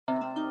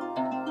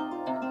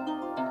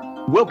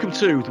Welcome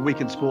to the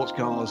Weekend Sports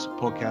Cars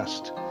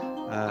podcast,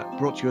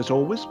 brought to you as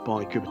always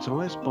by Cooper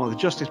Tyres, by the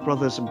Justice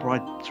Brothers and by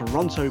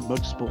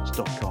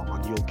TorontoMotorsports.com.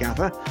 And you'll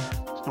gather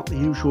it's not the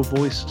usual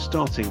voice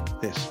starting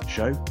this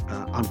show.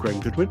 I'm Graham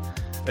Goodwin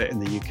in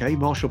the UK,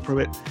 Marshall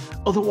Pruitt,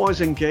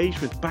 otherwise engaged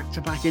with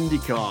back-to-back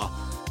IndyCar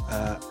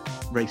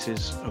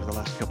races over the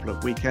last couple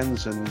of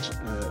weekends. And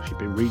if you've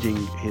been reading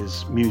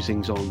his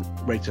musings on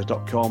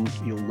Racer.com,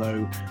 you'll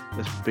know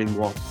there's been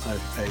what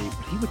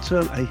he would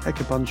term a heck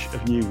of a bunch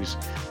of news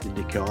in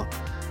IndyCar.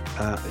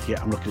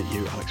 Yeah, I'm looking at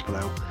you, Alex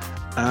Palau.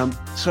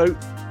 So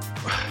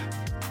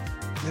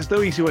there's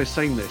no easy way of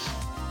saying this.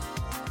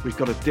 We've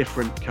got a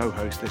different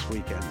co-host this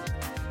weekend,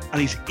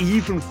 and he's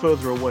even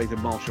further away than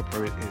Marshall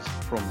Pruitt is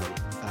from me.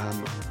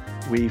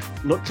 We've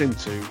looked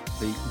into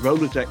the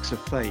Rolodex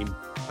of fame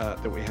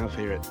that we have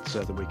here at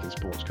the Weekend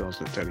Sports Cars,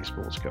 at Daily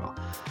Sports Car.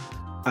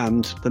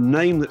 And the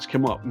name that's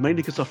come up,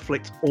 mainly because I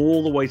flicked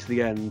all the way to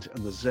the end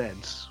and the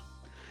Zs,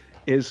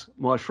 is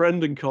my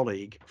friend and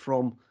colleague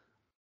from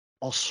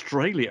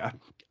Australia,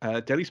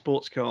 Daily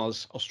Sports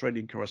Cars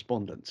Australian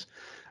correspondent.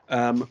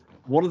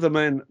 One of the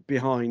men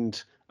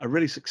behind a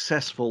really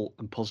successful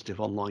and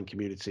positive online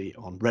community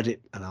on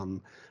Reddit and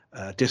on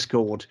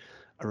Discord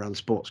around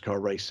sports car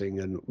racing,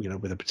 and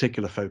with a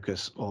particular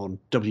focus on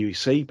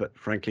WEC, but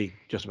frankly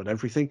just about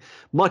everything.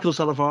 Michael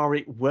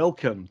Salivari,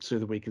 welcome to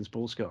the Weekend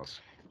Sports Cars.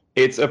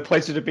 It's a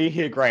pleasure to be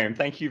here, Graham.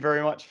 Thank you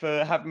very much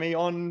for having me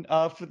on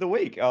for the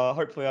week.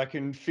 Hopefully I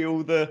can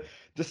fill the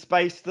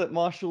space that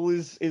Marshall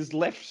is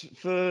left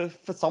for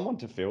someone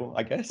to fill,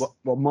 I guess.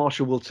 Well,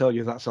 Marshall will tell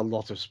you that's a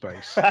lot of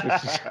space.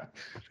 There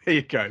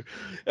you go.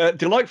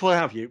 Delightful to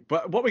have you.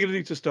 But what we're going to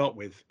do to start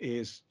with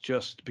is,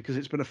 just because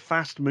it's been a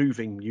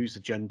fast-moving news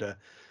agenda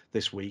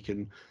this week,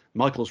 and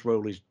Michael's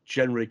role is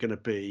generally going to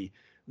be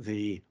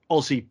the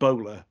Aussie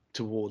bowler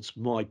towards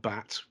my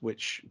bat,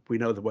 which we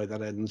know the way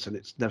that ends, and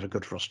it's never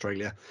good for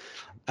Australia.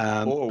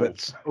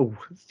 But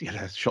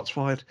shots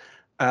fired.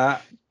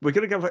 We're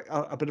going to give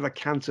a bit of a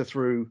canter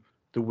through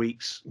the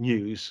week's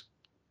news.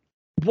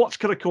 What's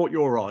kind of caught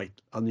your eye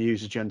on the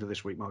news agenda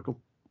this week, Michael?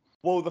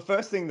 Well, the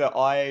first thing that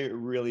I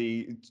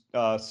really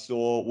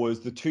saw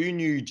was the two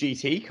new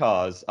GT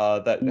cars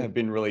that have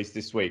been released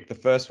this week. The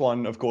first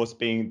one, of course,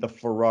 being the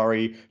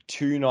Ferrari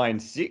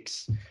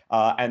 296.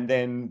 And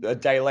then a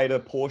day later,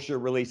 Porsche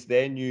released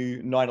their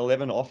new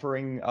 911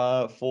 offering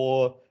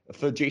for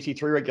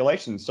GT3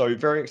 regulations. So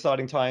very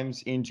exciting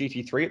times in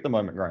GT3 at the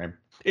moment, Graham.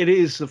 It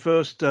is the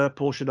first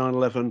Porsche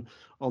 911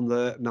 on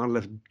the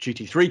 911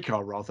 GT3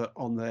 car, rather,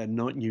 on their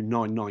new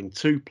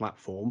 992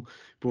 platform.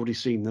 We've already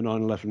seen the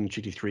 911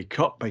 GT3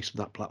 Cup based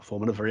on that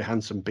platform, and a very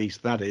handsome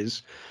beast that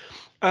is.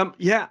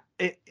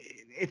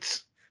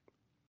 It's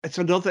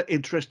another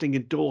interesting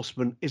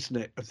endorsement, isn't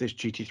it, of this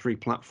GT3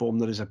 platform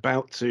that is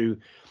about to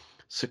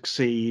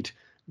succeed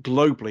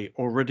globally.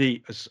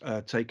 Already has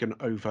taken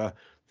over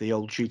the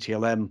old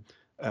GTLM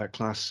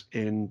class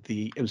in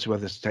the IMSA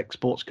WeatherTech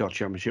Sports Car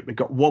Championship. We've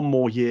got one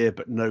more year,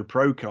 but no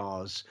pro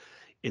cars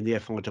in the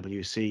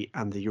FIWC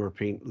and the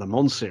European Le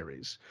Mans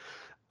Series.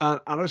 And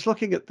I was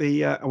looking at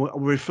the, I'll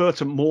refer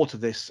to more to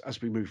this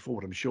as we move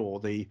forward, I'm sure,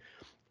 the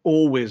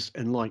always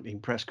enlightening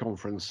press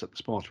conference at the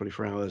Spa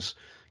 24 Hours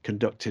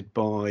conducted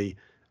by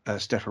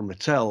Stefan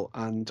Rattel.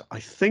 And I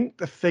think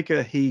the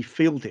figure he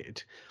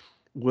fielded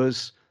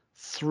was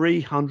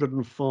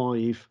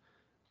 305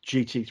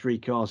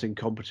 GT3 cars in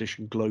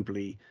competition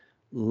globally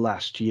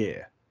last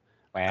year.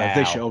 Wow.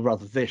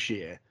 This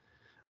year,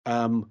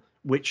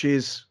 which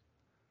is,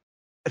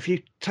 if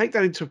you take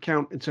that into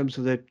account in terms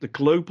of the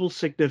global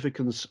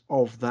significance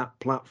of that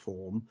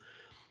platform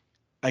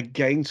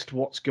against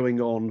what's going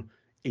on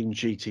in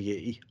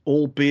GTE,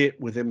 albeit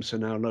with IMSA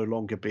now no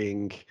longer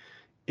being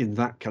in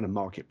that kind of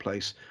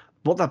marketplace,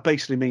 what that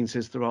basically means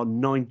is there are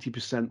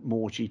 90%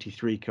 more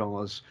GT3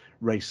 cars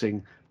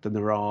racing than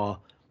there are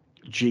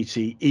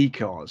GTE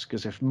cars.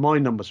 Because if my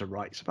numbers are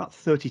right, it's about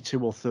 32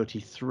 or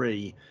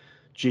 33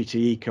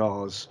 GTE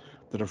cars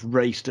that have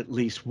raced at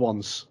least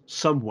once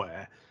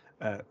somewhere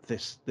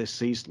this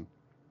season.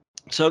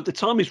 So the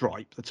time is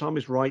right. The time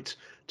is right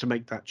to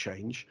make that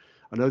change.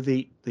 I know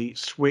the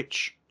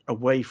switch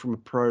away from a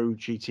pro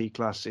GT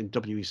class in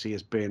WEC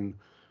has been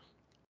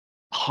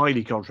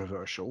highly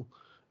controversial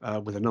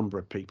with a number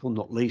of people,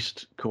 not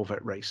least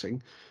Corvette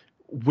Racing.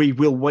 We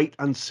will wait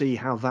and see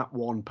how that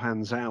one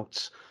pans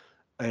out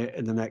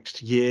in the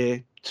next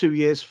year, 2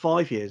 years,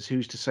 5 years.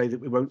 Who's to say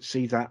that we won't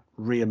see that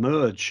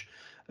re-emerge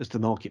as the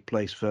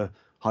marketplace for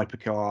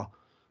hypercar,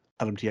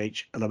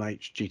 LMDH,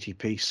 LMH,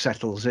 GTP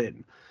settles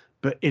in?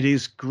 But it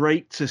is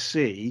great to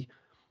see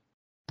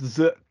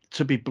that,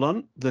 to be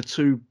blunt, the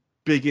two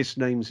biggest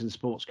names in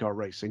sports car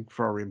racing,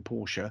 Ferrari and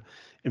Porsche,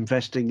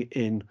 investing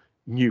in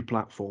new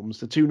platforms.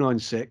 The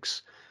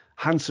 296,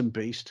 handsome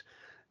beast.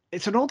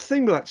 It's an odd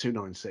thing with that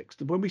 296.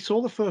 When we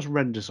saw the first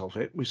renders of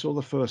it, we saw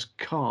the first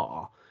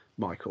car,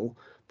 Michael,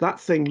 that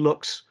thing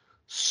looks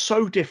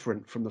so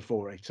different from the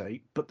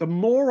 488. But the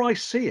more I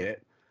see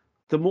it,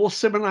 the more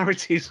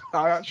similarities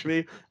I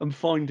actually am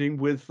finding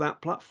with that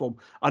platform.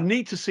 I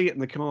need to see it in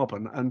the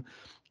carbon. And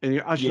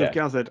as you've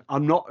gathered,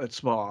 I'm not at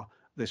Spa.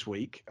 this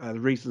week. The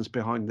reasons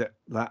behind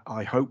that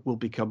I hope will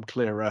become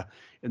clearer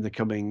in the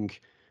coming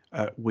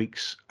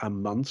weeks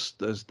and months.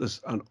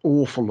 There's an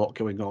awful lot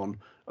going on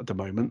at the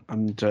moment,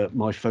 and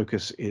my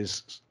focus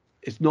is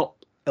not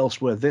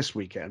elsewhere this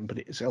weekend, but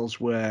it's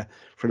elsewhere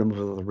for a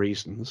number of other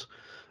reasons.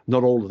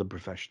 Not all of them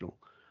professional,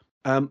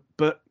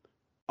 but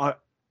I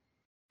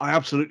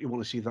absolutely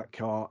want to see that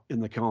car in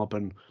the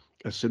carbon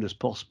as soon as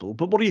possible.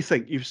 But what do you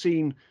think? You've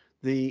seen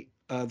they're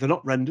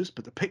not renders,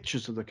 but the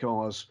pictures of the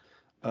cars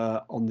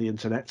on the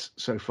internet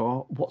so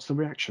far. What's the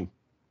reaction?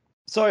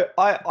 So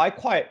I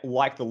quite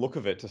like the look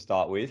of it to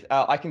start with.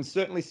 I can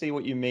certainly see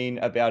what you mean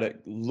about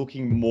it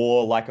looking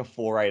more like a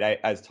 488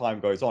 as time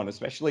goes on,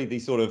 especially the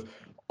sort of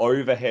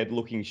overhead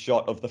looking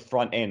shot of the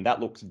front end. That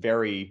looks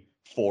very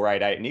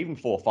 488 and even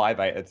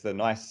 458. It's a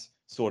nice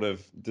sort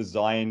of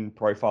design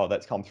profile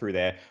that's come through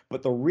there.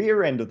 But the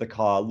rear end of the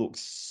car looks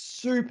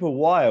super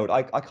wild.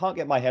 I can't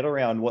get my head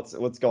around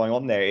what's going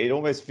on there. It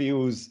almost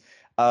feels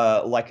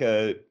like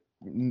a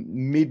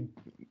mid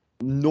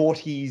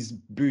noughties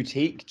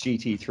boutique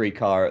GT3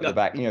 car at the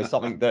back,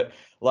 something that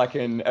like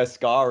an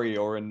Ascari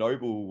or a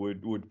Noble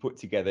would put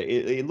together.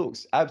 It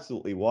looks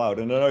absolutely wild.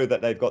 And I know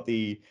that they've got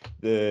the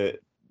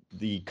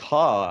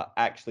car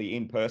actually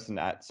in person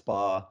at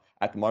Spa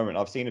at the moment.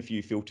 I've seen a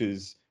few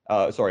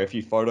a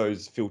few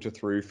photos filter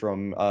through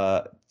from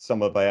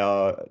some of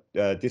our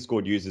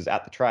Discord users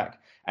at the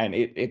track. And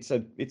it's a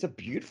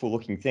beautiful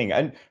looking thing.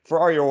 And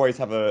Ferrari always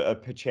have a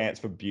chance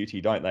for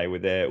beauty, don't they,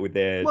 with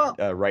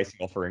their racing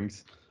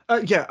offerings?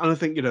 Yeah, and I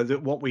think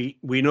that what we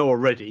know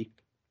already,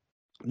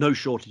 no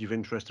shortage of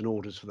interest and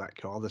orders for that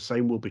car. The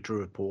same will be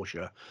true of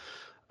Porsche.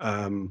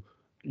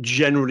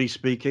 Generally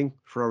speaking,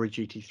 Ferrari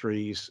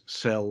GT3s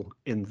sell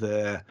in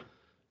their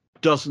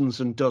dozens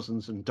and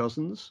dozens and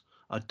dozens.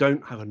 I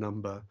don't have a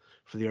number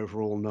for the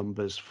overall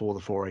numbers for the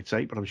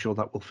 488, but I'm sure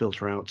that will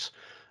filter out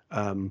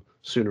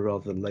sooner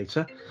rather than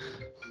later.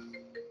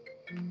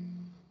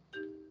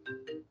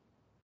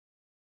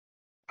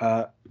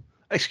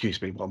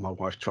 Excuse me while my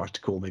wife tries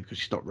to call me because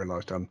she's not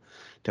realised I'm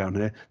down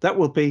here. That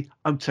will be,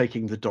 I'm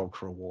taking the dog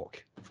for a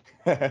walk.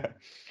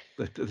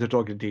 The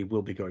dog indeed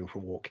will be going for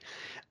a walk.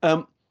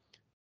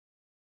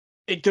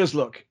 It does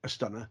look a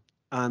stunner.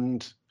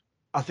 And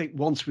I think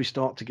once we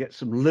start to get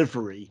some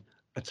livery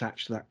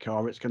attached to that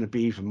car, it's going to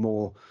be even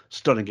more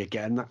stunning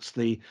again. That's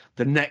the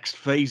next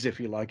phase, if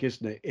you like,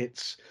 isn't it?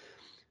 It's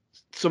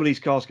some of these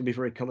cars can be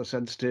very color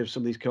sensitive.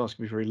 Some of these cars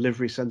can be very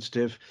livery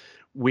sensitive.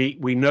 We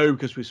know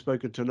because we've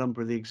spoken to a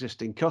number of the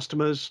existing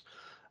customers,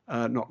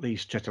 not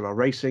least Cetilar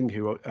Racing,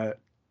 who I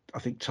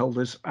think told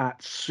us at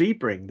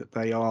Sebring that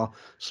they are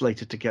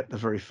slated to get the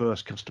very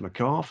first customer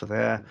car for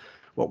their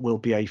what will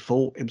be a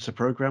full IMSA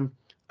program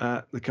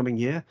the coming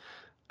year.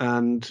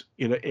 And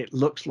it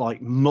looks like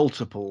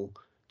multiple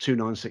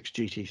 296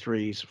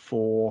 GT3s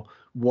for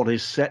what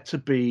is set to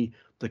be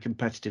the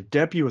competitive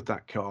debut of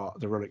that car,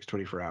 the Rolex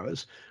 24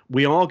 Hours.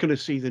 We are going to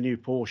see the new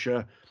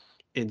Porsche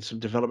in some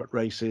development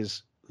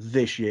races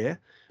this year.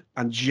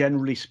 And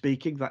generally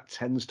speaking, that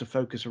tends to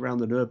focus around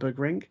the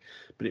Nürburgring,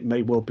 but it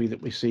may well be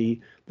that we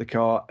see the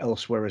car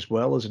elsewhere as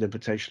well as an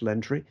invitational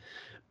entry.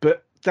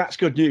 But that's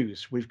good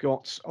news. We've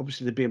got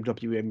obviously the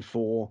BMW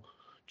M4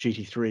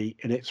 GT3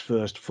 in its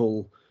first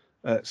full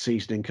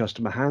season in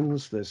customer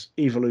hands. There's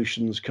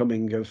evolutions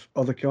coming of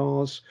other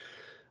cars.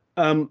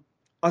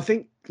 I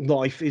think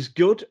life is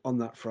good on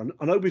that front.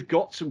 I know we've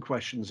got some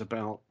questions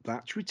about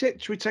that.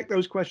 Should we take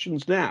those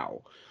questions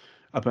now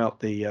about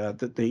the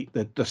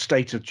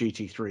state of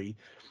GT3?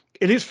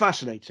 It is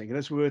fascinating, and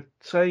as we were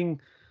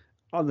saying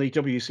on the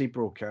WC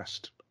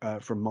broadcast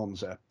from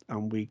Monza,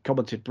 and we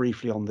commented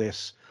briefly on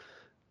this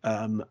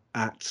in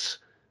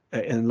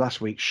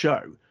last week's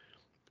show.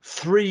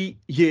 3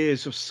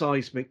 years of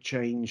seismic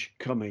change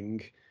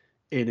coming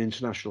in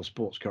international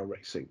sports car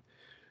racing.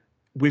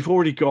 We've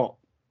already got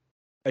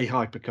a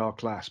hypercar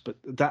class, but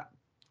that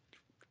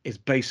is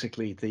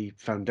basically the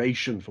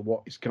foundation for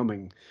what is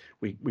coming.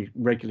 We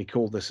regularly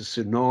call this a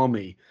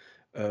tsunami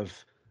of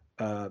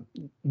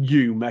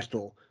new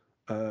metal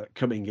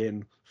coming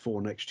in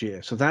for next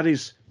year. So that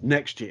is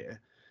next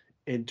year.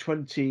 In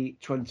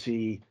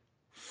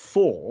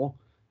 2024,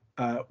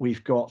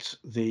 we've got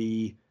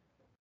the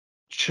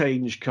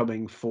change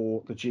coming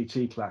for the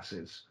GT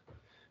classes.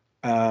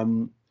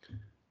 And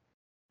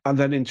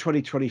then in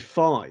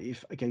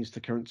 2025, against the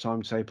current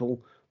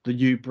timetable, the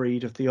new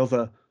breed of the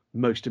other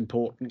most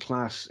important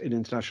class in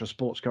international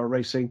sports car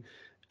racing,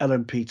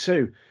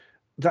 LMP2.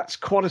 That's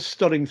quite a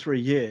stunning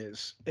 3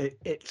 years.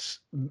 It's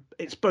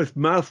both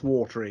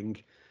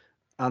mouth-watering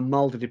and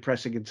mildly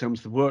depressing in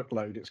terms of the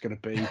workload it's going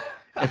to be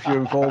if you're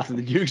involved in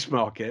the news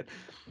market.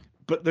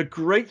 But the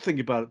great thing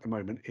about it at the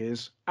moment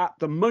is, at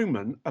a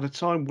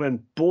time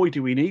when, boy,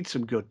 do we need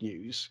some good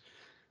news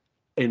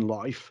in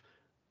life,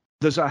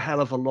 there's a hell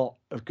of a lot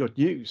of good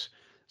news.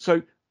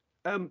 So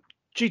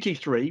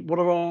GT3, what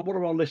are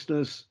our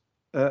listeners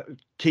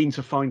keen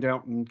to find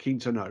out and keen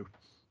to know?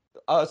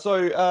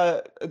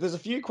 So there's a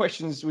few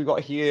questions we've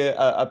got here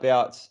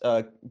about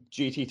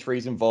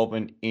GT3's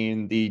involvement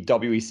in the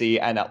WEC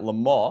and at Le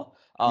Mans.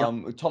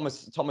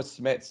 Thomas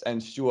Smets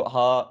and Stuart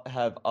Hart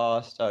have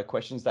asked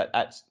questions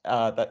that's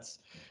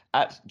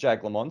at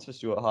Jag Lemons for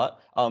Stuart Hart.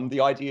 The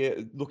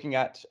idea, looking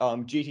at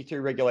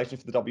GT3 regulation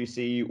for the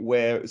WC,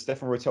 where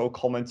Stefan Rattel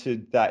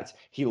commented that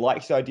he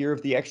likes the idea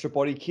of the extra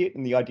body kit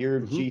and the idea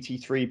of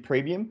GT3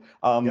 premium.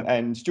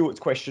 And Stuart's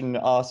question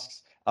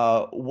asks,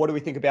 what do we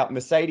think about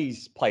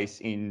Mercedes' place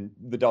in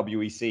the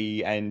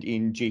WEC and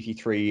in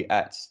GT3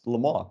 at Le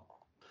Mans?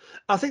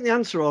 I think the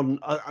answer on,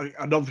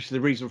 and obviously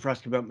the reason for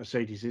asking about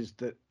Mercedes is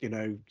that,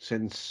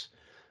 since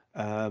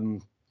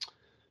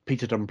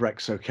Peter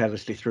Dumbreck so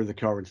carelessly threw the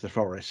car into the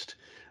forest,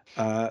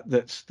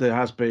 that there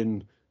has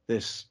been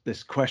this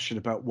question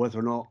about whether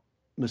or not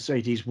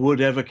Mercedes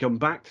would ever come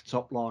back to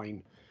top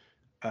line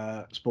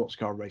sports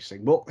car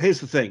racing. Well, here's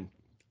the thing.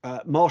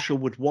 Marshall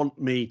would want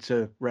me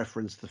to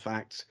reference the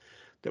fact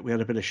that we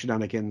had a bit of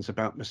shenanigans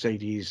about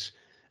Mercedes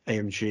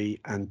AMG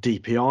and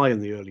DPI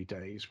in the early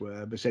days,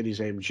 where Mercedes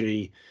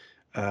AMG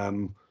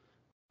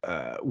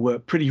were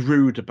pretty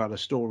rude about a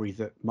story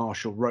that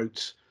Marshall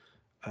wrote,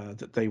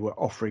 that they were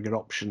offering an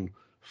option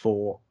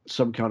for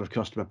some kind of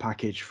customer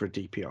package for a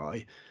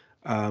DPI.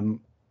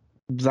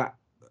 That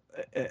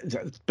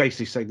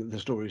basically saying that the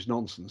story is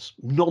nonsense.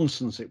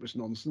 It was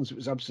nonsense. It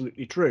was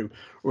absolutely true.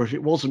 Or if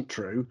it wasn't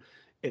true,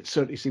 it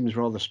certainly seems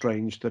rather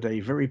strange that a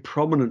very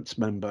prominent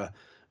member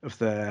of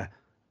their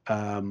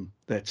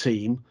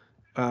team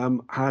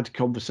had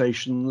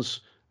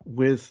conversations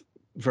with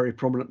very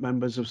prominent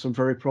members of some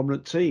very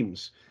prominent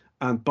teams.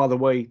 And by the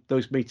way,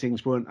 those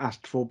meetings weren't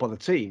asked for by the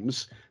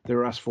teams, they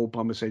were asked for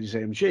by Mercedes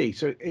AMG.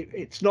 So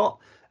it's not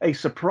a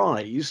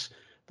surprise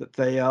that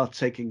they are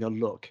taking a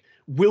look.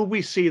 Will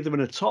we see them in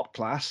a top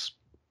class?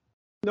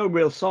 No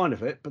real sign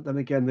of it, but then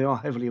again, they are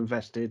heavily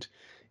invested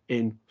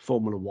in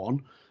Formula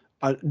One.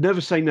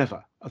 Never say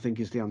never, I think,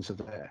 is the answer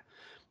there.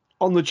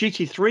 On the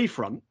GT3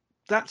 front,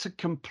 that's a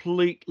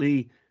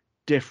completely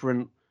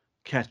different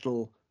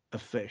kettle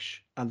of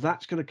fish. And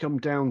that's going to come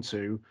down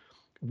to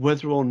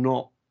whether or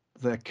not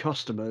their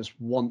customers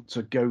want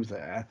to go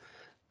there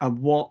and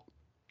what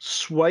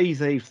sway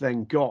they've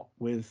then got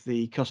with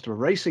the customer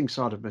racing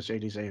side of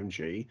Mercedes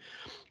AMG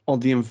on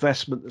the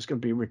investment that's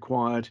going to be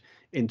required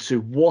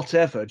into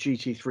whatever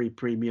GT3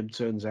 Premium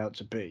turns out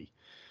to be.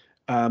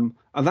 And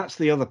that's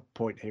the other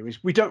point here,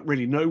 is we don't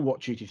really know what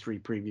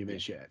GT3 Premium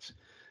is yet.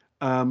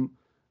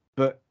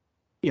 But,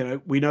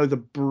 we know the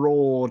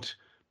broad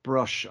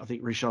brush. I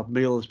think Richard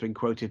Mille has been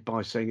quoted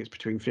by saying it's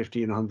between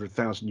 50 and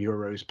 100,000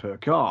 euros per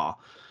car.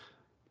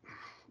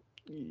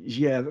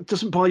 Yeah, that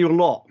doesn't buy you a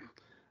lot.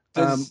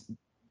 Does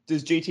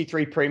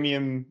GT3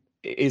 Premium,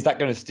 is that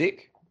going to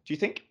stick, do you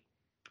think?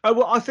 Oh,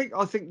 well, I think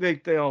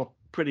they are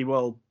pretty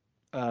well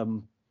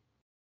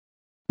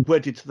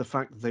wedded to the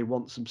fact that they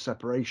want some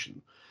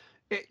separation.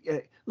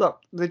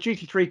 Look, the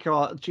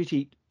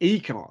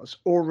GTE cars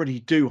already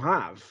do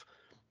have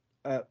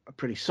a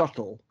pretty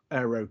subtle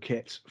aero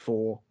kit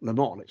for Le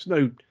Mans. It's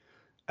no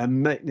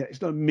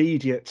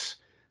immediate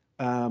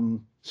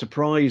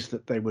surprise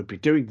that they would be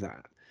doing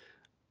that.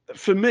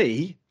 For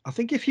me, I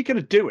think if you're going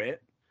to do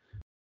it,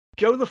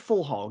 go the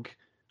full hog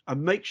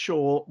and make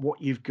sure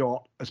what you've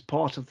got as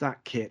part of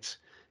that kit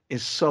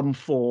is some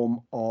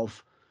form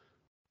of,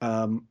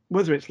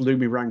 whether it's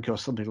Lumi Rank or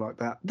something like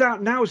that.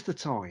 Now's the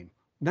time.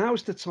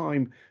 Now's the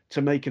time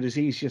to make it as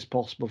easy as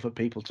possible for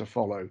people to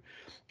follow.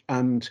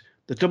 And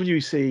the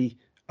WEC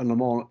and Le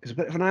Mans is a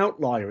bit of an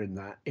outlier in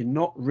that, in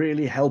not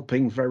really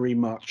helping very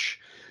much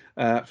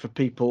for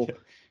people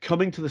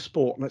coming to the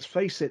sport. And let's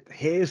face it,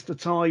 here's the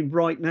time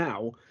right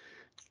now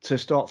to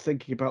start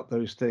thinking about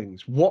those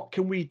things. What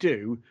can we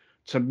do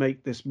to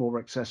make this more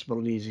accessible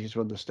and easier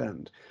to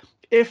understand?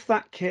 If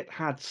that kit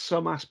had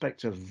some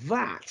aspect of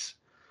that,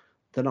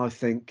 then I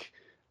think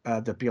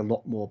there'd be a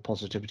lot more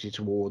positivity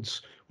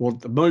towards what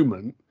at the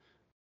moment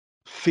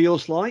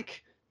feels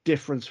like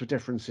difference for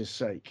difference's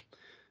sake.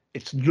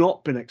 It's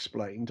not been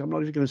explained. I'm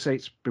not even going to say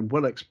it's been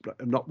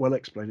not well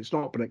explained. It's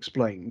not been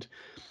explained.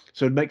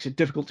 So it makes it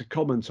difficult to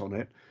comment on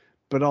it.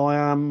 But I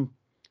am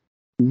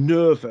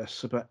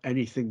nervous about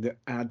anything that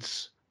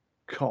adds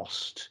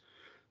cost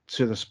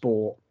to the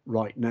sport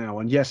right now.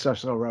 And yes,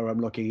 SRO, I'm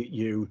looking at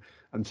you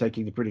and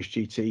taking the British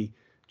GT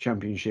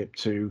Championship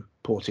to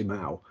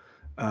Portimao.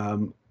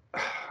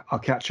 I'll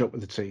catch up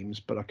with the teams,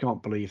 but I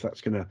can't believe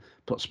that's going to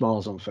put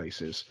smiles on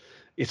faces.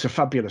 It's a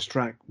fabulous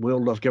track.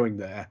 We'll love going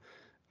there.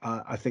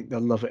 I think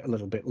they'll love it a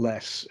little bit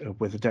less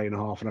with a day and a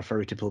half on a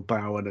ferry to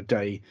Bilbao and a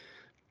day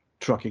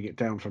trucking it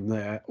down from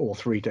there, or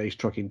 3 days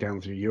trucking down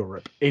through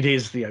Europe. It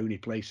is the only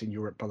place in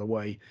Europe, by the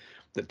way,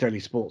 that Daily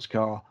Sports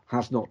Car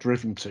has not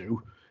driven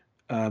to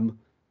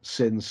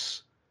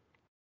since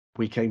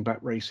we came back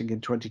racing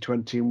in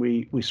 2020 and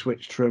we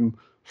switched from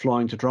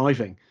flying to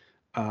driving.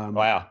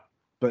 Wow.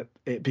 But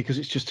because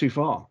it's just too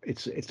far.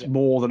 It's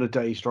more than a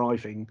day's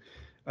driving.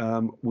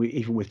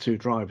 Even with two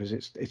drivers,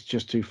 it's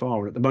just too far.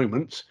 And at the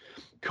moment,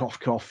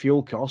 cough,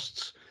 fuel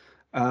costs,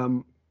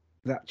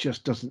 that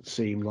just doesn't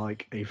seem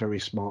like a very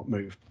smart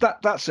move.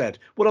 That said,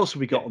 what else have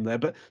we got on there?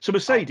 But so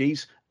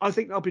Mercedes, I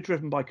think they'll be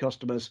driven by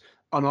customers,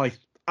 and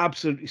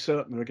absolutely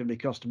certain there are going to be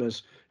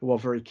customers who are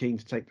very keen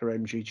to take their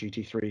MG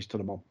GT3s to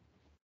Le Mans.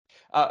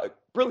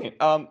 Brilliant.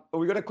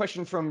 We got a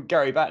question from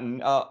Gary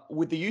Batten.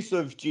 With the use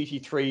of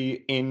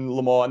GT3 in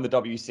Le Mans and the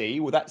WC,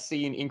 will that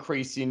see an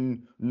increase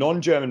in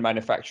non-German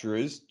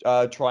manufacturers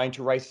trying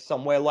to race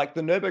somewhere like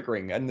the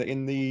Nürburgring and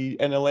in the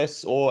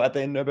NLS or at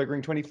the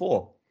Nürburgring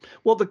 24?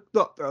 Well,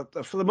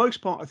 for the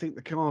most part, I think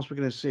the cars we're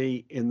going to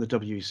see in the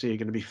WEC are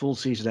going to be full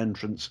season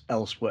entrants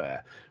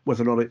elsewhere,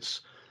 whether or not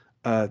it's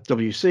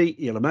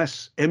WC,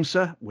 ELMS,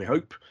 IMSA, we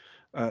hope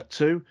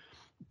too.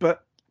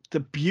 But the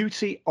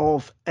beauty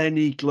of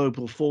any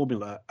global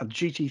formula, and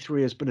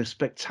GT3 has been a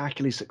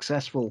spectacularly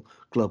successful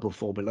global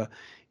formula,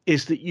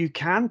 is that you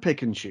can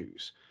pick and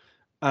choose.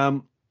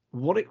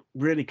 What it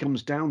really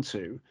comes down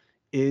to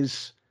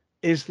is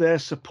there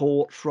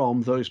support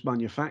from those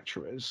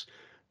manufacturers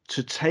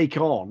to take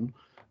on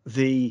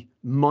the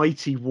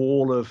mighty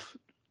wall of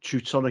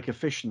Teutonic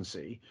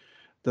efficiency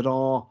that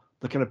are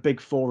the kind of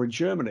big four in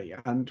Germany.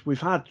 And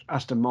we've had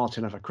Aston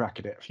Martin have a crack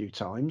at it a few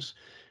times.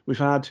 We've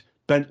had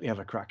Bentley have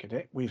a crack at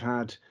it. We've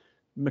had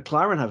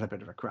McLaren have a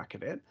bit of a crack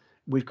at it.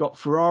 We've got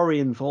Ferrari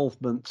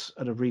involvement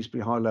at a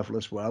reasonably high level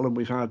as well. And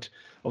we've had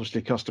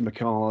obviously customer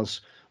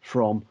cars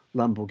from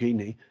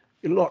Lamborghini.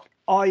 Look,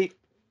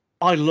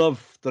 I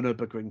love the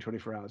Nürburgring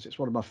 24 Hours. It's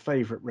one of my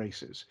favourite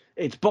races.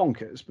 It's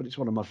bonkers, but it's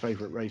one of my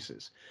favourite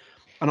races.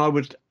 And I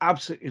would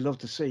absolutely love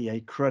to see a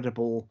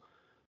credible,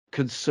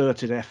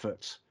 concerted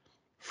effort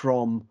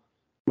from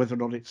whether or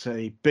not it's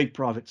a big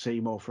private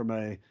team or from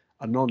a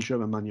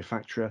non-German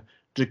manufacturer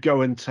to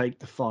go and take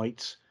the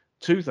fight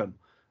to them.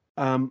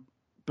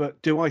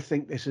 But do I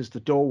think this is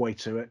the doorway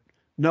to it?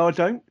 No, I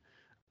don't.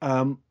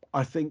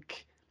 I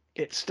think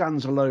it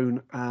stands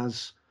alone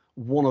as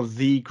one of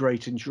the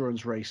great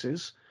endurance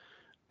races.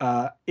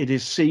 It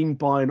is seen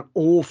by an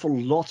awful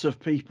lot of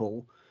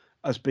people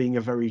as being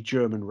a very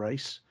German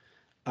race.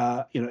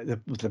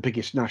 The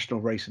biggest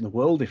national race in the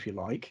world, if you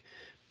like.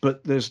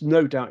 But there's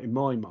no doubt in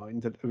my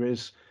mind that there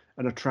is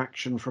an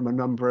attraction from a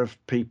number of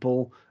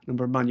people, a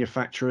number of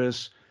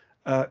manufacturers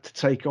to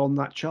take on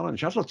that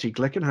challenge. I'd love to see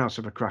Glickenhaus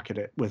have a crack at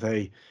it with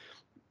a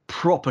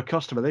proper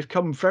customer. They've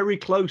come very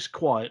close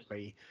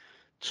quietly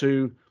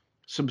to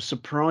some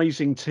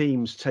surprising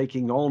teams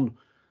taking on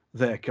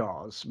their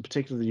cars,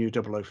 particularly the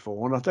new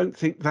 004. And I don't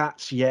think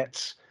that's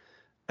yet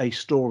a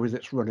story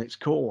that's run its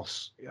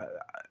course.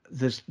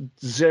 There's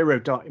zero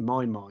doubt in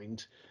my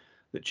mind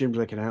that Jim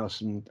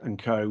Glickenhaus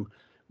and co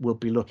will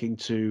be looking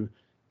to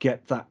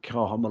get that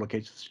car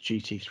homologated to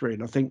GT3.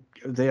 And I think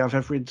they have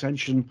every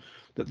intention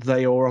that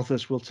they or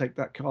others will take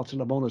that car to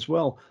Le Mans as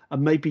well.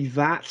 And maybe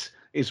that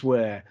is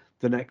where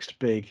the next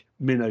big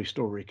minnow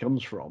story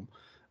comes from.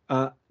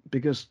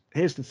 Because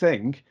here's the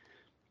thing,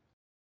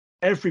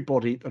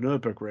 everybody at the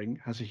Nürburgring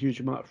has a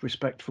huge amount of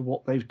respect for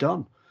what they've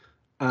done.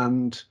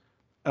 And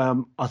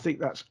I think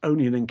that's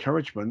only an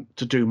encouragement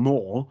to do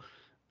more.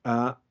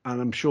 And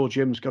I'm sure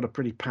Jim's got a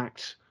pretty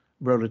packed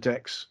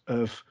Rolodex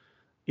of,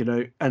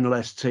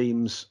 NLS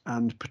teams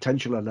and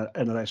potential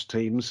NLS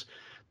teams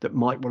that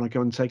might want to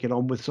go and take it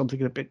on with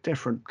something a bit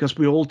different, because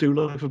we all do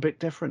live a bit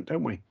different,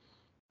 don't we?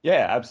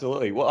 Yeah,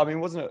 absolutely. Well, I mean,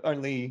 wasn't it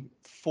only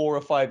 4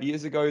 or 5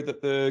 years ago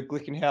that the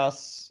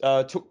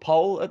Glickenhaus took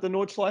pole at the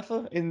Nordschleife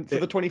for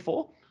the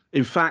 24?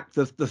 In fact,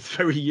 the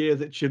very year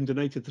that Jim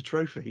donated the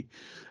trophy,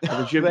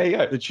 There you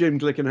go. The Jim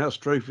Glickenhaus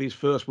trophy's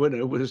first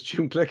winner was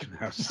Jim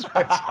Glickenhaus,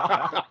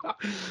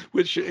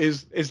 which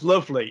is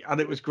lovely, and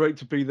it was great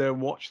to be there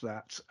and watch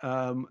that.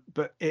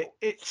 But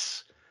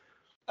it's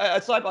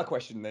a sidebar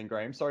question then,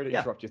 Graham. Sorry to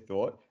interrupt your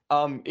thought.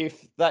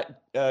 If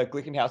that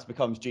Glickenhaus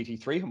becomes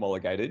GT3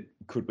 homologated,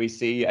 could we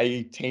see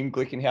a Team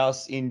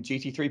Glickenhaus in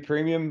GT3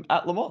 Premium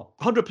at Le Mans?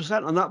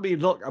 100%, and that'd be,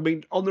 look, I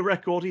mean, on the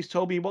record, he's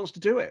told me he wants to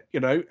do it.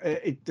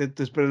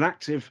 There's been an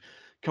active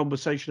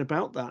conversation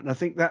about that, and I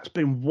think that's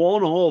been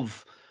one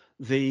of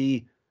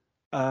the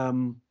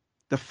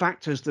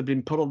factors that have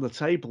been put on the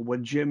table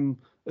when Jim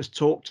has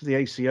talked to the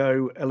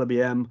ACO,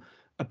 LMEM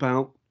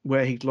about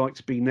where he'd like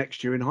to be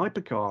next year in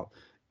hypercar.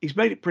 He's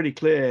made it pretty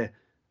clear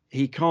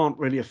he can't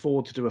really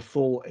afford to do a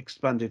full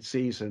expanded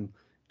season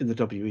in the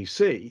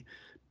WEC,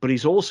 but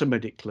he's also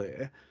made it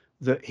clear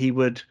that he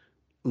would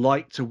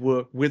like to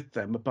work with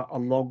them about a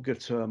longer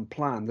term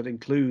plan that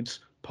includes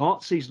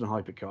part season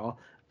hypercar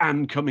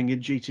and coming in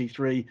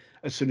GT3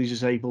 as soon as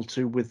he's able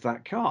to with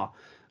that car.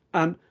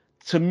 And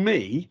to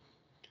me,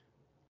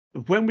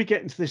 when we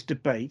get into this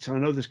debate, and I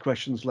know there's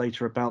questions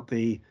later about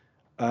the,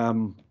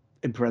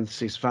 in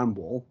parentheses, fan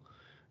wall,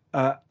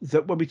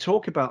 that when we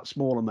talk about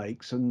smaller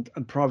makes and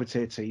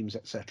privateer teams,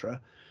 etc.,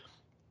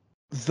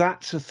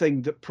 that's a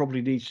thing that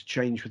probably needs to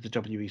change with the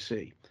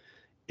WEC.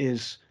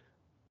 Is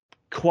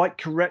quite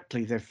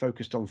correctly they've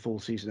focused on full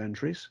season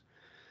entries,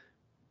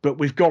 but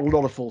we've got a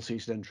lot of full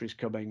season entries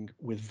coming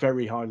with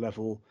very high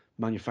level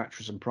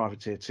manufacturers and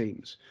privateer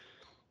teams.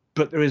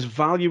 But there is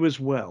value as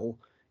well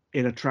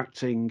in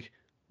attracting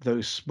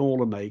those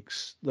smaller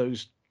makes,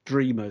 those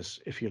dreamers,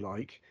 if you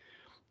like,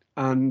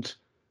 and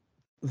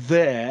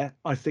there,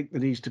 I think there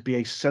needs to be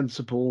a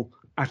sensible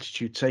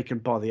attitude taken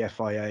by the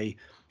FIA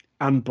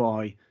and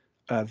by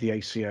the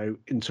ACO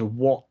into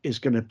what is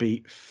going to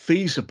be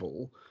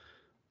feasible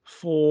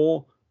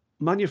for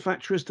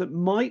manufacturers that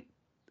might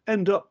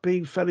end up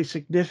being fairly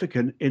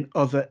significant in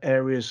other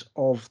areas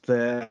of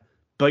their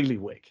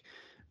bailiwick.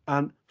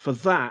 And for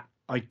that,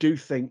 I do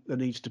think there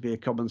needs to be a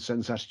common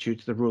sense attitude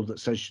to the rule that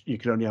says you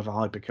can only have a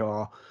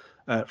hypercar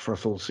for a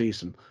full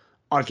season.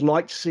 I'd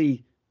like to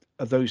see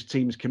those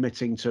teams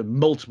committing to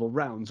multiple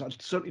rounds. I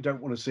certainly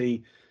don't want to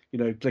see,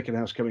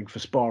 Glickenhaus coming for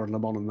Spa and Le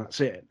Mans and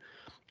that's it.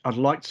 I'd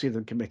like to see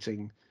them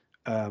committing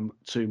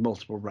to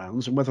multiple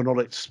rounds, and whether or not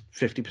it's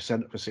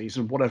 50% of a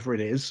season, whatever it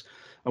is,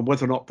 and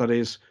whether or not that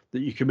is that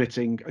you're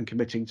committing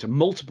to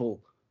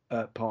multiple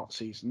part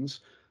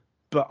seasons.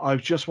 But I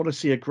just want to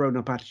see a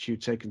grown-up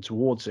attitude taken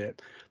towards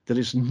it that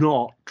is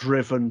not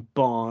driven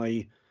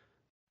blindly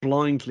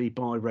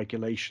by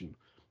regulation,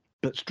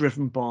 but's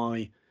driven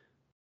by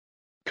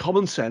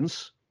common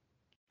sense,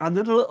 and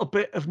then a little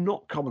bit of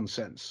not common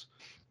sense,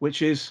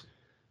 which is,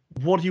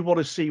 what do you want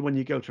to see when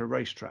you go to a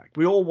racetrack?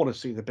 We all want to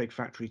see the big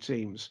factory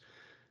teams,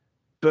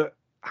 but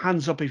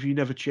hands up if you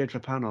never cheered for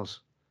Panos.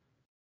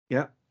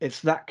 Yeah,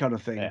 it's that kind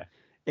of thing. Yeah.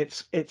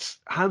 It's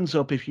hands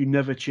up if you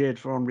never cheered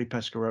for Henri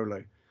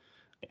Pescarolo.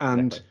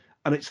 And Exactly.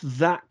 and it's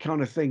that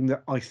kind of thing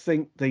that I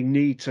think they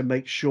need to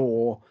make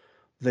sure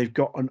they've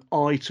got an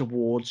eye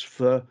towards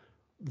for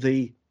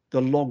the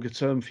longer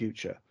term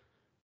future,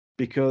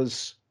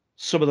 because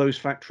some of those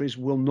factories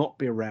will not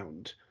be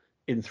around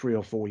in 3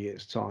 or 4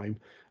 years' time.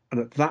 And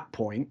at that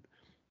point,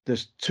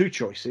 there's two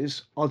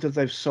choices: either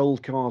they've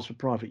sold cars for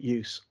private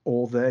use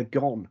or they're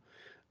gone.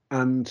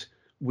 And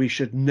we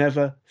should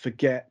never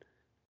forget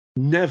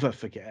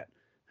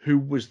who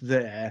was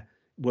there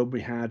when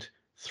we had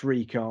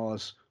 3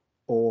 cars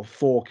or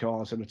 4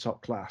 cars in a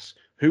top class.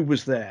 Who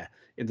was there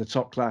in the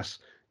top class,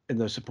 in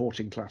those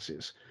supporting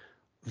classes?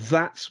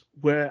 That's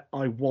where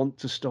I want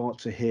to start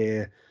to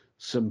hear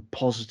some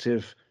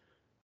positive,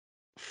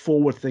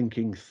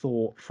 forward-thinking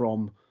thought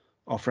from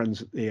our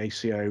friends at the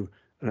ACO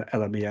and at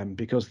LMEM,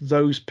 because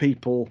those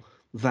people,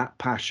 that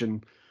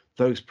passion,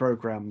 those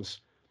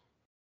programs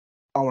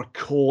are a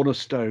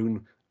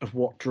cornerstone of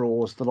what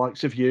draws the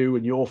likes of you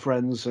and your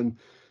friends and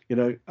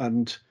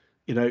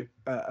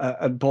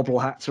bobble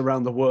hats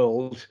around the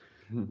world,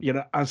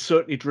 and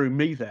certainly drew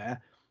me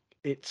there.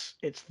 It's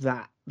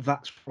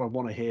that's what I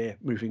want to hear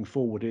moving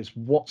forward, is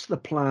what's the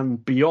plan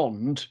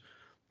beyond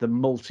the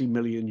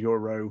multi-million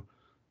euro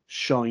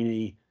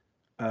shiny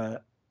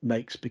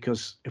makes?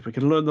 Because if we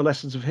can learn the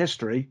lessons of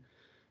history,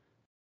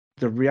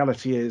 the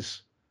reality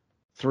is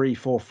 3,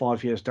 4,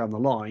 5 years down the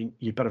line,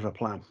 you better have a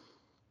plan.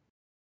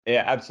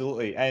 Yeah,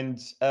 absolutely. And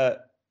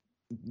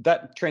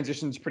that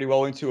transitions pretty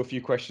well into a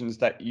few questions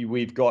that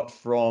we've got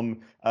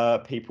from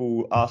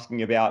people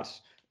asking about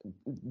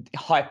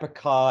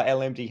hypercar,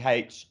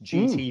 LMDH,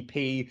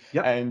 GTP,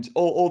 Yep. and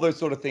all those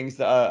sort of things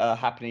that are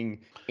happening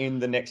in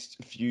the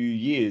next few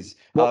years.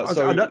 Well,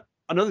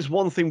 I know there's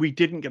one thing we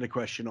didn't get a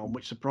question on,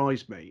 which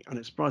surprised me, and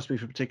it surprised me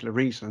for a particular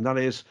reason, and that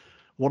is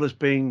what has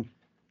been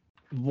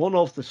one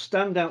of the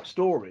standout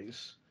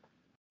stories.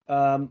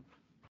 One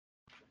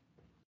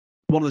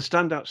of the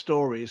standout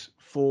stories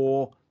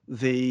for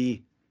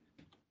the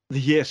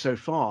year so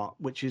far,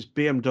 which is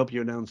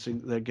BMW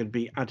announcing that they're going to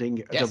be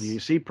adding a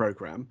WEC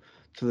program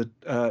to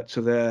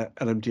their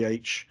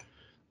LMDH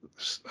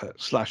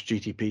slash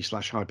GTP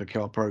slash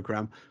hypercar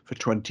program for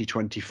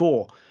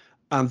 2024.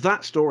 And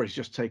that story's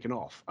just taken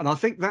off. And I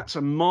think that's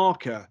a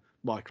marker,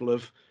 Michael,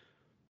 of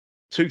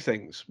two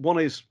things. One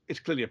is it's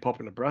clearly a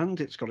popular brand.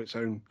 It's got its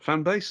own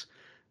fan base,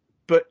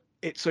 but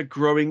it's a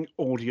growing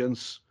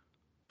audience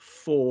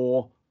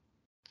for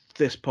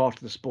this part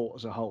of the sport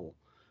as a whole.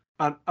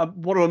 And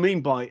what do I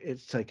mean by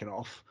it's taken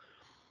off?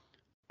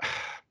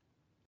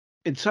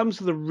 In terms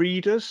of the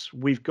readers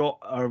we've got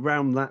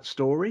around that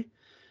story,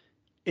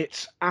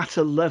 it's at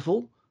a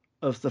level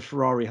of the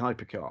Ferrari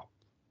hypercar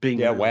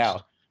being announced,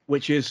 wow,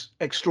 which is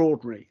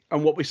extraordinary.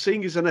 And what we're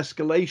seeing is an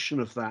escalation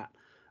of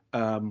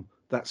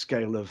that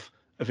scale of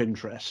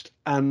interest,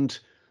 and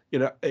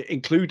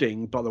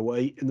including, by the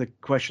way, in the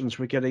questions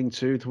we're getting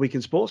to the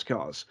Weekend Sports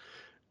Cars,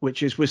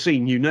 which is we're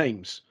seeing new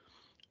names.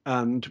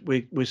 And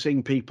we're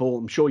seeing people,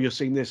 I'm sure you're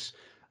seeing this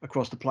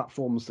across the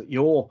platforms that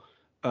you're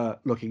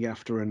looking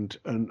after and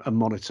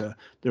monitor.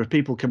 There are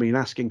people coming and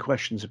asking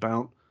questions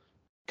about,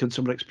 can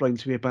someone explain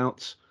to me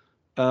about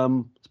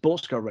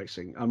sports car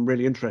racing? I'm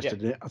really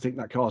interested in it. I think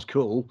that car's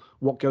cool.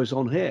 What goes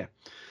on here?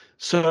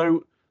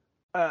 So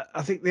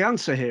I think the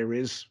answer here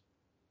is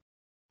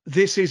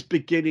this is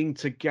beginning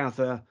to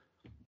gather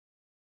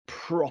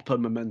proper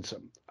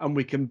momentum, and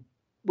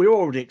we're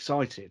already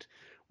excited.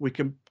 We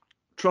can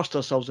trust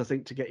ourselves, I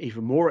think, to get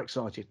even more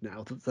excited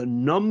now that the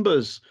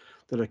numbers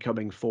that are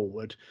coming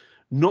forward,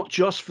 not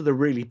just for the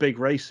really big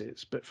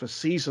races, but for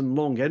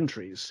season-long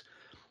entries,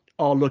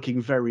 are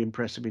looking very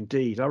impressive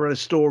indeed. I read a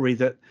story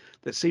that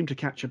seemed to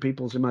capture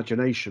people's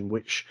imagination,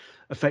 which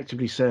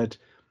effectively said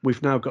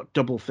we've now got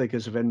double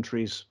figures of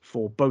entries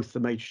for both the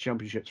major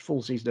championships,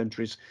 full season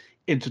entries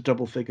into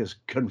double figures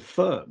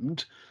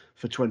confirmed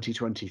for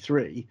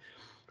 2023.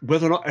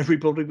 Whether or not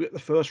everybody will get the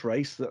first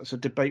race, that's a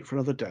debate for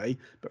another day.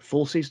 But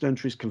full season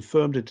entries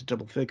confirmed into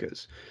double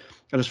figures.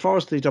 And as far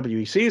as the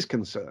WEC is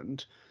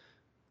concerned,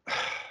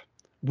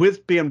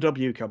 with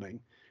BMW coming,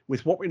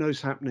 with what we know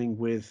is happening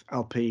with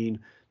Alpine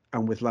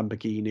and with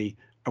Lamborghini,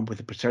 and with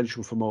the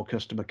potential for more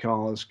customer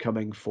cars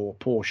coming for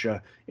Porsche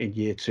in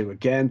year 2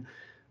 again,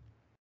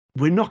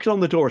 we're knocking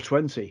on the door of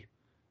 20,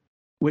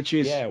 which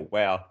is Yeah,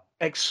 wow.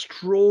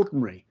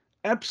 extraordinary.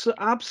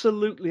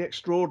 Absolutely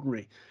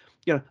extraordinary.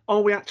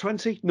 Are we at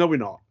 20? No, we're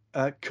not.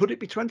 Could it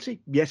be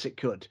 20? Yes, it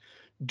could.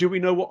 Do we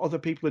know what other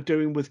people are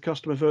doing with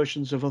customer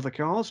versions of other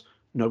cars?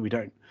 No, we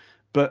don't.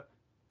 But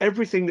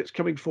everything that's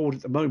coming forward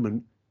at the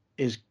moment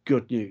is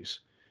good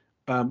news.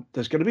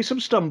 There's going to be some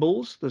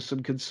stumbles. There's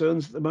some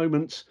concerns at the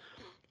moment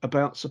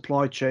about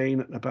supply chain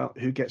and about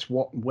who gets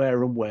what and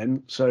where and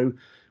when. So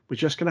we're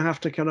just going to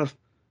have to kind of,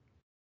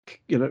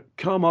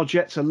 calm our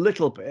jets a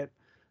little bit.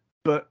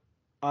 But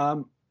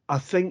I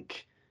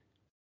think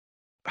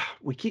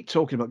we keep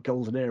talking about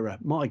golden era.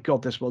 My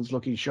God, this one's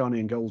looking shiny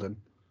and golden.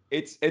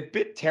 It's a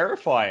bit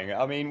terrifying.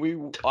 I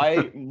mean,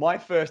 my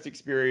first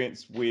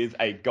experience with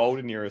a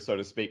golden era, so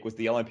to speak, was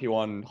the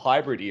LMP1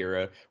 hybrid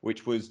era,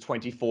 which was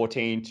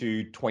 2014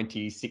 to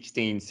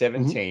 2016,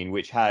 17,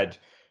 which had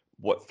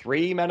what,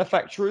 3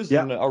 manufacturers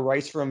and a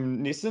race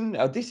from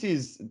Nissan. This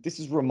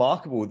is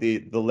remarkable,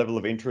 the level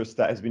of interest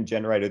that has been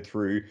generated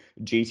through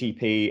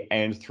GTP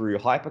and through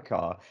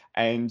Hypercar.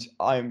 And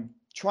I'm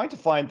trying to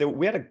find that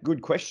we had a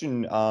good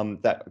question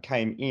that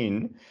came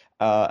in.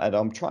 And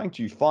I'm trying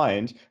to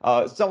find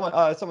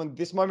someone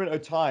this moment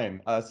of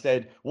time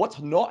said, what's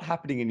not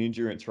happening in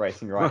endurance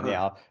racing right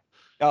now?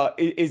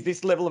 Is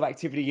this level of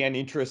activity and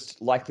interest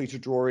likely to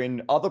draw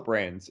in other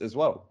brands as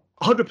well?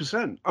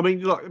 100%. I mean,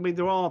 look,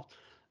 there are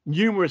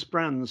numerous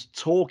brands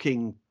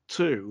talking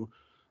to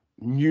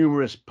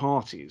numerous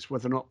parties,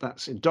 whether or not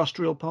that's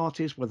industrial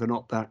parties, whether or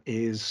not that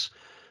is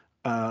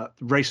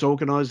race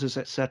organizers,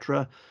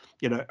 etc.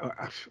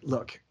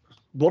 Look,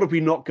 what have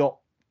we not got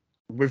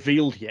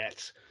revealed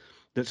yet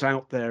that's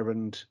out there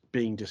and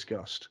being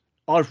discussed?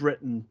 I've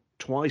written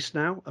twice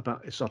now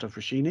about Isotta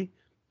Fraschini.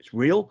 It's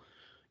real.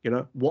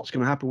 What's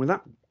going to happen with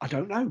that? I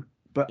don't know,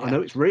 but I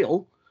know it's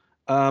real.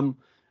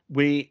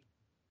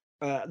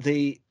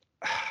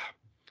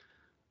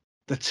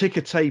 The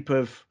ticker tape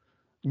of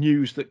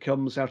news that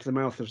comes out of the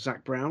mouth of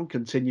Zak Brown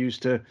continues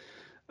to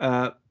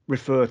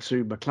refer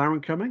to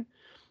McLaren coming.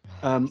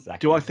 Exactly.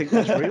 Do I think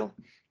that's real?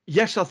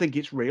 Yes, I think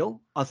it's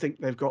real. I think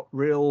they've got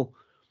real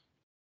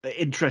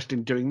interest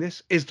in doing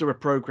this. Is there a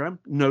program?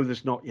 No,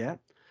 there's not yet.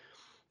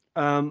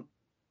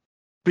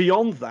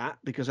 Beyond that,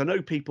 because I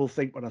know people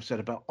think what I've said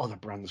about other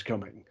brands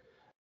coming,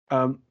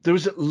 there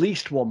is at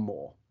least one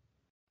more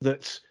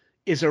that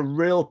is a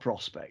real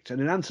prospect. And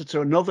in answer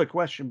to another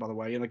question, by the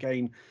way, and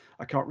again,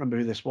 I can't remember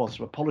who this was,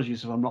 so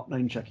apologies if I'm not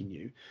name checking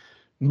you.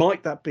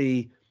 Might that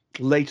be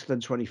later than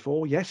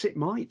 24? Yes, it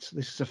might.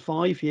 This is a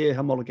 5-year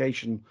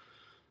homologation,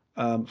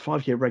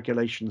 5-year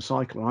regulation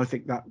cycle. And I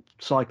think that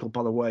cycle,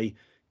 by the way,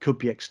 could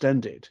be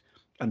extended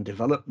and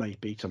developed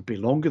maybe to be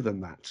longer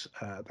than that,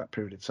 that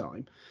period of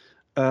time.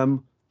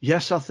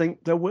 Yes, I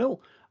think there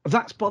will.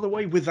 That's, by the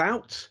way,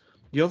 without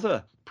the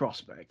other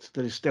prospect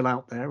that is still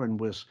out there and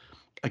was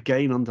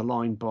again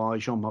underlined by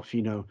Jean-Marc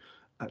Finot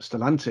at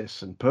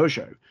Stellantis and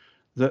Peugeot,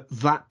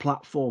 that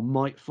platform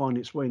might find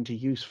its way into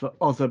use for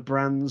other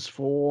brands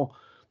for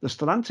the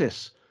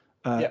Stellantis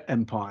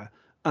empire.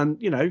 And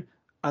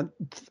and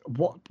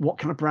what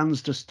kind of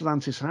brands does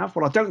Stellantis have?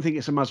 Well, I don't think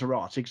it's a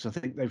Maserati, because I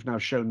think they've now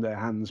shown their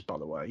hands, by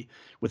the way,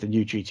 with the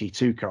new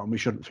GT2 car, and we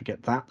shouldn't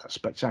forget that. That's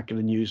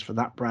spectacular news for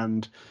that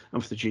brand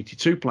and for the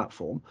GT2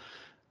 platform.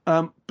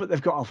 But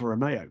they've got Alfa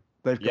Romeo,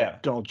 they've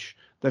got Dodge,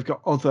 they've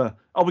got other.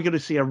 Are we going to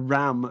see a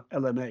Ram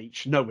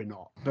LMH? No, we're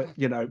not. But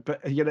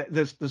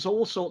there's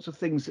all sorts of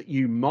things that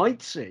you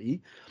might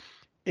see.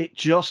 It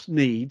just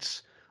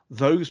needs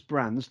those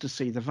brands to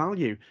see the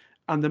value.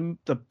 And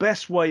the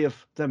best way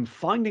of them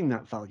finding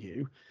that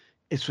value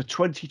is for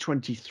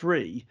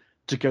 2023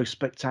 to go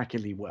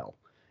spectacularly well.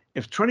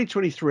 If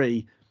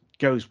 2023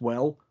 goes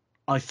well,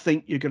 I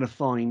think you're going to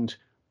find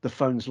the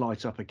phones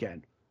light up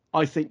again.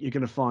 I think you're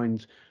going to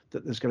find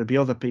that there's going to be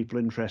other people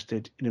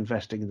interested in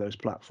investing in those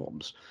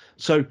platforms.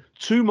 So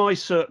to my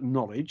certain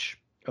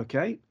knowledge,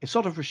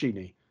 Isotta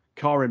Fraschini,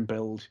 car in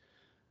build,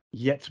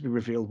 yet to be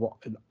revealed what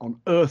on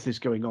earth is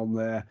going on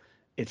there.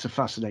 It's a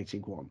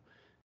fascinating one.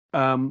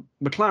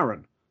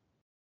 McLaren,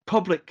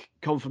 public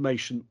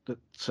confirmation that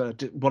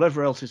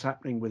whatever else is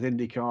happening with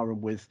IndyCar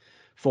and with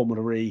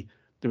Formula E,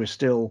 there is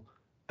still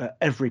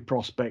every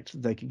prospect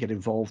that they can get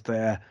involved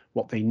there.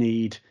 What they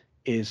need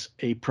is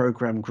a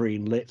program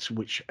green lit,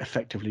 which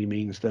effectively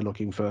means they're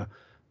looking for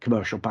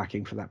commercial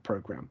backing for that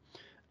program.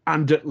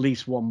 And at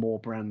least one more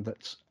brand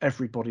that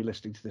everybody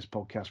listening to this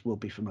podcast will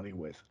be familiar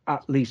with.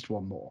 At least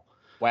one more.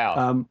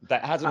 Wow.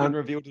 That hasn't been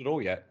revealed at all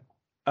yet.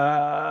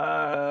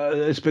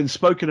 It's been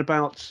spoken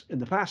about in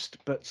the past,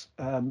 but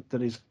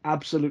that is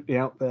absolutely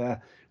out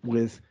there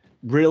with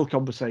real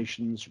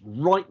conversations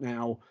right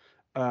now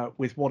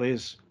with what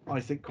is,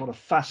 I think, quite a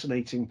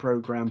fascinating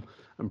program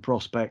and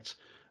prospect.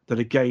 that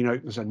again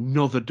opens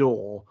another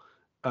door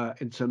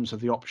in terms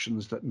of the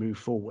options that move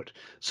forward.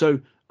 So,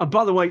 and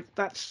by the way,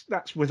 that's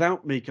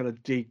without me kind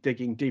of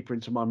digging deeper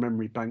into my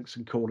memory banks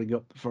and calling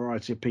up the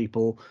variety of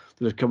people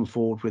that have come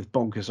forward with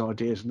bonkers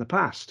ideas in the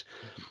past.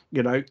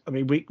 You know, I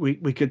mean,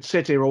 we could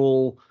sit here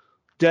all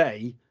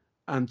day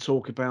and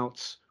talk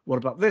about what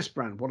about this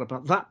brand, what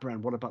about that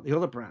brand, what about the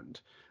other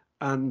brand,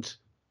 and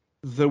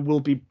there will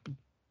be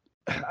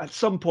at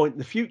some point in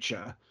the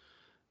future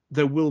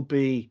there will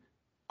be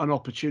an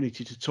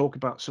opportunity to talk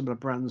about some of the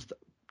brands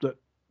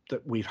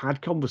that we've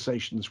had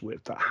conversations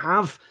with, that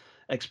have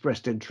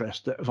expressed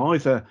interest, that have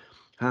either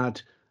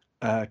had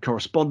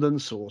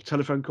correspondence or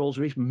telephone calls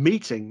or even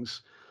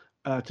meetings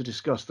to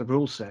discuss the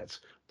rule set,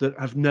 that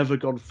have never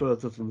gone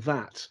further than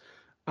that.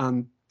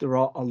 And there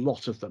are a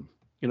lot of them.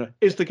 You know,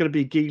 is there going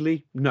to be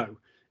Geely? No.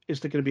 Is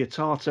there going to be a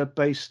Tata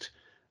based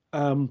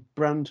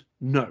brand?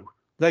 No.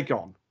 They're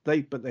gone.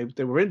 They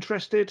were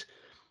interested.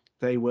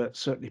 They were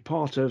certainly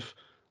part of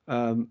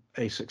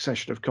a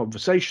succession of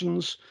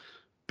conversations,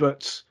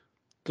 but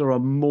there are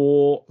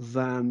more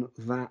than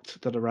that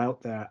are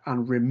out there.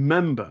 And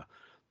remember,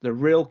 the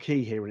real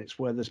key here, and it's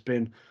where there's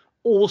been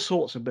all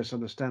sorts of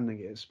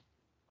misunderstanding, is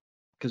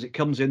because it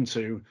comes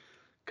into,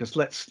 because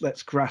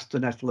let's grasp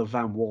the nettle of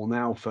Van Wall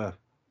now for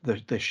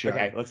this show.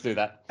 Okay, let's do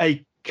that.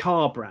 A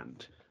car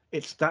brand.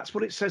 That's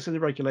what it says in the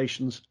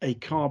regulations, a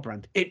car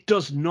brand. It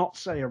does not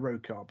say a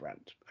road car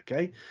brand.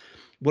 Okay.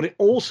 What it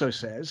also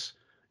says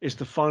is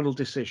the final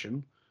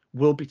decision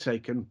will be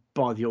taken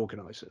by the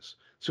organisers.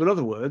 So in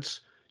other words,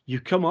 you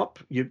come up,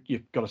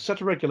 you've got a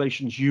set of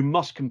regulations you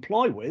must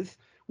comply with,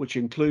 which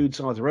includes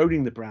either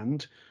owning the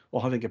brand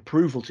or having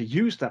approval to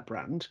use that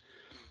brand.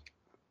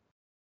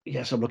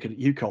 Yes, I'm looking at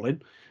you,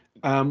 Colin.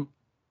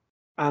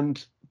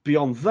 And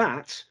beyond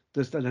that,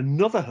 there's then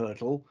another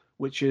hurdle,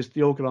 which is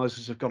the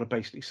organisers have got to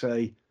basically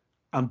say,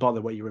 and by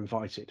the way, you're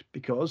invited,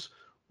 because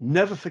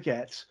never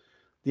forget,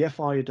 the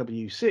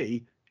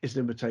FIWC is an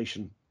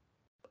invitation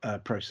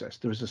process.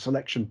 There is a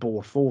selection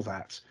board for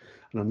that.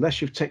 And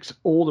unless you've ticked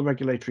all the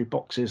regulatory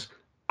boxes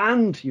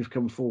and you've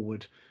come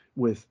forward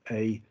with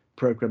a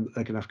program that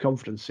they can have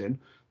confidence in,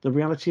 the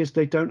reality is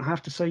they don't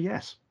have to say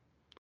yes.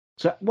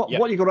 So what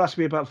you got to ask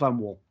me about Van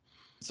Wall?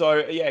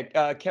 So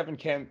yeah, Kevin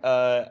Kemp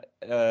has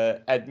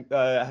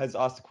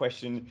asked a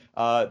question.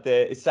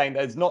 There is saying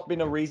there's not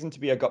been a reason to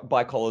be a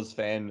Bicolors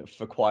fan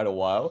for quite a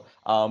while,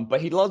 but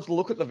he loves to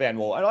look at the Van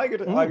Wall, and I could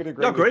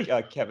agree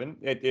with Kevin.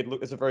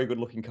 It's a very good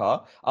looking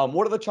car.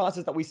 What are the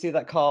chances that we see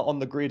that car on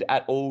the grid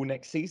at all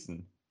next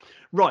season?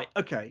 Right.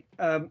 Okay.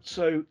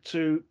 So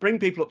to bring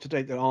people up to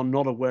date that are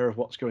not aware of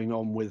what's going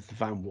on with the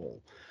Van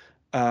Wall,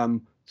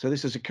 so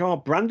this is a car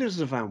branded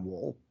as a Van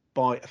Wall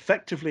by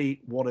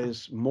effectively what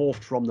is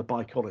morphed from the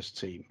Bicolors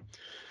team.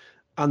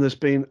 And there's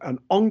been an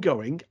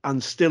ongoing,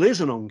 and still is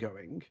an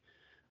ongoing,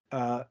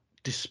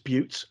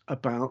 dispute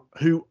about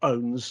who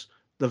owns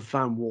the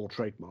Van Wall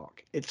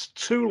trademark. It's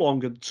too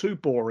long and too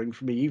boring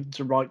for me even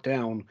to write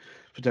down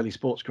for Daily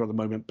Sports Car at the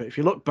moment. But if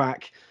you look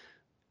back,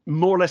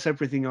 more or less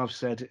everything I've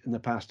said in the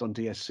past on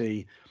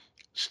DSC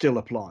still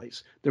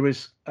applies. There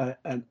is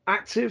an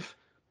active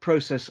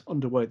process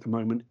underway at the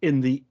moment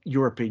in the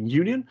European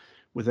Union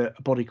with a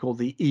body called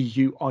the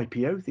EU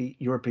IPO, the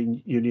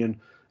European Union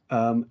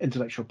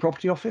Intellectual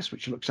Property Office,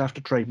 which looks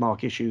after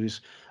trademark issues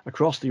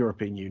across the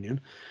European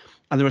Union.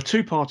 And there are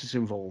two parties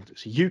involved.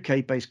 It's a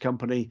UK-based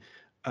company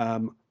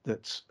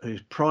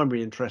whose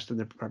primary interest in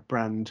the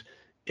brand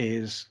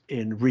is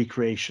in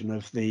recreation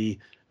of the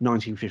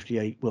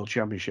 1958 World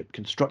Championship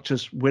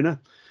Constructors winner.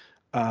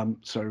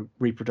 So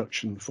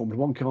reproduction Formula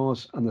One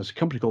cars. And there's a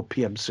company called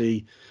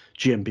PMC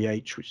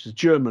GmbH, which is a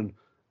German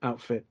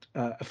outfit,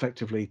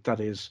 effectively, that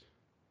is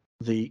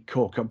the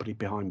core company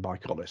behind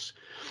Bicolors.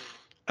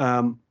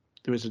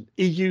 There is an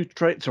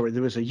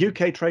there is a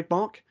UK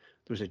trademark,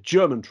 there is a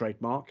German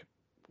trademark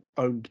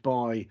owned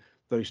by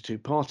those two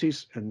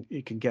parties, and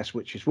you can guess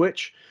which is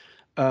which.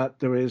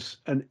 There is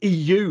an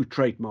EU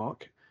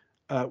trademark,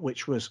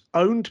 which was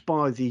owned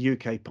by the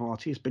UK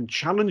party, has been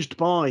challenged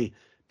by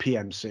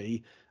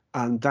PMC,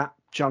 and that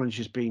challenge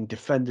is being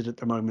defended at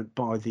the moment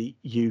by the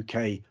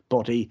UK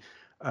body.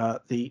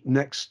 The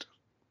next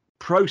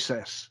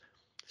process,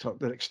 so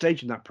the next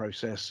stage in that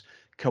process,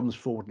 comes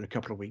forward in a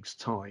couple of weeks'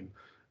 time.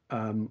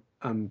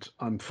 And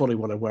I'm fully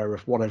well aware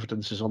of what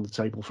evidence is on the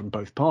table from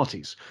both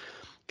parties.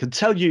 Can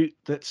tell you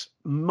that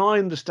my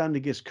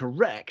understanding is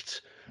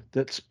correct,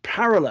 that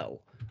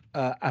parallel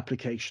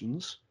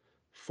applications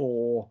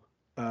for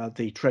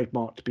the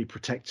trademark to be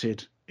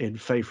protected in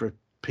favour of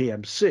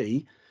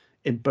PMC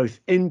in both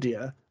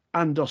India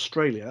and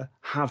Australia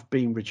have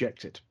been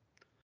rejected.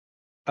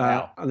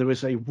 Wow. And there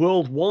is a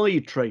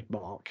worldwide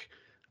trademark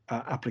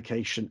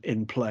application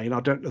in play, and I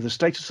don't know the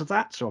status of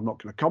that, so I'm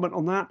not going to comment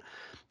on that,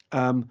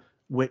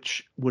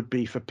 which would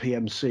be for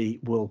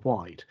PMC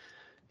worldwide.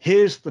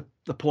 Here's the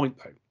point,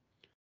 though.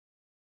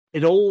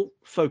 It all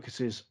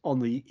focuses on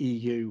the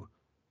EU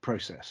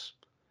process.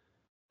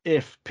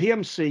 If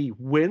PMC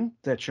win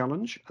their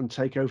challenge and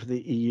take over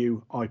the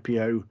EU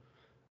IPO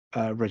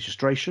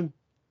registration,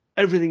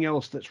 Everything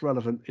else that's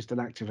relevant is then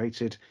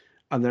activated,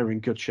 and they're in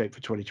good shape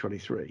for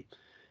 2023.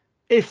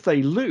 If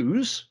they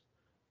lose,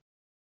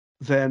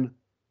 then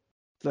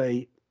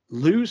they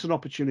lose an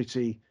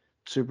opportunity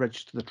to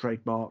register the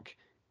trademark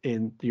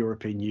in the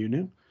European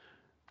Union.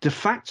 De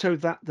facto,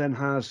 that then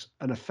has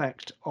an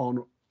effect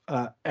on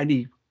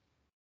any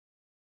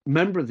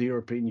member of the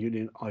European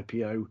Union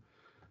IPO,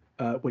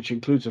 which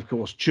includes, of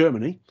course,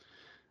 Germany,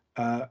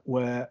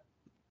 where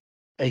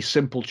a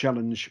simple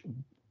challenge,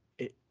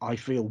 I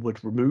feel,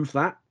 would remove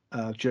that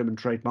German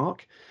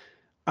trademark.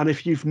 And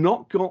if you've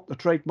not got the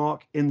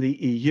trademark in the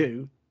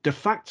EU, de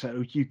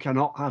facto, you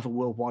cannot have a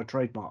worldwide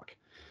trademark.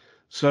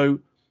 So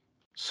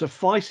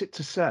suffice it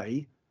to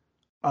say,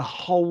 a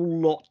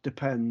whole lot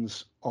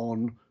depends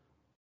on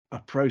a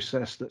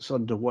process that's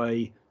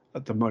underway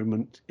at the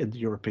moment in the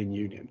European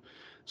Union.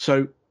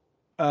 So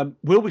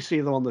will we see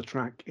them on the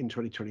track in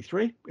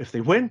 2023? If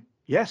they win,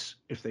 yes.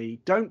 If they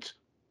don't,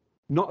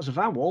 not as a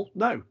VAMWAL,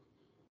 no.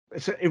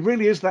 It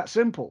really is that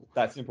simple.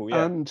 That simple,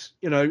 yeah. And,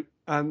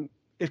 and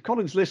if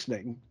Colin's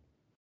listening,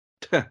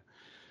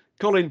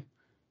 Colin,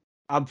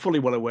 I'm fully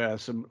well aware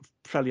of some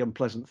fairly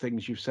unpleasant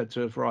things you've said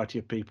to a variety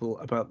of people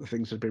about the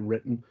things that have been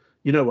written.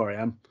 You know where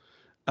I am.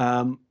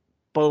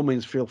 By all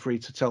means, feel free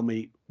to tell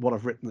me what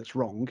I've written that's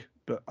wrong,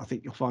 but I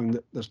think you'll find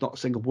that there's not a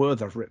single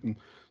word I've written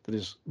that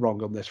is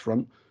wrong on this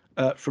front.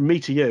 From me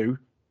to you,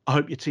 I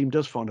hope your team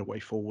does find a way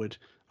forward.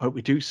 I hope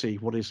we do see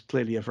what is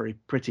clearly a very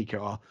pretty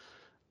car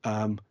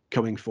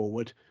coming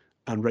forward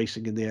and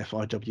racing in the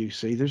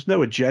FIWC. There's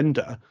no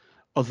agenda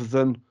other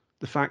than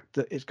the fact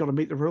that it's got to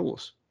meet the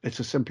rules. It's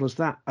as simple as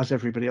that, as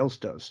everybody else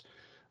does.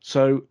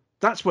 So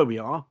that's where we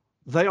are.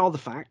 They are the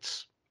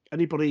facts.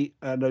 Anybody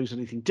knows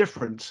anything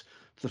different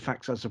to the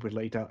facts as we've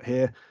laid out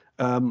here,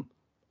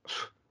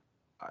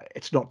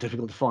 it's not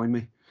difficult to find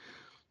me.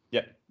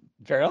 Yeah,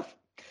 fair enough.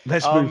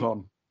 Let's move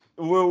on.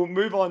 We'll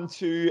move on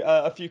to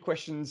a few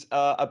questions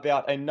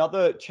about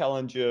another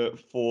challenger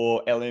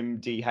for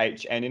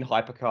LMDH and in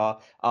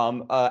Hypercar.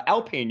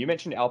 Alpine, you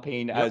mentioned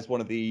Alpine as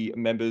one of the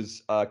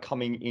members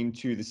coming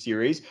into the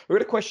series. We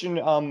got a question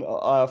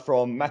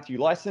from Matthew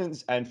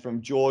License and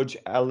from George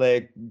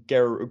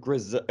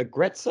Allegrezza.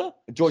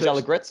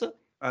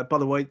 By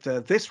the way,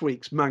 this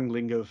week's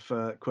mangling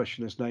of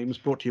questioners' names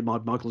brought to you by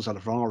Michael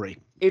Zalavari.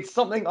 It's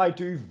something I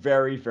do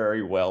very,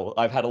 very well.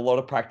 I've had a lot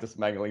of practice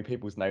mangling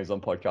people's names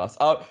on podcasts.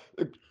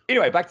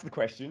 Anyway, back to the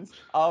questions.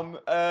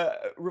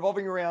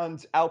 Revolving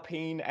around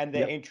Alpine and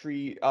their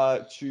entry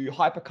to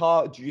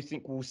Hypercar, do you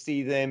think we'll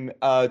see them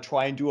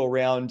try and do a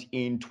round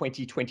in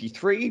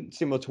 2023,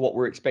 similar to what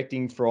we're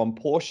expecting from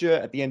Porsche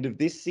at the end of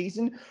this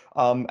season?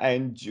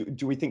 And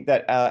do we think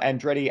that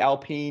Andretti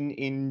Alpine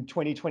in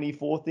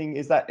 2024 thing,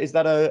 is that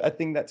a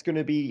thing that's going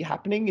to be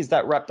happening? Is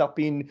that wrapped up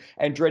in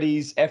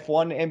Andretti's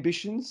F1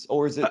 ambitions,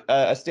 or is it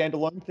a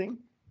standalone thing?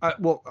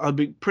 Well, I'll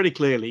be pretty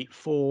clearly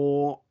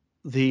for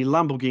the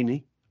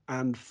Lamborghini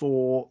and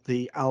for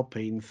the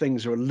Alpine,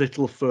 things are a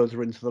little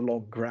further into the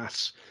long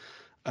grass,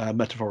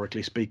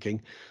 metaphorically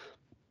speaking.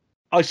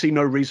 I see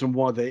no reason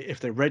why if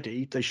they're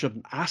ready, they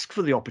shouldn't ask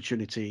for the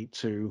opportunity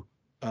to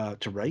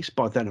race.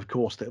 By then, of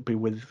course, they'll be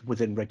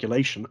within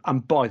regulation.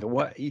 And by the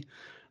way,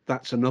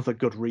 that's another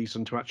good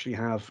reason to actually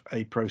have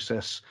a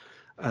process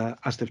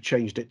as they've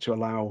changed it to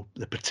allow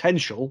the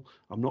potential.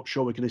 I'm not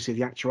sure we're going to see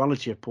the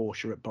actuality of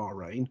Porsche at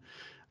Bahrain,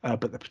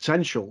 but the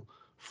potential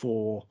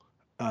for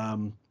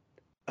an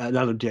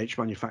LMDH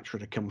manufacturer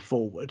to come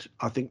forward.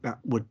 I think that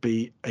would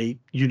be a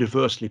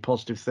universally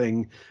positive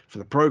thing for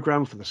the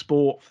program, for the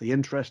sport, for the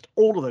interest.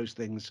 All of those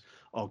things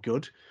are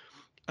good.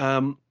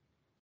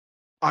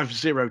 I've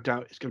zero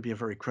doubt it's going to be a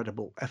very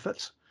credible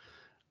effort.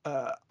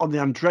 On the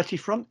Andretti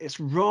front, it's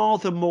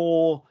rather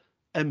more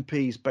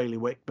MP's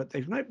bailiwick, but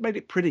they've made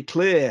it pretty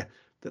clear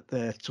that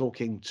they're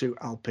talking to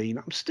Alpine.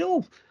 I'm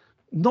still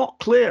not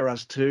clear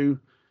as to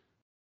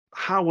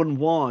how and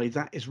why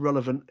that is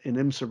relevant in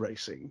IMSA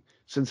racing,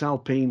 since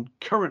Alpine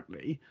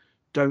currently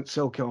don't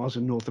sell cars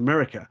in North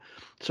America.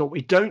 So what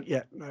we don't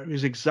yet know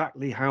is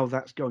exactly how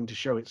that's going to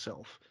show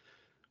itself.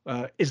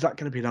 Is that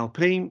going to be an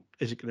Alpine?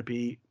 Is it going to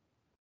be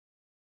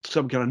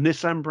some kind of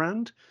Nissan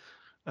brand,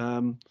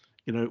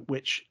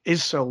 which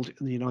is sold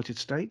in the United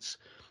States?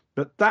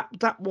 But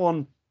that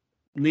one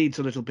needs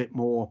a little bit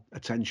more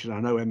attention. I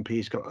know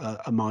MP's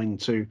got a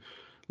mind to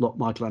lock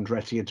Michael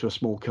Andretti into a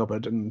small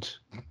cupboard and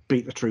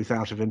beat the truth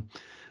out of him.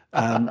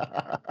 I'd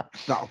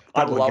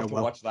love to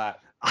watch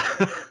that.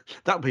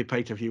 That would be a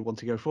pay-per-view one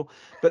to go for.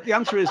 But the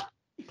answer is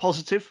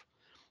positive.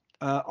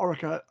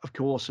 Orica, of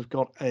course, have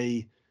got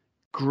a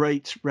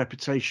great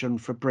reputation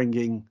for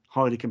bringing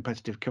highly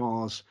competitive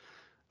cars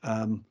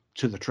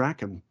to the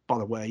track. And by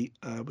the way,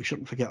 we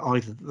shouldn't forget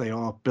either that they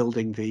are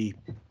building the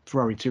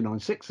Ferrari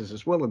 296s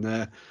as well in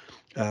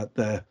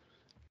their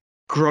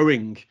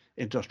growing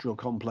industrial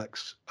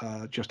complex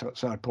just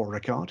outside Paul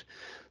Ricard.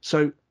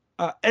 So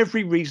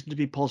every reason to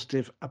be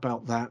positive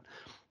about that.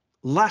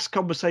 Last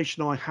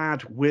conversation I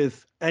had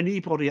with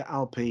anybody at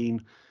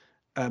Alpine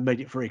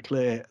made it very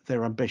clear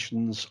their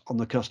ambitions on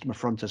the customer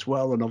front as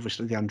well, and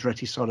obviously the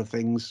Andretti side of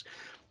things.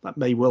 That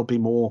may well be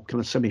more kind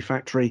of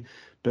semi-factory,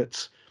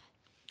 But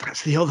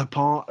that's the other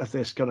part of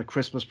this kind of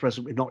Christmas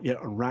present we've not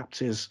yet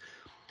unwrapped, is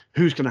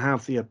who's going to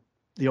have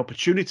the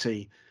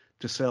opportunity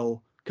to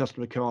sell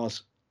customer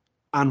cars,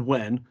 and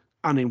when,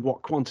 and in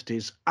what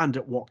quantities, and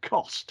at what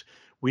cost.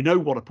 We know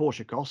what a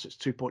Porsche costs. It's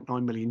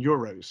 2.9 million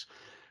euros.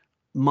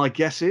 My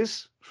guess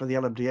is for the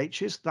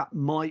LMDHs, that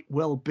might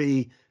well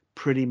be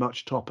pretty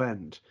much top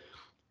end.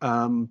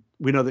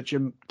 We know that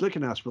Jim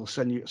Glickenhaus will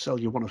sell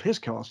you one of his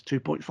cars,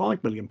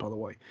 2.5 million, by the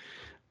way.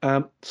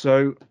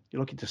 So you're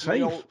looking to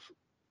save.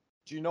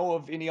 Do you know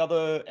of any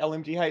other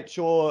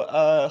LMDH or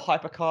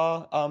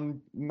hypercar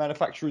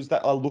manufacturers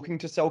that are looking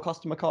to sell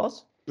customer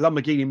cars?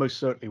 Lamborghini most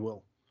certainly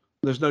will.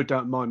 There's no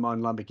doubt in my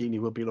mind Lamborghini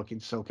will be looking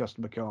to sell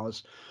customer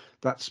cars.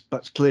 That's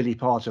clearly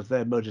part of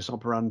their modus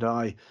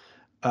operandi.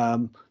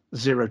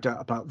 Zero doubt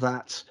about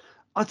that.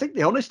 I think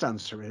the honest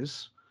answer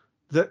is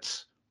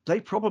that they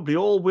probably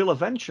all will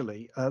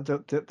eventually.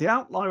 The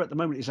outlier at the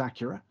moment is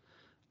Acura.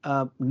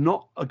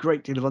 Not a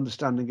great deal of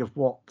understanding of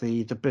what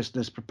the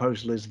business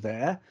proposal is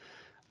there.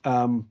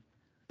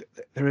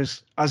 There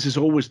is, as is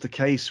always the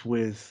case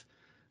with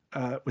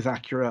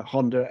Acura,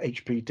 Honda,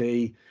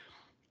 HPD,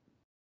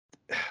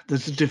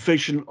 there's a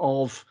division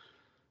of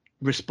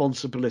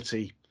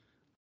responsibility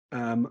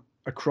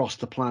across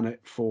the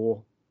planet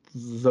for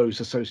those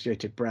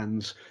associated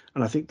brands,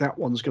 and I think that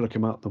one's going to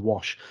come out the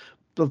wash.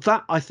 But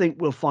that, I think,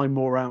 we'll find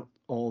more out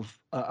of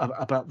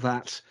about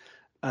that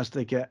as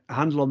they get a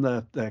handle on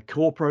their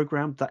core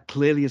program. That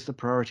clearly is the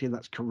priority, and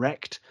that's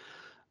correct.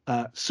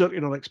 Certainly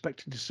not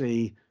expecting to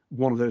see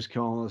one of those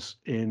cars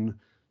in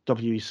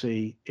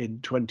WEC in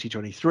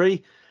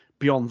 2023.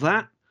 Beyond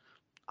that,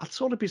 I'd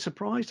sort of be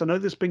surprised. I know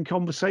there's been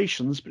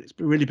conversations, but it's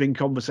really been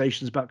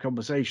conversations about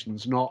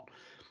conversations, not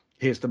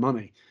here's the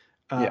money.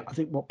 I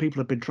think what people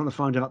have been trying to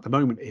find out at the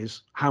moment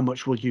is how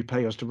much will you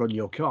pay us to run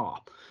your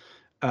car?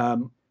 I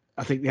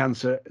think the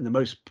answer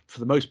for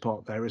the most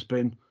part there has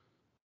been,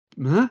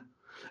 huh?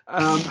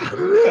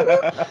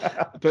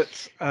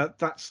 But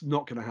that's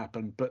not going to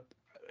happen. But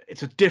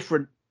it's a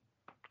different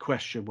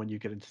question when you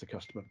get into the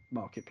customer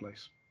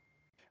marketplace.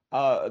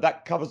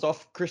 That covers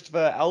off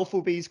Christopher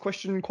Alphelby's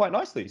question quite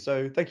nicely.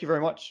 So thank you very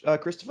much,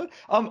 Christopher.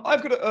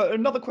 I've got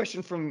another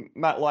question from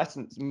Matt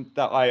License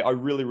that I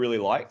really, really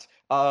liked.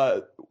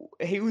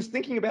 He was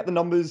thinking about the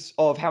numbers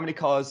of how many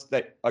cars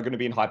that are going to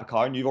be in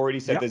Hypercar, and you've already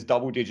said there's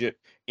double digit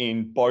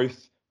in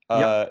both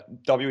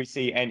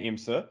WEC and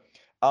IMSA.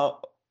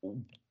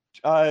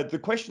 The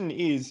question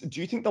is,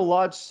 do you think the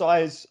large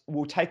size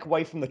will take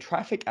away from the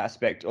traffic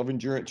aspect of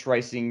endurance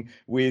racing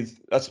with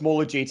a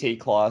smaller GT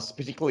class,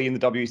 particularly in the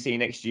WEC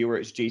next year where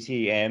it's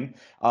GTM,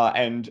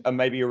 and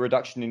maybe a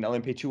reduction in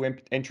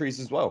LMP2 entries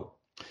as well?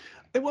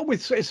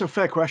 It's a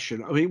fair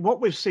question. I mean, what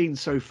we've seen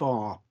so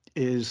far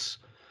is,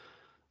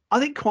 I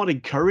think, quite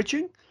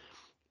encouraging.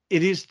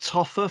 It is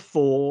tougher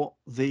for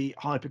the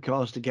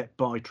hypercars to get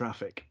by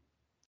traffic.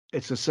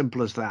 It's as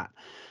simple as that.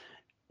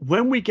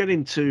 When we get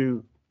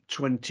into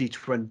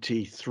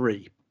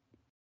 2023,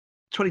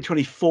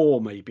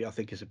 2024 maybe, I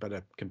think is a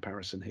better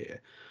comparison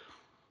here.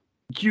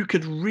 You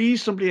could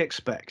reasonably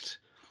expect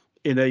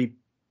in a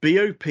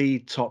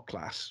BOP top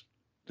class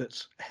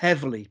that's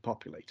heavily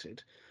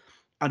populated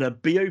and a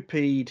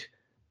BOP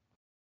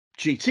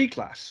GT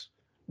class,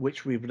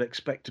 which we would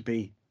expect to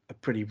be a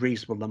pretty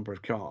reasonable number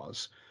of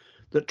cars,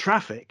 that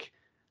traffic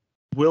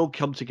will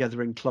come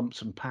together in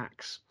clumps and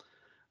packs.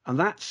 And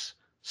that's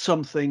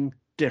something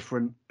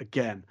different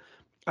again.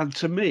 And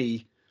to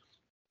me,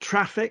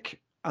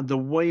 traffic and the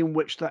way in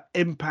which that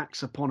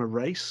impacts upon a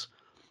race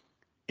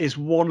is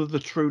one of the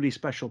truly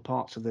special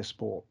parts of this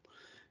sport,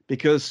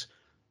 because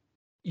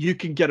you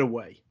can get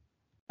away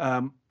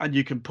and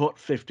you can put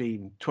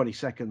 15, 20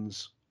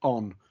 seconds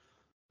on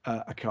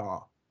a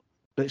car,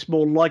 but it's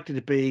more likely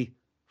to be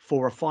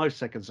 4 or 5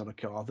 seconds on a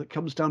car that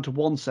comes down to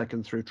 1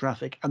 second through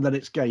traffic, and then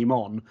it's game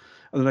on,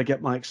 and then I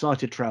get my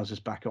excited trousers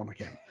back on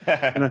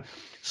again.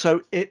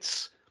 So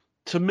it's,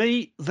 to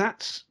me,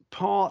 that's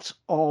part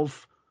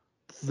of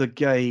the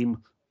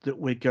game that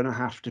we're going to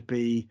have to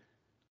be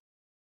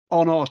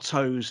on our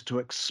toes to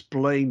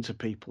explain to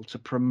people, to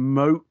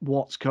promote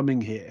what's coming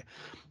here.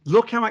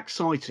 Look how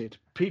excited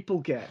people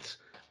get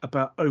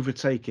about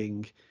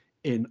overtaking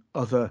in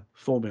other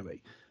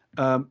formulae.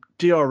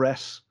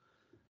 DRS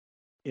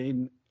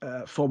in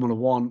Formula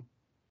One.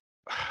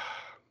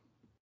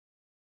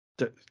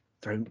 Don't,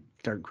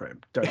 Graham.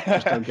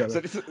 Just don't go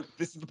there. So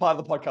this is the part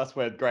of the podcast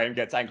where Graham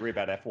gets angry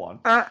about F1.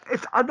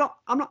 I'm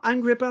not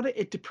angry about it.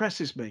 It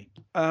depresses me.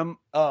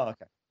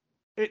 Okay.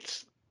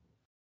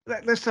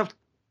 Let's have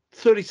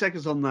 30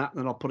 seconds on that, and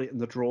then I'll put it in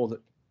the drawer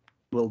that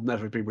will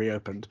never be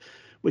reopened,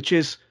 which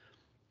is,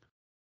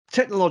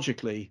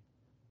 technologically,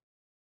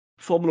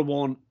 Formula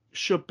One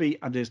should be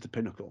and is the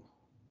pinnacle.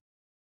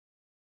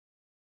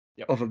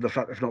 Other than the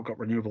fact they've not got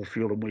renewable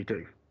fuel and we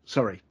do.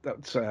 Sorry,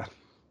 that's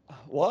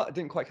what? I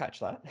didn't quite catch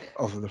that.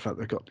 Other than the fact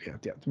they've got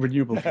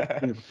renewable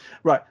fuel.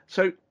 Right.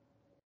 So,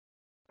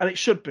 and it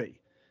should be.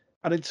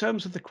 And in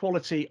terms of the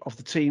quality of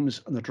the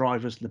teams and the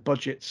drivers and the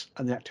budgets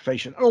and the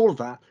activation and all of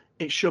that,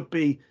 it should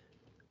be,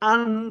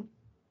 and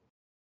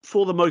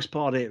for the most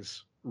part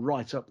is.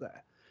 right up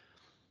there.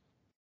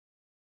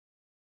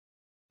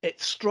 It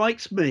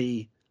strikes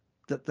me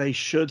that they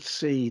should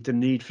see the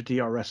need for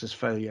DRS as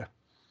failure.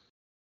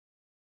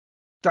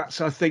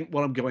 That's, I think,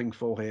 what I'm going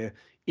for here.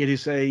 It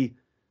is a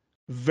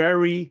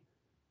very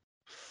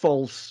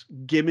false,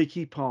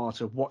 gimmicky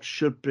part of what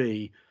should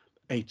be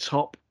a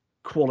top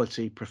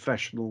quality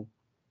professional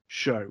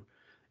show.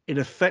 It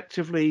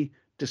effectively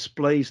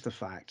displays the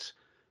fact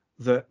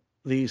that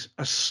these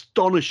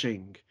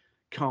astonishing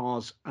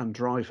cars and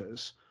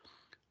drivers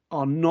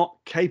are not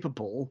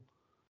capable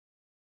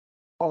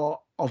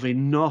of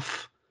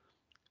enough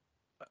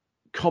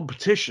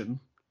competition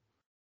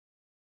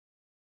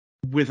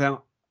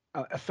without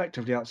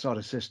effectively outside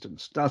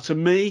assistance. Now, to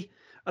me,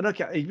 and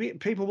okay,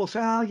 people will say,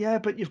 "Oh, yeah,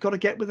 but you've got to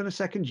get within a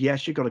second."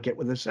 Yes, you've got to get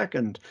within a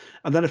second,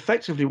 and then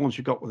effectively, once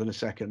you've got within a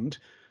second,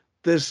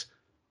 there's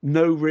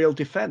no real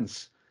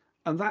defence,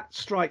 and that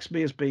strikes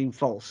me as being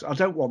false. I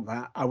don't want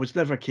that. I was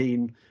never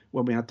keen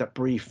when we had that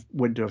brief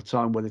window of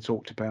time where they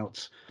talked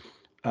about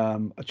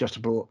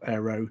adjustable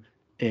aero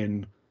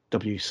in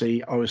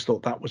WC. I always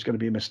thought that was going to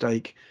be a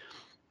mistake.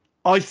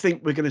 I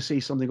think we're going to see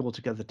something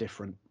altogether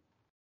different,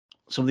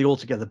 something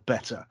altogether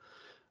better,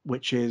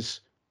 which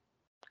is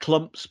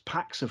clumps,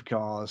 packs of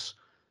cars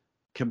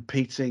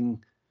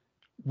competing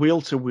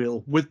wheel to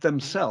wheel with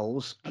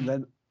themselves and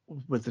then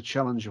with the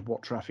challenge of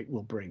what traffic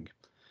will bring.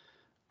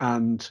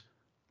 And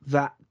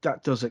that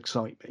does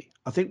excite me.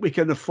 I think we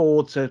can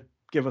afford to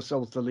give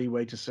ourselves the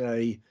leeway to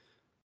say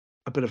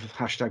a bit of a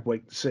hashtag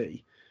wait and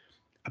see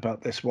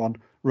about this one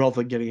rather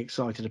than getting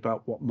excited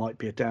about what might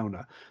be a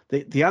downer.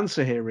 The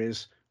answer here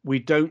is we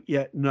don't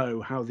yet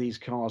know how these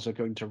cars are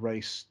going to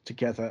race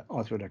together,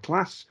 either in a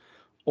class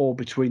or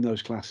between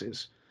those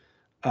classes.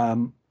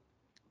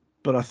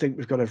 But I think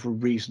we've got every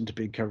reason to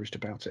be encouraged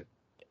about it.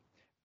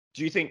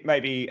 Do you think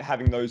maybe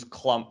having those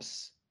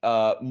clumps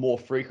more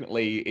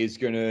frequently is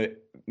going to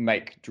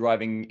make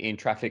driving in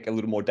traffic a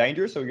little more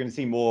dangerous? Are we going to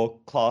see more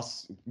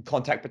class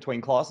contact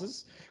between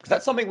classes? Because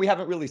that's something we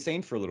haven't really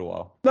seen for a little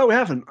while. No, we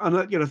haven't. And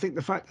I think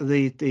the fact that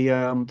the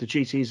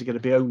GTs are going to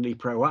be only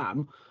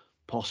pro-am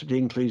possibly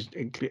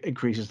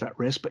increases that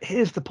risk. But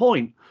here's the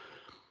point: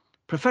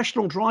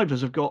 professional drivers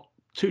have got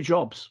 2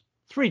 jobs,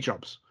 3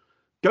 jobs: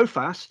 go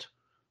fast,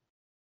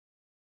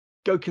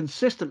 go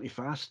consistently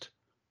fast,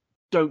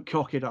 don't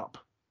cock it up.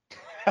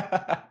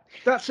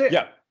 That's it.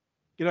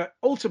 Yeah.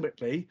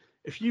 Ultimately,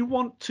 if you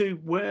want to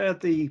wear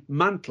the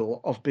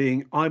mantle of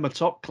being I'm a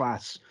top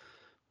class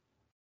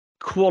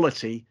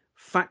quality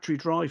factory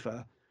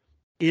driver,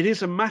 it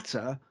is a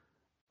matter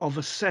of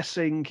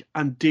assessing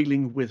and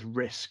dealing with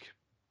risk.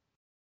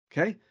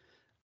 Okay.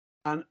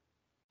 And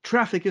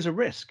traffic is a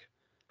risk.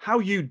 How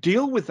you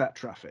deal with that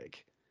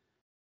traffic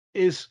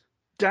is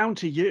down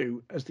to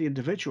you as the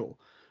individual.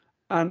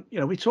 And,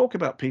 we talk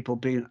about people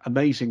being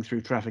amazing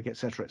through traffic, et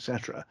cetera, et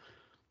cetera.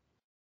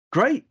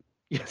 Great.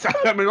 Yes.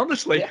 I mean,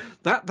 honestly,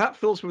 that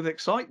fills me with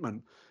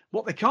excitement.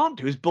 What they can't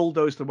do is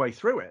bulldoze the way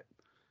through it,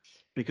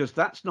 because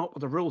that's not what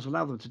the rules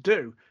allow them to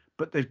do.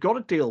 But they've got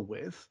to deal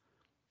with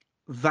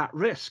that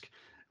risk.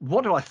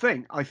 What do I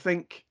think? I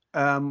think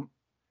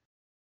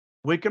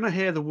we're going to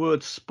hear the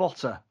word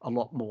spotter a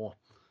lot more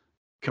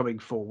coming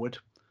forward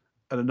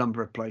at a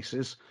number of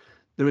places.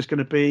 There is going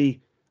to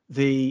be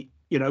we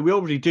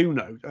already do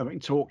know, I mean,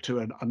 talk to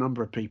a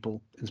number of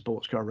people in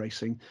sports car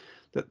racing,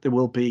 that there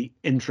will be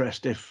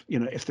interest if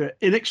they're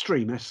in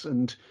extremis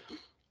and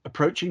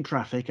approaching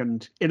traffic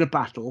and in a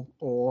battle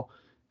or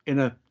in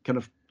a kind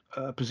of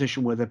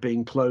position where they're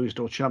being closed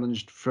or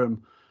challenged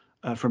from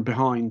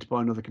behind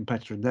by another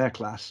competitor in their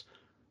class,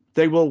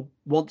 they will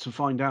want to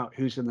find out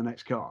who's in the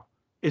next car.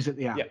 Is it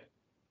the AM? Yeah.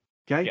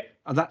 Okay. Yeah.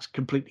 And that's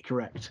completely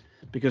correct,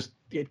 because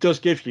it does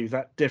give you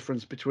that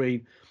difference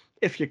between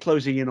if you're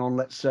closing in on,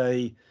 let's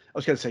say, I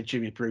was going to say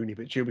Jimmy Bruni,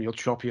 but Jimmy will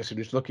chop you as soon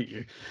as look at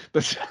you.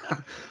 But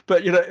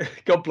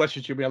God bless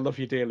you, Jimmy. I love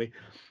you dearly.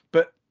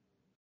 But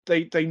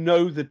they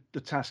know that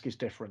the task is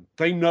different.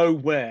 They know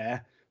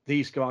where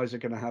these guys are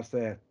going to have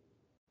their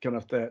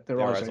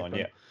eyes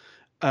open.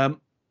 Yeah.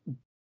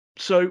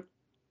 So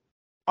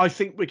I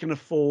think we can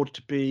afford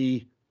to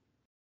be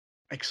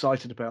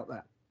excited about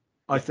that.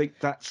 I think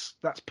that's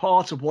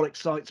part of what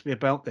excites me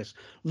about this.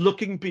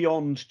 Looking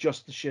beyond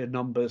just the sheer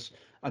numbers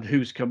and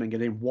who's coming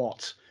and in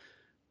what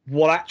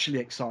actually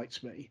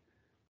excites me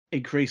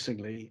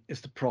increasingly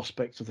is the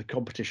prospect of the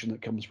competition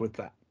that comes with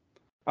that.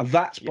 And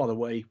that's, by the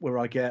way, where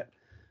I get,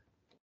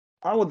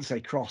 I wouldn't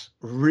say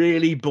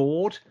really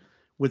bored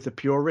with the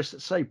purists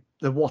that say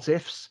the what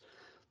ifs,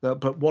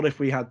 but what if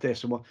we had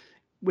this and what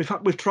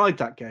we've tried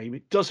that game.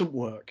 It doesn't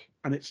work,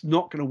 and it's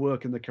not going to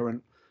work in the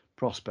current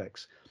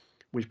prospects.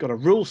 We've got a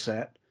rule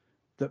set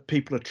that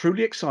people are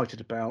truly excited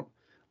about,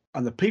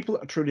 and the people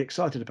that are truly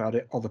excited about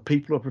it are the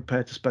people who are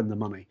prepared to spend the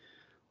money.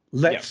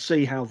 Let's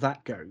see how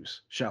that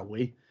goes, shall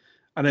we?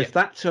 And if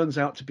that turns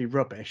out to be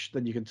rubbish,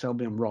 then you can tell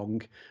me I'm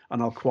wrong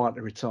and I'll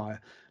quietly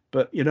retire.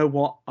 But you know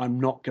what? I'm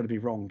not going to be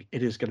wrong.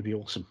 It is going to be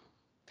awesome.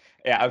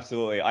 Yeah,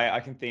 absolutely. I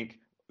can think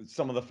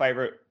some of the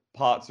favorite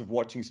parts of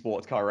watching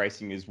sports car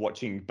racing is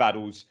watching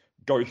battles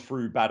go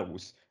through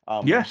battles.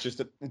 Yes.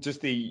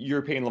 Just the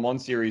European Le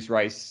Mans Series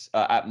race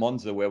at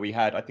Monza, where we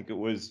had, I think it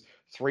was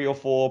 3 or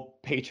 4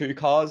 P2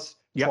 cars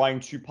Yep. trying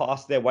to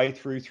pass their way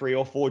through 3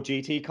 or 4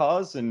 GT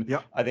cars, and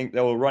Yep. I think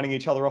they were running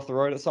each other off the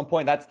road at some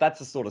point. That's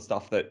the sort of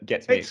stuff that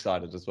gets me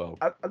excited as well.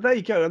 There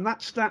you go, and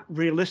that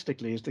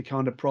realistically is the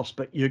kind of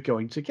prospect you're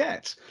going to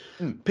get.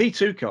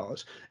 P2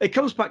 cars. It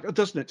comes back,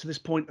 doesn't it, to this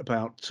point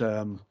about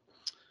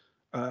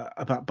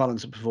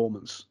balance of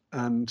performance,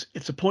 and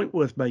it's a point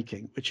worth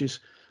making, which is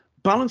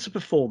balance of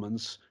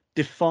performance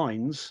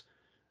defines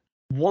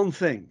one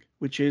thing,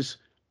 which is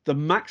the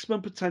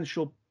maximum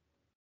potential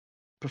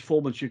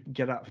performance you can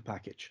get out of a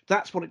package.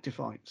 That's what it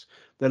defines.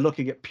 They're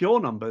looking at pure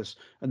numbers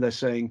and they're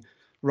saying,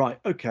 right,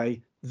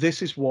 okay,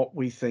 this is what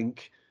we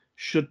think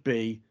should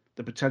be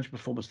the potential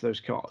performance of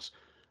those cars.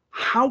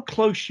 How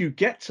close you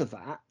get to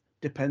that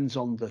depends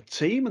on the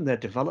team and their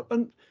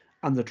development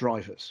and the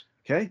drivers.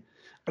 Okay.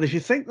 And if you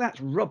think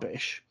that's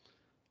rubbish,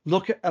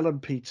 look at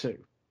LMP2.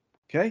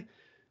 Okay.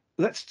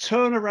 Let's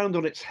turn around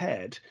on its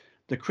head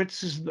the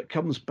criticism that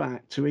comes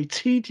back to a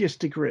tedious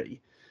degree.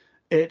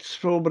 It's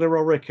Formula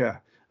Oreca.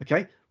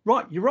 Okay,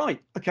 right, you're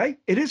right. Okay,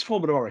 it is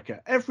Formula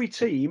Oreca. Every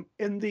team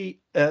in the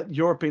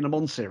European Le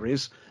Mans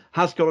Series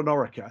has got an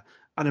Oreca,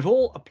 and have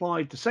all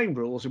applied the same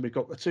rules. And we've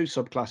got the 2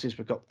 subclasses.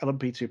 We've got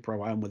LMP2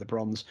 Pro Am with a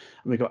bronze,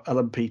 and we've got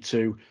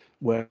LMP2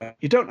 where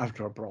you don't have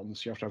to have a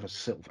bronze, you have to have a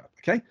silver.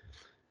 Okay,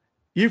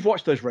 you've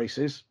watched those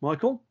races,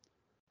 Michael.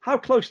 How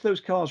close those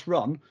cars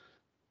run?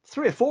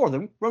 3 or 4 of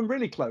them run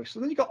really close,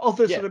 and then you've got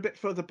others that are a bit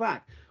further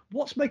back.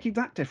 What's making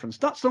that difference?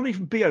 That's not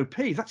even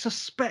BOP. That's a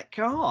spec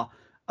car.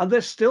 And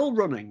they're still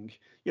running,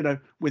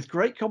 with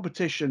great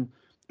competition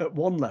at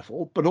one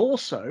level, but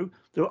also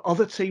there are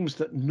other teams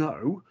that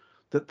know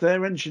that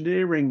their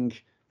engineering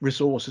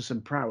resources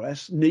and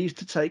prowess needs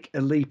to take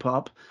a leap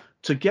up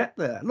to get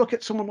there. Look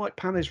at someone like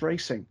Panis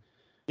Racing.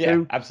 Yeah,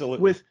 who,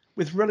 absolutely.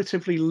 With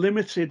relatively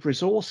limited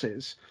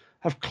resources,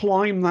 have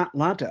climbed that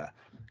ladder,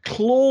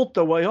 clawed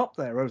their way up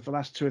there over the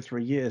last 2 or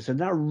 3 years, and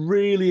now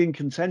really in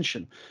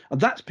contention.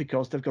 And that's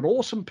because they've got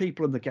awesome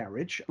people in the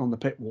garage on the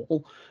pit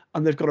wall,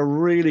 and they've got a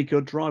really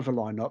good driver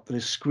lineup that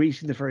is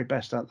squeezing the very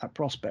best out of that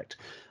prospect.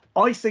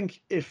 I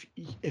think if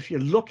you're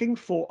looking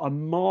for a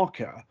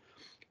marker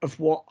of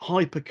what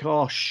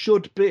hypercar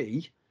should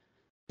be,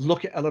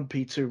 look at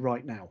LMP2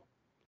 right now.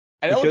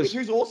 And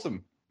LMP2 is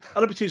awesome.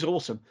 LMP2 is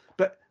awesome,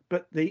 but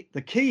the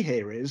key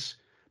here is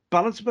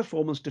balance of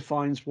performance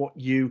defines what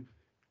you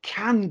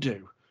can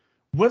do.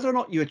 Whether or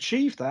not you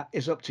achieve that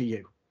is up to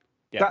you.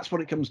 Yeah. That's what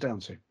it comes down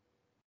to.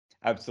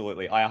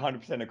 Absolutely. I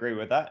 100% agree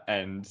with that.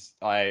 And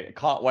I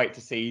can't wait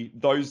to see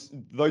those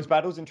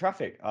battles in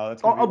traffic.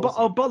 That's gonna be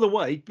awesome. By the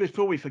way,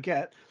 before we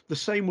forget, the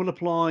same will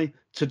apply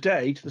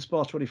today to the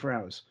Spa 24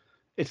 Hours.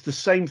 It's the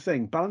same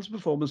thing. Balance of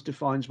performance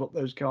defines what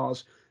those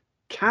cars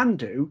can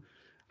do.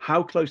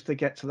 How close they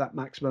get to that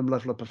maximum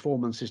level of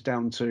performance is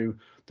down to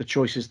the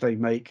choices they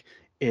make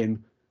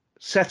in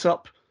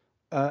setup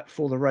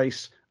for the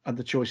race and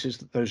the choices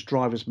that those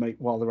drivers make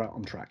while they're out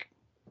on track.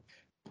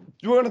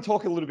 You want to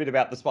talk a little bit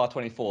about the Spa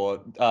 24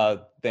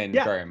 then,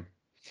 Graham?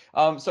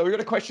 So we got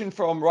a question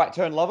from Right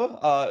Turn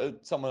Lover,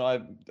 someone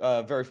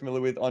I'm very familiar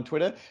with on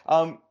Twitter.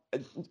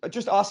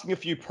 Just asking a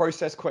few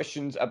process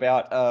questions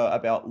about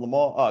Le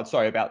Mans.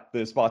 About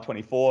the Spa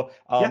 24.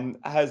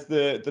 Has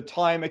the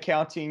time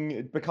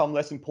accounting become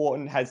less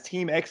important? Has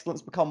team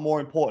excellence become more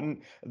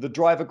important? The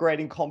driver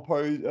grading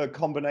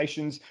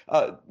combinations.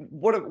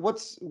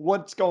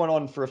 What's going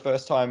on for a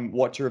first time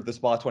watcher of the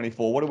Spa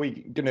 24? What are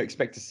we going to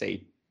expect to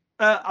see?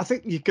 I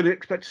think you're going to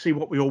expect to see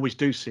what we always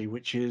do see,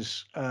 which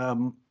is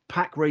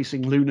pack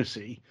racing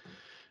lunacy.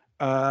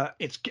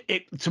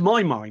 To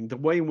my mind, the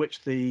way in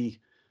which the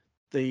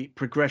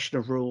progression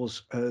of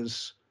rules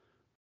has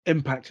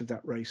impacted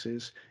that race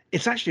is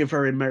it's actually a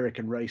very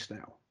American race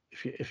now.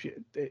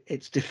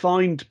 It's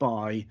defined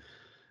by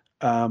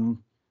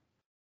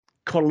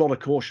quite a lot of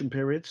caution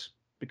periods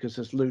because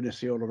there's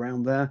lunacy all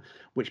around there,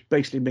 which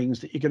basically means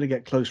that you're going to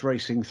get close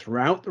racing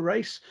throughout the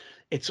race.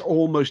 It's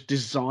almost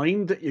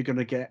designed that you're going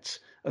to get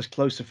as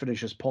close to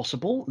finish as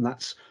possible, and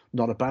that's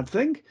not a bad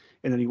thing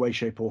in any way,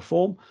 shape, or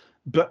form.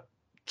 But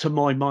to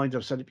my mind,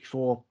 I've said it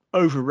before,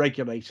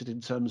 over-regulated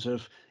in terms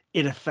of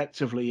it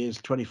effectively is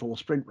 24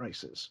 sprint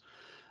races.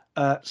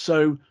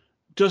 So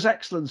does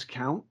excellence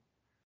count?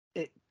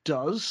 It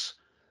does,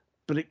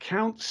 but it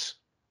counts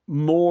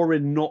more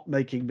in not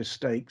making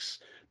mistakes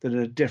than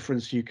a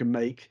difference you can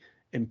make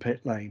in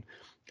pit lane.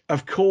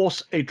 Of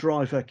course, a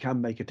driver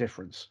can make a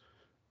difference.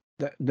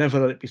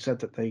 Never let it be said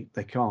that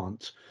they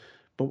can't.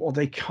 But what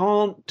they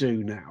can't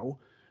do now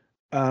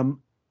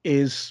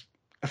is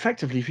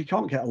effectively, if you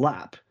can't get a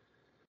lap,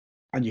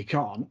 and you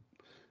can't,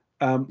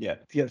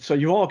 so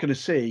you are going to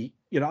see,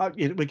 we're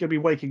going to be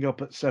waking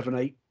up at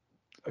 7-8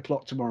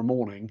 o'clock tomorrow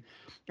morning,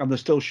 and there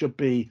still should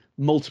be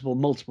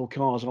multiple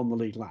cars on the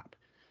lead lap.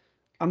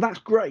 And that's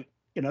great.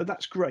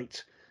 That's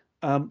great.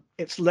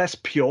 It's less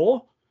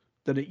pure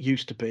than it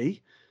used to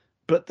be.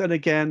 But then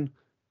again,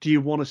 do you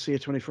want to see a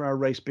 24-hour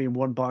race being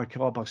won by a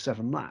car by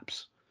 7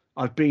 laps?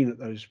 I've been at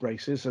those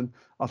races, and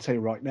I'll tell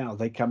you right now,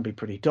 they can be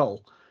pretty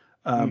dull.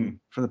 from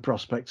the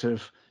prospect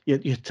of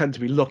you tend to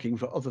be looking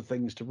for other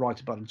things to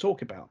write about and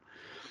talk about.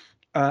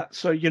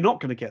 So you're not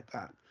going to get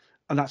that.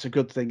 And that's a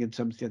good thing in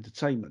terms of the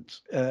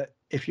entertainment.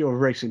 If you're a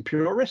racing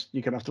purist,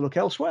 you're going to have to look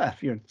elsewhere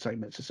for your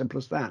entertainment. It's as simple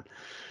as that.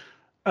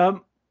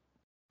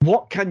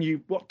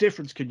 What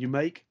difference can you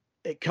make?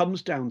 It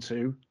comes down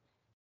to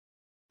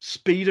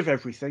speed of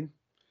everything,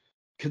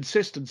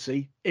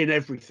 consistency in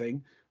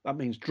everything. That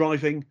means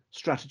driving,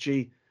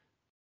 strategy,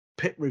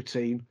 pit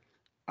routine,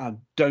 and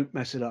don't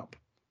mess it up.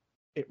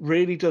 It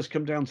really does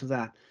come down to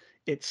that.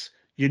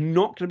 You're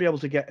not going to be able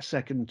to get a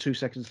second, 2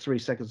 seconds, 3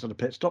 seconds on a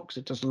pit stop because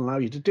it doesn't allow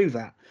you to do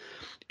that.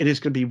 It is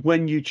going to be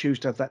when you choose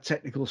to have that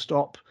technical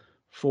stop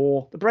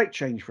for the brake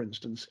change, for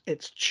instance.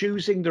 It's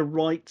choosing the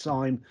right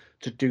time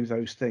to do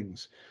those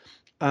things.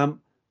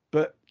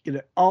 But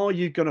are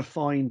you going to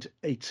find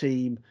a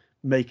team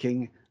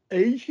making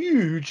a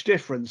huge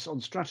difference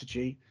on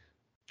strategy?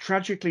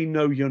 Tragically,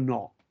 no, you're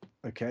not.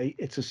 Okay,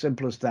 it's as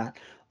simple as that.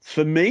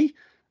 For me,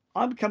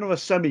 I'm kind of a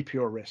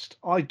semi-purist.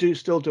 I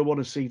still do want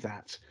to see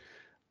that.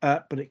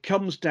 But it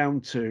comes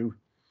down to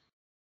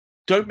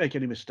don't make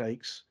any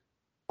mistakes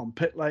on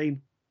pit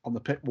lane, on the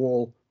pit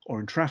wall, or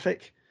in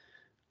traffic,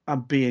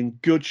 and be in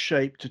good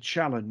shape to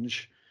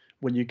challenge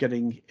when you're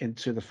getting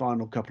into the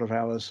final couple of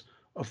hours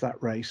of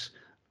that race.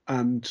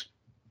 And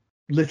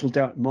little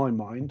doubt in my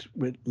mind,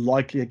 we're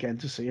likely again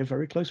to see a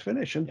very close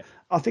finish, and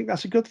I think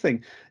that's a good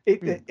thing.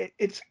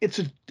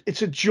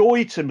 It's a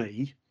joy to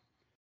me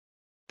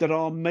that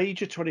our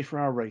major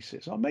 24-hour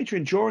races, our major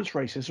endurance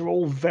races, are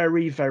all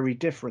very, very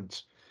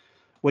different.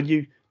 When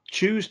you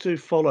choose to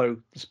follow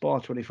the Spa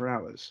 24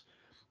 Hours,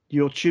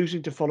 you're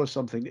choosing to follow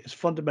something that is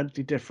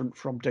fundamentally different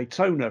from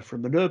Daytona,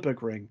 from the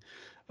Nürburgring,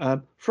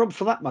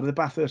 for that matter, the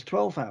Bathurst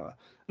 12 Hour,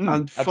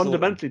 and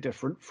fundamentally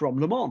different from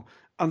Le Mans.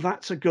 And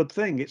that's a good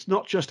thing. It's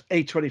not just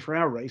a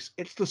 24-hour race,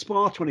 it's the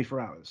Spa 24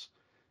 Hours.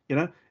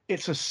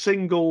 It's a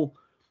single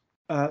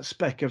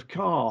spec of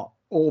car,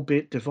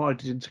 albeit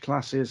divided into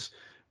classes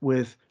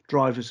with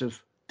drivers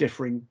of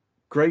differing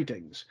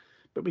gradings.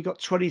 But we've got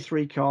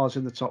 23 cars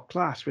in the top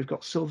class. We've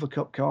got Silver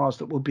Cup cars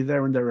that will be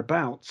there and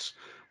thereabouts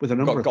with a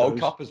number of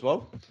Gold Cup as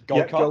well.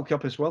 Gold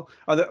Cup as well.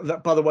 By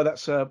the way,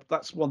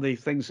 that's one of the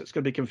things that's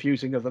going to be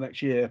confusing over the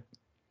next year,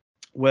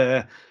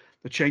 where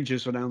the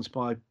changes announced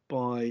by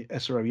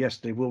SRO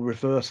yesterday will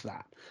reverse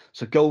that.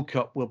 So Gold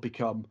Cup will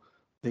become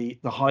the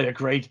higher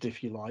graded,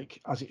 if you like,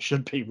 as it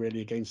should be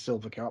really against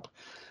Silver Cup.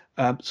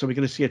 So we're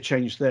going to see a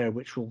change there,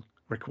 which will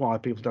require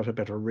people to have a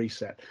better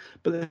reset.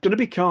 But there's going to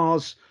be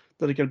cars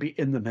that are going to be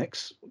in the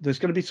mix. There's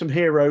going to be some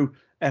hero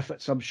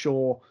efforts, I'm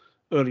sure,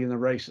 early in the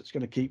race that's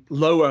going to keep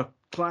lower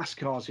class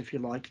cars, if you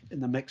like,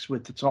 in the mix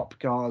with the top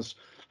cars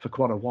for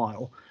quite a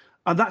while.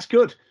 And that's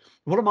good.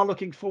 What am I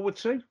looking forward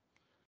to?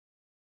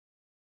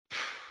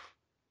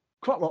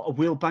 Quite a lot of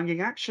wheel banging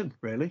action,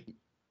 really.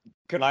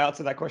 Can I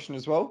answer that question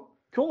as well?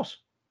 Of course.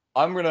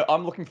 I'm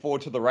looking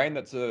forward to the rain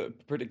that's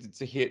predicted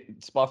to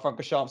hit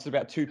Spa-Francorchamps at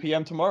about 2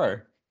 p.m.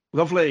 tomorrow.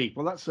 Lovely.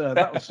 Well,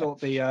 that'll sort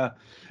the. I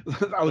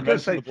was going to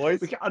say we're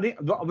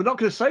not going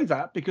to say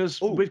that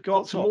because we've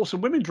got some awesome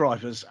women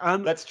drivers,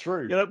 and that's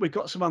true. We've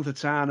got Samantha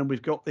Tan, and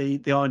we've got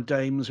the Iron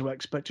Dames, who I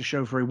expect to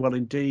show very well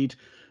indeed,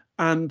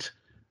 and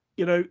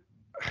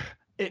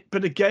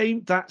But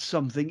again, that's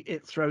something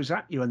it throws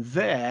at you, and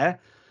that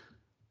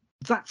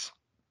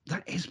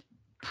is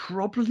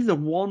probably the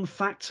one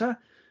factor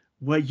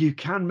where you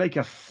can make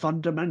a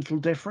fundamental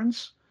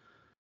difference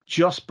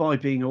just by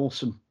being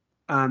awesome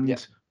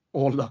and.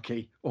 Or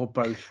lucky, or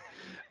both.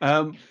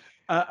 And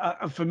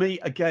for me,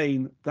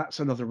 again, that's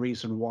another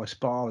reason why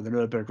Spa and the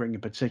Nürburgring in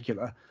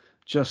particular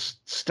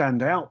just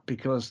stand out,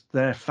 because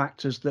they're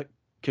factors that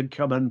can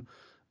come and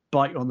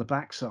bite you on the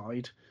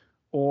backside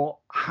or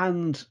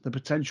hand the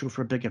potential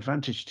for a big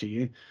advantage to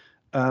you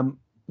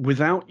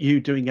without you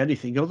doing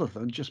anything other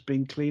than just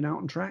being clean out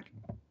on track.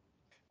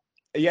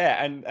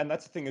 Yeah, and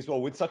that's the thing as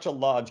well. With such a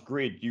large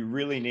grid, you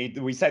really need,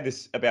 we say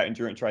this about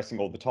endurance racing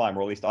all the time,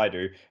 or at least I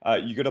do,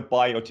 you got to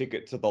buy your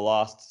ticket to the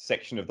last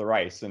section of the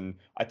race. And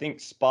I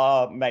think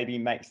Spa maybe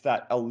makes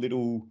that a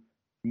little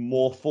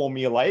more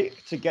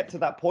formulaic to get to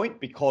that point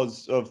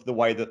because of the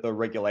way that the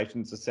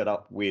regulations are set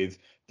up with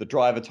the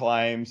driver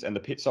times and the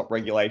pit stop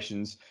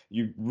regulations.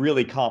 You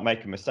really can't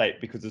make a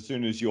mistake because as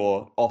soon as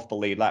you're off the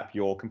lead lap,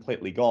 you're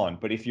completely gone.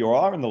 But if you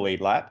are in the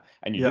lead lap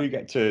and you do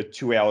get to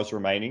 2 hours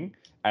remaining,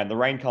 and the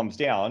rain comes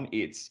down,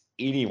 it's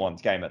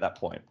anyone's game at that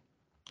point.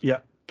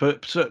 Yeah,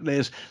 but certainly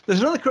is. There's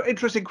another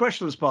interesting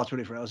question on Spa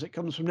 24 Hours. It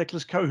comes from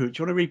Nicholas Cohoot.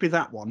 Do you want to read me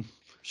that one?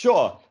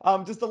 Sure.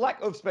 Does the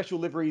lack of special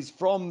liveries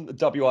from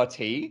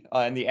WRT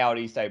and the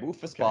Audi stable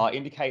for Spa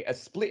indicate a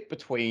split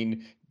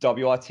between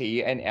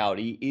WRT and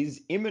Audi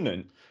is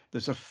imminent?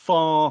 There's a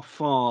far,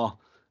 far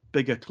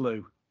bigger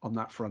clue on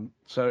that front.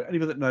 So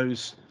anybody that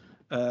knows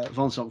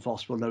Vincent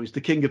Voss will know he's the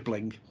king of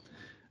bling.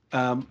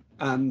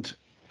 And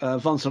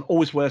Vincent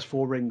always wears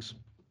 4 rings.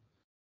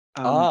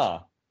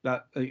 And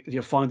that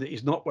you'll find that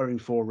he's not wearing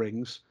 4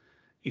 rings.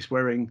 He's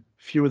wearing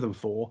fewer than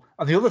 4.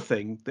 And the other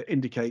thing that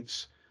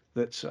indicates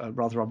that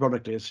rather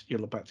ironically, as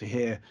you're about to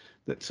hear,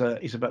 that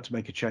he's about to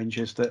make a change,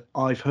 is that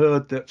I've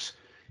heard that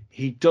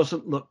he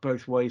doesn't look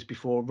both ways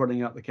before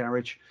running out the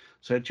garage.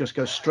 So it just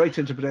goes straight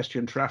into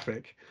pedestrian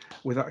traffic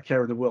without a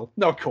care in the world.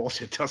 No, of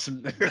course it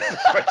doesn't.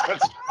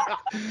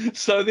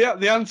 So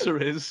the answer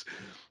is,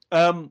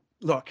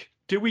 look,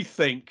 do we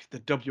think the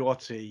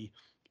WRT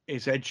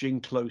is edging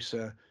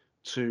closer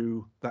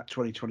to that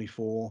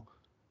 2024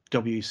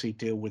 WEC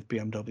deal with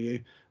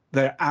BMW?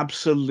 They're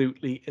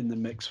absolutely in the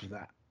mix for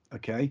that.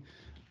 Okay.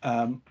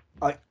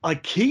 I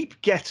keep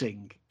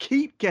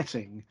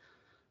getting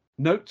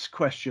notes,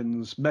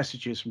 questions,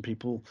 messages from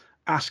people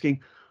asking,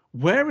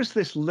 where is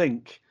this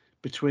link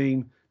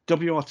between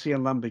WRT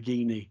and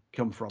Lamborghini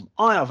come from?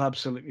 I have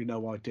absolutely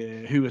no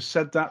idea who has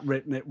said that,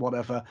 written it,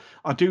 whatever.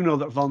 I do know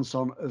that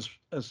Vonson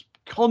has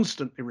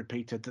constantly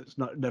repeated that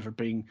there's never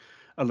been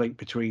a link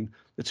between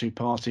the two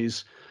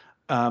parties.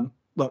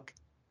 Look,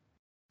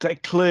 they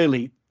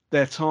clearly,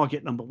 their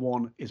target number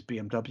one is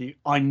BMW.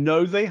 I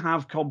know they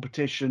have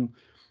competition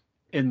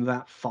in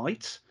that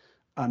fight.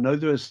 I know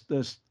there's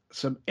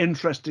some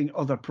interesting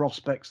other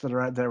prospects that are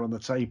out there on the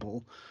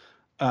table.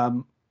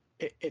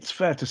 It's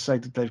fair to say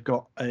that they've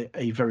got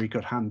a very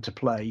good hand to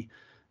play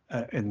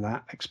in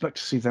that. Expect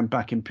to see them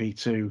back in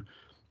P2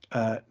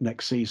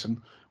 next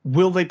season.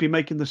 Will they be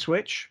making the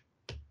switch?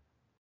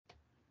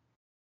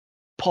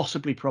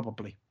 Possibly,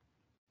 probably.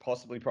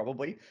 Possibly,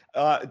 probably.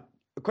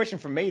 A question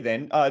from me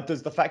then,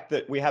 does the fact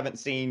that we haven't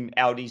seen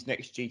Audi's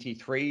next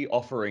GT3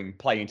 offering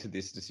play into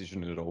this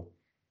decision at all?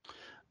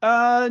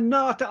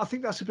 No, I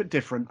think that's a bit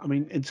different. I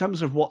mean, in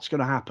terms of what's going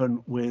to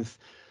happen with,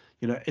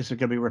 is there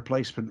going to be a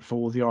replacement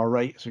for the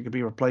R8? Is there going to be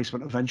a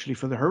replacement eventually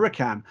for the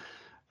Huracan?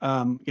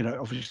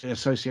 Obviously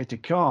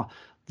associated car.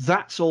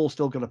 That's all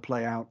still going to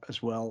play out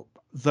as well.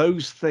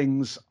 Those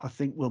things I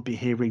think we'll be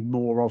hearing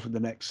more of in the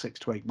next 6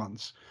 to 8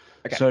 months.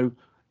 Okay. So,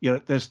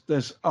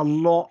 there's a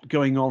lot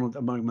going on at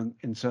the moment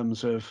in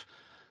terms of,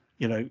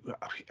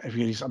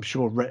 I'm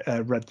sure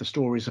read the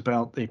stories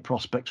about the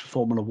prospects for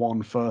Formula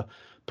One for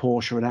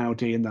Porsche and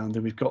Audi, and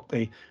then we've got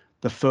the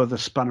further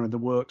spanner in the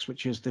works,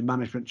 which is the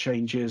management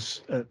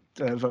changes at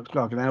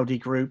Volkswagen Audi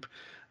Group,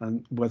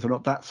 and whether or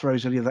not that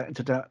throws any of that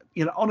into doubt.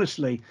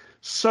 Honestly,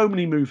 so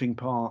many moving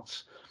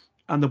parts,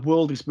 and the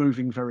world is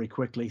moving very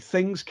quickly.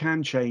 Things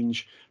can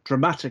change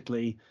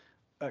dramatically,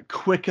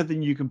 quicker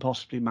than you can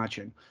possibly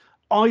imagine.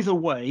 Either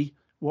way,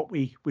 what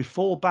we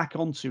fall back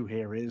onto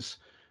here is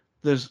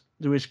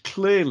there is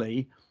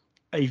clearly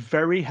a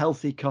very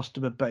healthy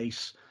customer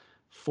base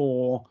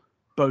for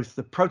both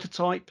the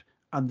prototype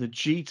and the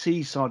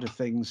GT side of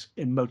things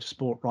in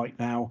motorsport right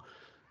now.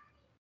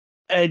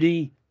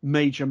 Any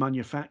major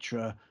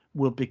manufacturer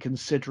will be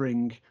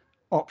considering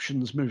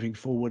options moving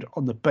forward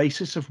on the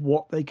basis of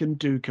what they can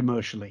do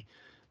commercially.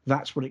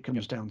 That's what it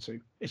comes down to.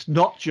 It's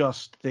not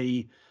just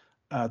the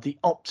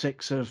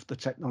optics of the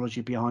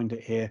technology behind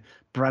it here.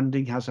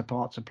 Branding has a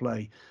part to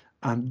play.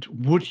 And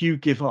would you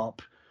give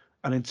up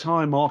an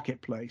entire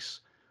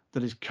marketplace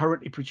that is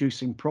currently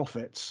producing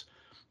profits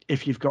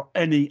if you've got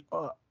any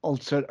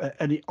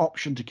any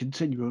option to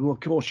continue? Well, of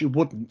course you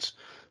wouldn't.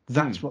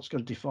 That's what's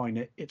going to define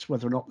it. It's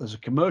whether or not there's a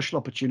commercial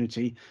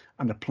opportunity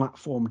and a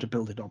platform to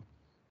build it on.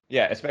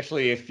 Yeah,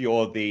 especially if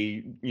you're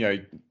the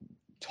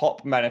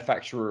top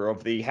manufacturer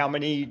of the, how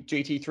many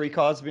GT3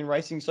 cars have been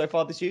racing so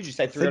far this year? Did you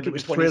say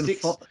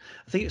 326? I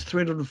think it's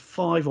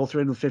 305 or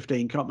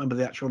 315. Can't remember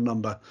the actual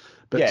number,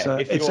 but yeah,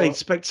 it's a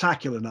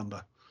spectacular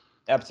number.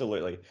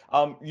 Absolutely.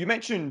 You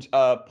mentioned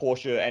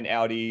Porsche and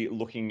Audi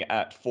looking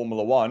at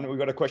Formula One. We've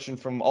got a question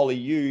from Ollie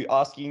Yu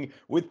asking,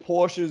 with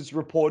Porsche's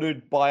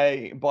reported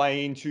buy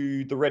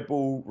into the Red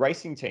Bull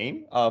racing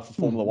team for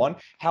Formula One,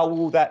 how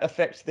will that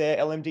affect their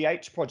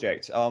LMDH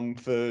project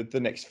for the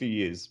next few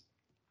years?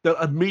 They'll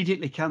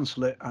immediately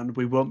cancel it, and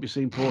we won't be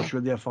seeing Porsche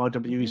in the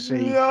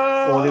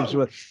FIWC or the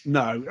Ipswich.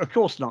 No, of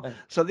course not.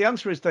 So the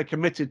answer is they're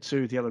committed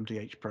to the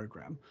LMDH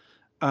program.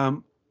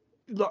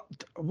 Look,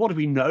 what do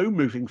we know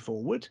moving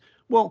forward?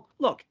 Well,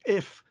 look,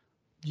 if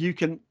you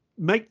can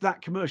make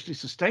that commercially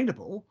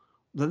sustainable,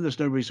 then there's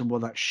no reason why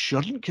that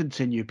shouldn't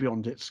continue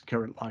beyond its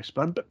current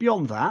lifespan. But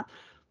beyond that,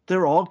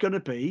 there are going to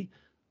be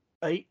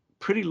a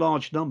pretty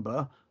large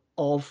number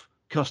of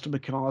customer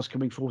cars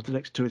coming forward the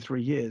next 2 or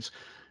 3 years.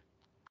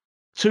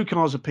 2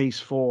 cars apiece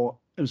for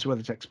IMSA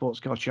WeatherTech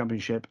Sports Car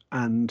Championship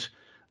and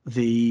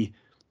the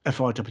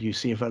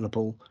FIWC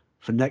available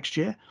for next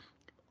year.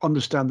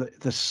 Understand that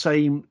the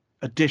same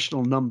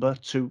additional number,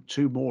 two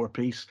more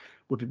apiece,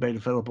 would be made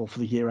available for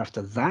the year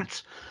after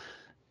that.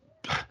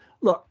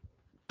 Look,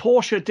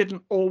 Porsche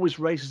didn't always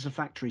race as a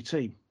factory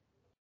team.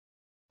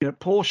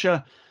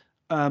 Porsche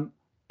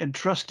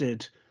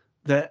entrusted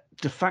their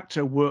de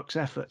facto works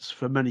efforts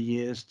for many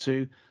years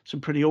to some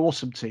pretty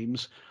awesome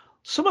teams,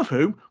 some of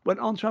whom went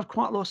on to have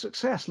quite a lot of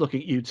success.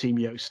 Looking at you, Team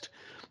Yost.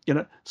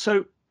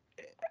 So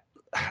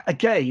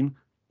again,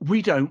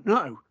 we don't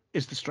know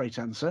is the straight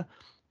answer,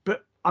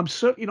 but I'm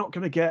certainly not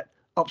going to get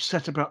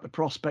upset about the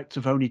prospect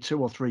of only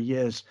 2 or 3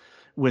 years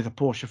with a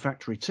Porsche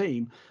factory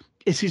team.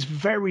 It is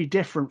very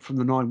different from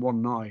the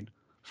 919,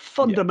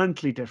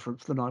 fundamentally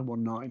different from the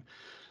 919.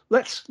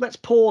 let's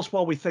pause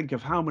while we think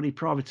of how many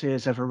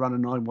privateers ever run a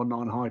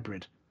 919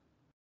 hybrid.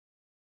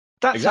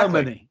 That's Exactly.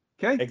 how many.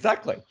 Okay.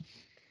 Exactly.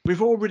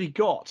 We've already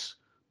got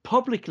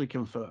publicly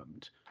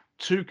confirmed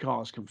 2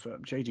 cars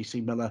confirmed.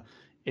 JDC Miller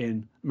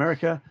in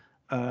America,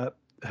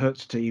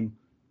 Hertz team,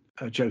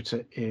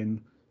 Jota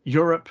in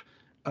Europe.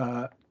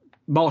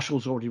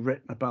 Marshall's already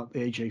written about the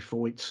AJ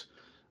Foyt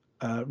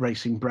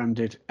racing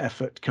branded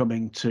effort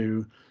coming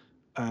to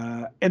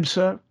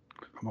IMSA.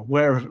 I'm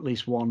aware of at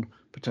least one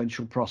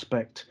potential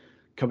prospect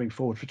coming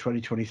forward for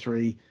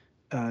 2023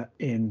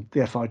 in the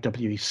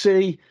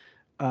FIWEC.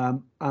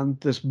 And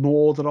there's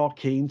more that are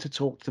keen to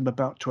talk to them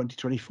about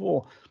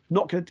 2024.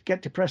 Not going to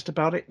get depressed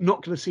about it.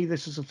 Not going to see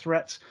this as a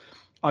threat.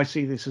 I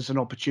see this as an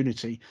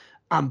opportunity.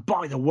 And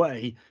by the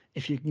way,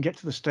 if you can get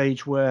to the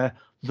stage where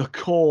the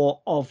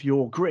core of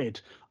your grid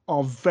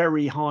are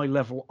very high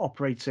level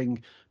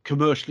operating,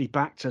 commercially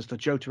backed, as the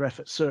Jota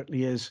effort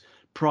certainly is,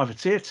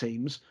 privateer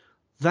teams,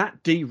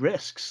 that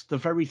de-risks the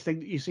very thing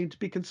that you seem to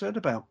be concerned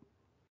about.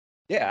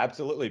 Yeah,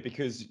 absolutely.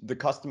 Because the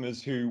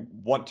customers who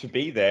want to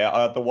be there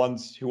are the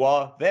ones who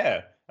are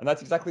there. And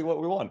that's exactly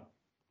what we want.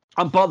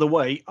 And by the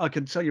way, I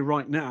can tell you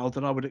right now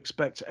that I would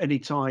expect any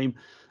time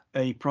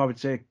a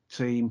privateer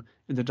team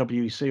in the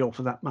WEC, or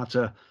for that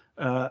matter,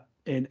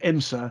 in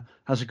IMSA,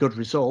 has a good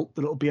result,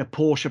 that it'll be a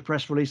Porsche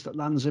press release that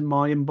lands in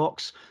my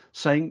inbox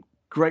saying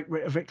great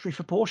rate of victory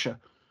for Porsche.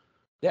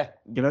 Yeah.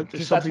 You know,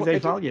 it's something they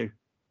value.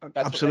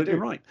 Absolutely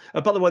right.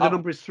 By the way, the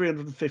number is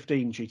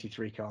 315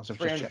 GT3 cars. I've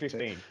just checked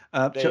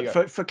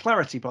it. For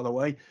clarity, by the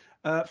way,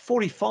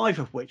 45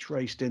 of which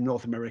raced in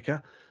North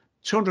America,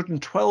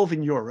 212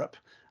 in Europe,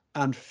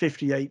 and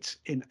 58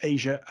 in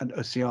Asia and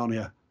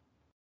Oceania.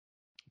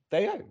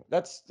 There you go.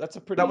 That's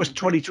a pretty. That was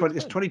 2020.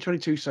 It's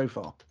 2022 so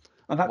far,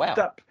 and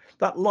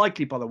that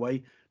likely, by the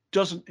way,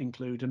 doesn't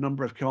include a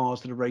number of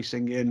cars that are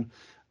racing in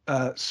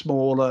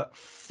smaller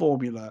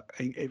formula.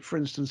 For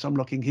instance, I'm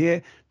looking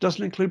here,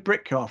 doesn't include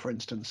Brick Car, for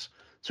instance.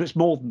 So it's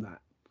more than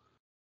that.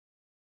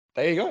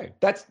 There you go.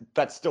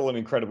 That's still an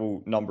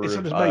incredible number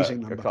of amazing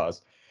number.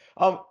 cars.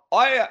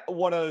 I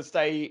want to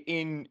stay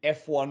in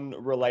F1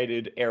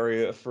 related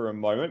area for a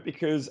moment,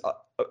 because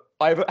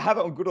I have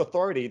it on good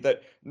authority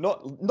that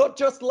not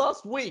just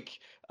last week,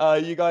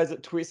 you guys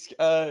at Twisk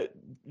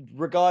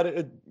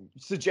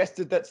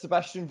suggested that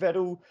Sebastian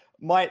Vettel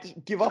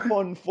might give up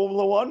on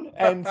Formula One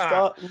and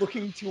start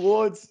looking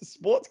towards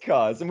sports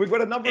cars. And we've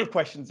got a number of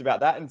questions about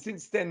that. And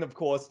since then, of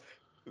course,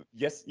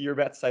 yes, you're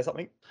about to say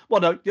something.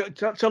 Well, no,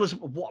 tell us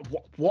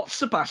what's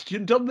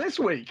Sebastian done this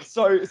week.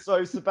 So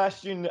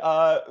Sebastian,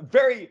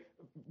 very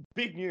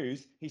big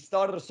news. He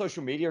started a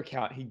social media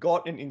account. He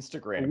got an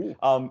Instagram.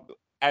 Ooh.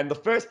 And the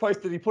first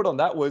post that he put on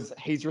that was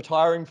he's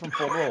retiring from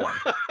Formula One.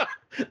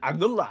 And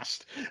the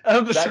last.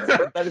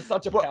 That is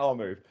such a power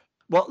move.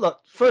 Well,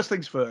 look, first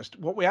things first,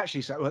 what we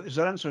actually said is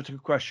an answer to a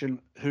question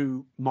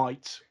who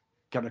might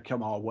kind of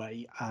come our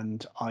way.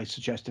 And I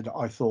suggested that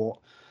I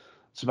thought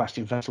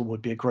Sebastian Vettel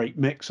would be a great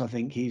mix. I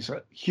think he's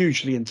a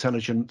hugely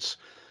intelligent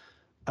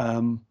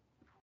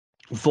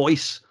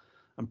voice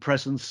and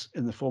presence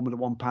in the Formula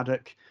One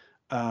paddock.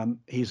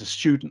 He's a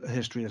student of the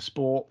history of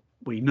sport.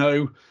 We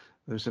know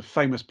there's a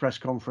famous press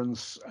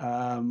conference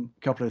a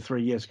couple of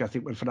 3 years ago, I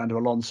think, when Fernando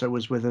Alonso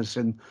was with us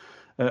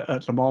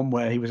at Le Mans,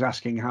 where he was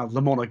asking how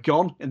Le Mans had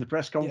gone in the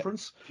press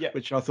conference,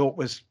 which I thought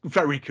was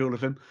very cool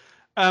of him.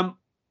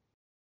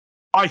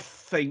 I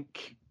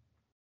think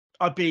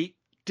I'd be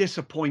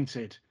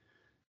disappointed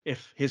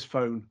if his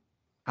phone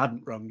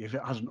hadn't rung, if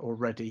it hasn't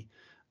already,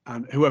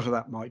 and whoever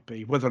that might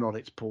be, whether or not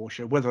it's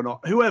Porsche, whether or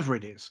not whoever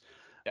it is,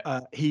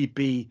 he'd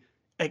be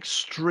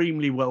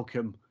extremely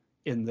welcome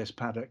in this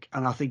paddock.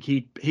 And I think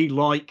he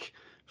like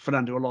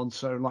Fernando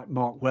Alonso, like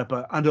Mark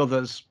Webber and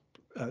others,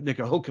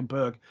 Nico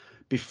Hülkenberg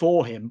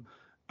before him,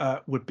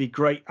 would be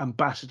great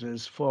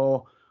ambassadors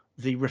for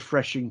the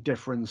refreshing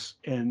difference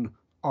in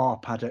our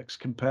paddocks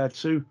compared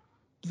to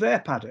their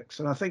paddocks.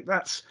 And I think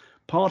that's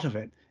part of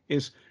it.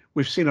 Is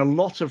we've seen a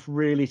lot of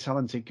really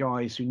talented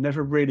guys who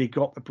never really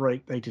got the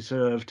break they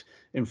deserved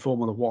in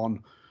Formula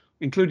One,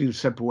 including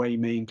Seb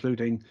Buemi,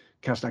 including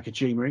Kaz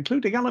Nakajima,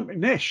 including Alan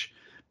McNish,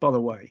 by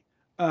the way,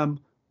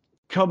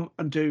 come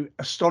and do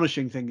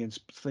astonishing things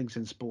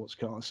in sports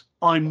cars.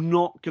 I'm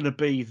not going to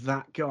be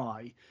that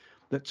guy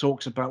that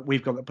talks about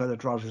we've got the better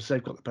drivers,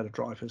 they've got the better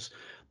drivers.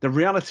 The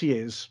reality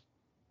is,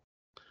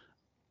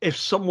 if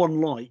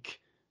someone like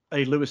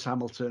a Lewis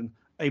Hamilton,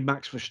 a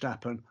Max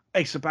Verstappen,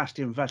 a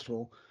Sebastian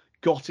Vettel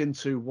got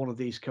into one of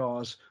these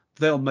cars,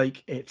 they'll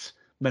make it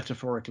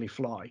metaphorically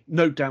fly.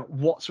 No doubt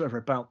whatsoever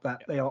about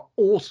that. They are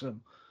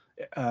awesome,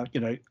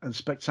 and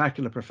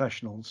spectacular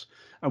professionals,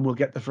 and will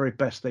get the very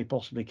best they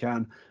possibly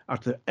can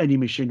out of any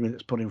machinery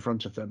that's put in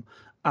front of them.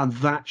 And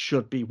that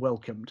should be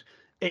welcomed.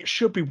 It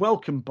should be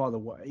welcomed, by the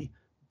way,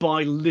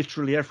 by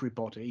literally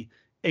everybody,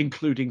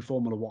 including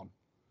Formula One.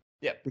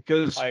 Yeah,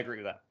 because I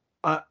agree with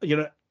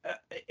that.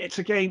 It's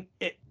again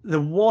the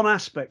one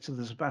aspect of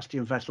the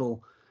Sebastian Vettel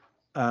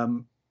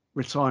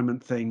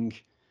retirement thing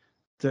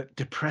that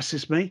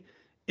depresses me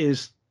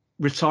is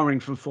retiring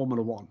from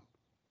Formula One.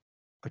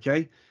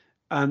 Okay,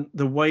 and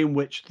the way in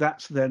which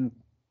that's then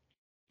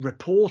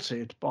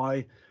reported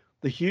by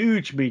the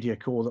huge media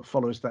core that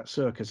follows that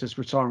circus is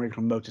retiring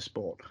from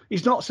motorsport.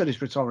 He's not said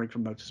he's retiring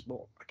from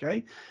motorsport,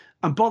 okay?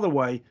 And by the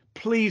way,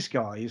 please,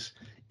 guys,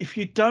 if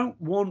you don't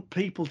want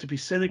people to be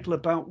cynical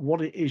about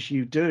what it is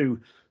you do,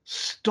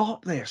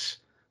 stop this.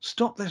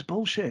 Stop this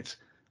bullshit,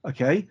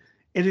 okay?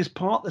 It is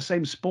part of the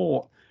same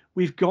sport.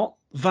 We've got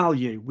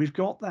value. We've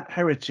got that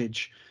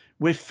heritage.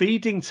 We're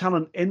feeding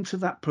talent into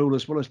that pool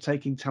as well as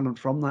taking talent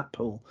from that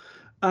pool.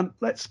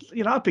 Let's,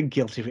 I've been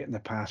guilty of it in the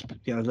past, but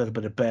a little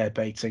bit of bear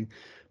baiting.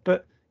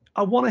 But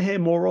I want to hear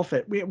more of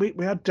it. We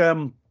had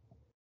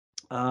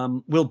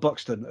Will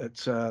Buxton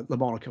at Le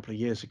Mans a couple of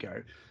years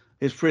ago.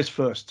 For his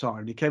first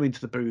time, he came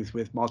into the booth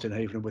with Martin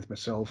Haven and with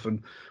myself,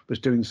 and was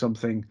doing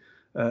something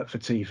for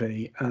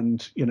TV.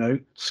 And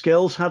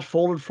skills had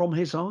fallen from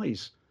his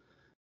eyes,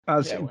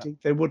 as indeed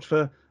they would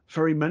for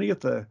very many of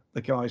the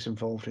guys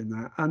involved in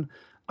that. And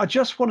I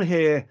just want to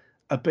hear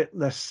a bit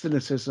less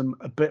cynicism,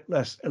 a bit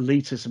less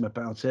elitism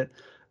about it,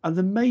 and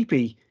then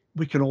maybe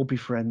we can all be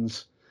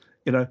friends,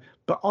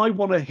 But I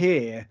want to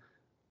hear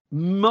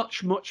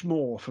much, much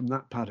more from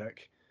that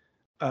paddock,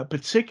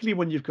 particularly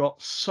when you've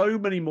got so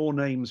many more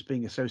names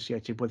being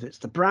associated, whether it's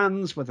the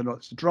brands, whether or not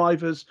it's the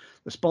drivers,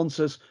 the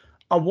sponsors.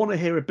 I want to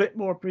hear a bit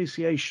more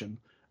appreciation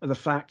of the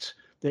fact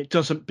that it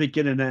doesn't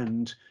begin and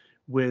end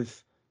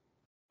with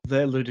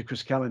their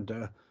ludicrous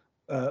calendar,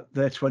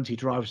 their 20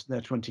 drivers, and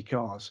their 20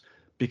 cars,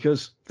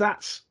 because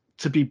that's,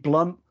 to be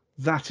blunt,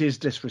 that is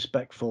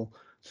disrespectful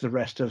to the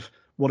rest of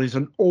what is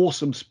an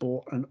awesome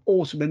sport, an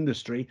awesome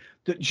industry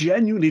that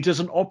genuinely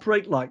doesn't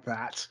operate like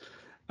that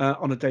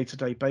on a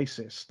day-to-day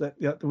basis.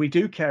 That we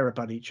do care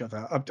about each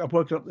other. I've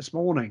woken up this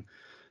morning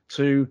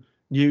to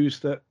news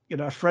that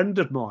a friend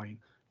of mine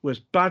was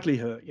badly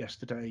hurt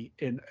yesterday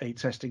in a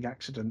testing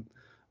accident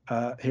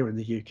here in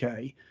the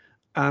UK,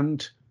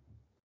 and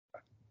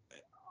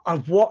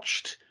I've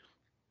watched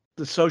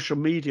the social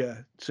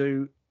media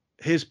to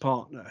his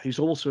partner, who's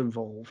also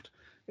involved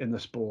in the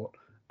sport,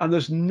 and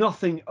there's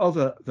nothing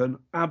other than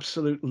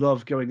absolute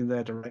love going in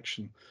their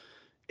direction.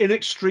 In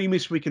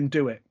extremis, we can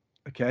do it.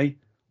 Okay,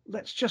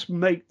 let's just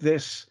make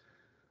this.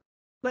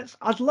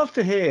 I'd love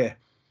to hear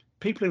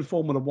people in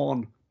Formula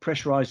One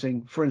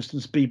pressurizing, for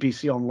instance,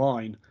 BBC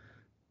Online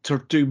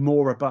to do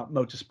more about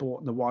motorsport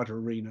in the wider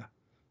arena.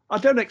 I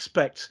don't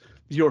expect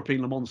the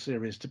European Le Mans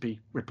Series to be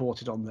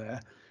reported on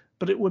there,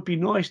 but it would be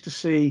nice to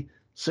see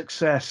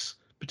success,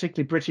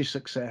 particularly British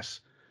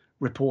success,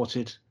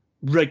 reported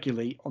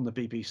regularly on the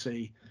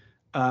BBC,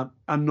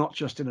 and not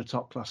just in a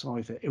top class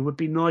either. It would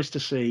be nice to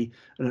see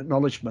an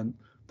acknowledgement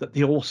that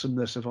the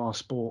awesomeness of our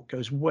sport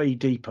goes way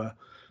deeper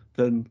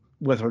than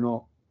whether or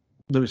not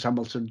Lewis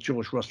Hamilton,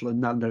 George Russell, and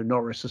Lando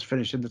Norris has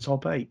finished in the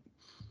top 8.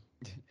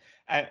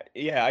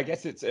 Yeah, I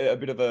guess it's a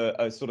bit of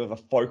a sort of a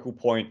focal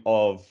point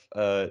of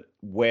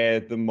where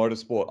the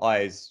motorsport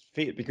eyes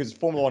fit, because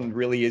Formula One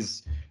really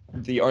is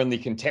the only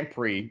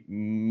contemporary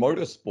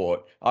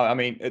motorsport. I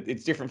mean,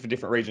 it's different for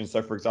different regions.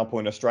 So, for example,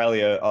 in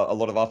Australia, a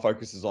lot of our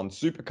focus is on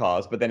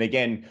supercars, but then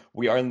again,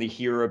 we only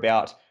hear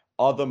about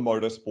other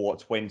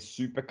motorsports when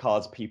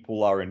supercars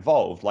people are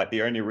involved. Like,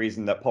 the only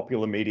reason that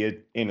popular media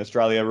in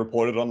Australia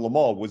reported on Le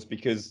Mans was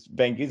because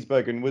Van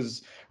Gisbergen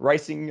was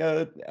racing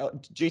a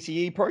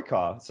GTE Pro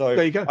car. So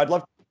there you go. I'd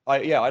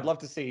love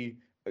to see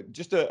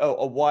just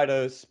a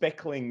wider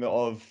speckling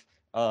of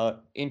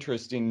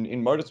interest in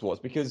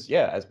motorsports, because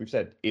as we've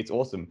said, it's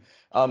awesome.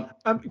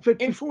 But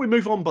before we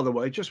move on, by the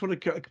way, just want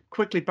to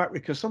quickly back,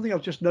 because something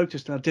I've just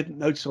noticed and I didn't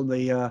notice on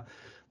the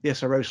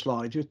SRO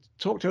slide. You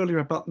talked earlier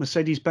about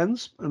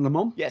Mercedes-Benz and Le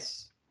Mans.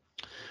 Yes.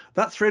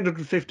 That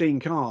 315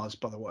 cars,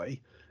 by the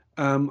way,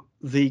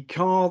 the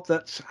car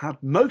that's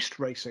had most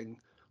racing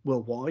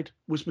worldwide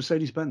was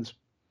Mercedes-Benz.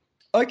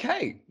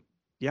 Okay.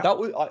 Yeah. That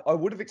was, I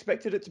would have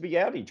expected it to be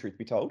Audi, truth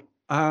be told.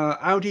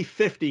 Audi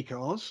 50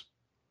 cars,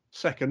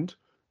 second.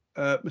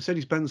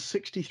 Mercedes-Benz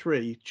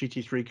 63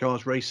 GT3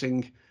 cars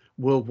racing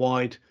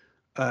worldwide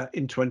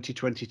in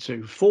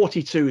 2022.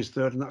 42 is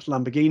third, and that's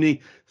Lamborghini.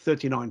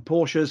 39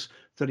 Porsches,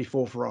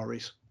 34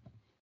 Ferraris.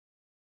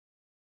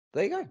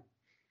 There you go.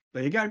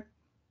 There you go.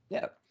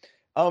 Yeah.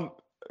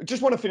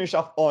 Just want to finish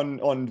up on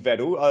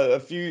Vettel. A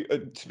few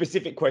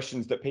specific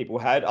questions that people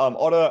had.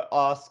 Otter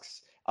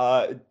asks,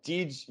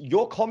 did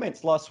your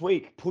comments last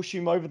week push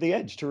him over the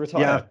edge to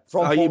retire?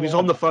 Yeah, he was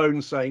on the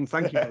phone saying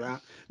thank you for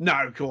that.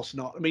 No, of course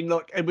not. I mean,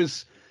 look,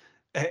 it's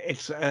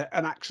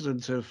an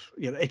accident of,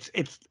 it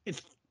is.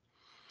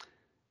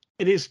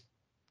 Is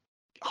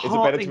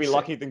it better to be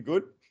lucky than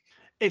good?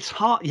 It's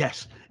hard.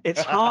 Yes,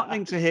 it's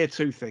heartening to hear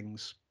two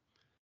things.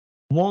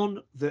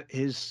 One, that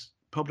his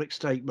public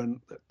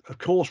statement, of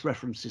course,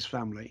 referenced his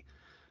family,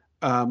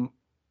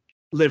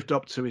 lived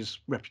up to his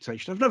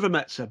reputation. I've never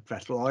met Seb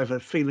Vettel. I have a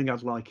feeling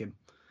I'd like him.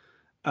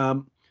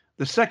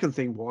 The second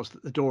thing was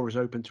that the door is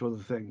open to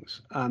other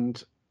things,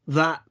 and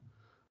that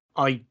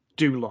I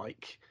do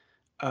like,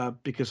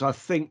 because I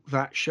think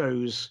that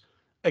shows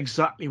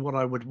exactly what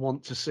I would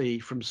want to see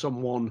from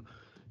someone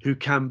who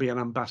can be an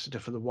ambassador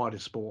for the wider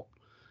sport.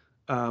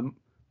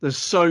 There's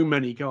so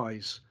many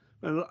guys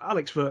And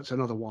Alex Vert's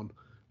another one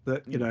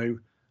that,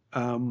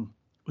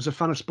 was a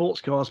fan of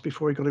sports cars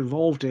before he got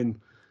involved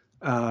in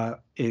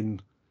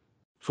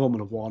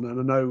Formula One. And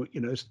I know,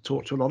 has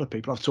talked to a lot of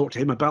people. I've talked to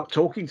him about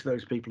talking to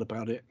those people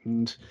about it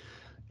and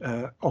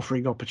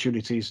offering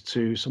opportunities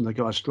to some of the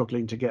guys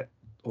struggling to get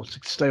or to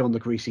stay on the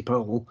greasy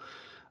pole.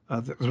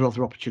 There are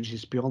other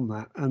opportunities beyond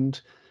that. And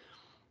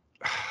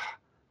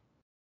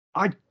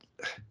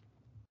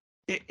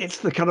it's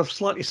the kind of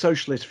slightly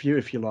socialist view,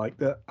 if you like,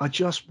 that I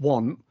just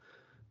want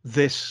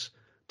this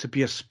to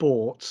be a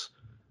sport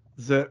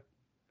that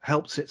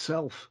helps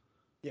itself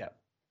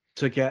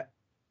to get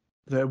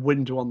the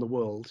window on the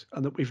world,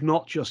 and that we've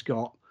not just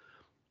got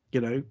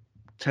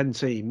 10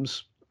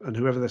 teams and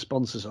whoever their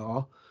sponsors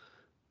are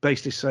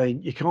basically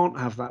saying you can't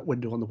have that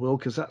window on the world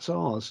because that's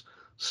ours.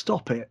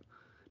 Stop it,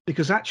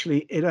 because actually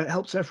it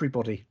helps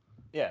everybody.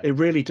 It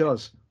really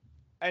does.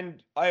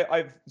 And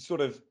I've sort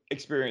of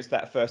experienced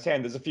that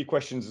firsthand. There's a few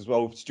questions as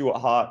well. Stuart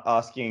Hart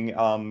asking,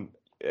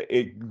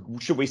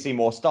 should we see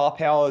more star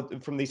power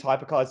from these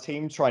hypercars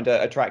teams trying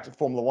to attract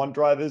Formula One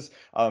drivers?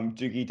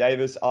 Doogie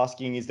Davis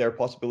asking, is there a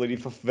possibility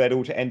for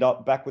Vettel to end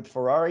up back with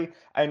Ferrari?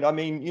 And I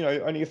mean,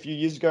 only a few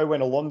years ago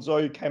when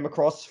Alonso came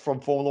across from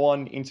Formula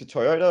One into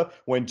Toyota,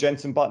 when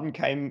Jenson Button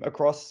came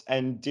across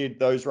and did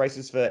those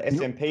races for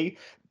SMP,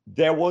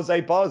 there was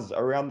a buzz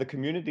around the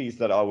communities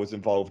that I was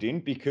involved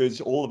in,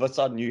 because all of a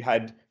sudden you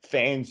had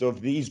fans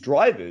of these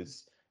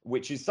drivers,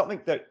 which is something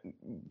that,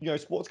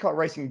 sports car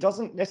racing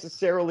doesn't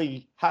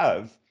necessarily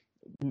have.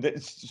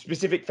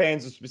 Specific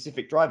fans of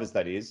specific drivers,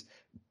 that is,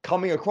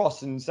 coming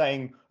across and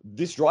saying,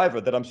 this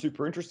driver that I'm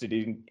super interested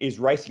in is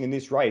racing in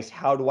this race.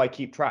 How do I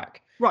keep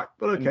track? Right.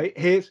 Well, okay.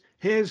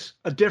 Here's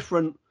a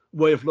different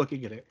way of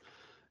looking at it.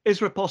 Is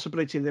there a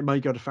possibility they may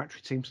go to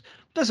factory teams?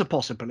 There's a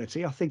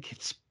possibility. I think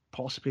it's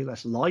possibly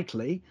less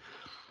likely.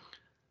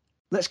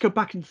 Let's go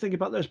back and think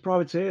about those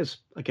privateers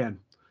again.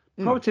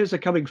 Privateers are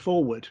coming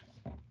forward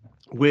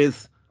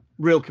with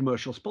real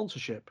commercial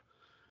sponsorship.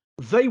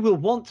 They will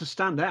want to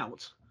stand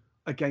out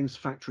against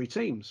factory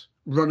teams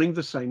running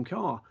the same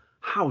car.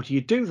 How do you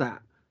do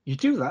that? You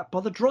do that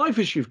by the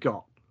drivers you've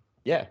got.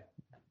 Yeah.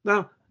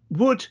 Now,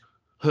 would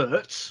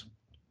Hertz,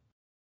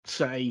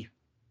 say,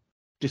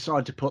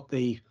 decide to put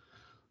the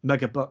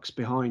mega bucks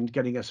behind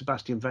getting a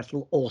Sebastian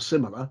Vettel or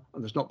similar,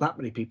 and there's not that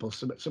many people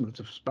similar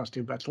to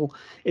Sebastian Vettel,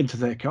 into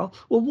their car?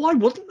 Well, why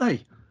wouldn't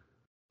they?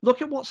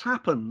 Look at what's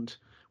happened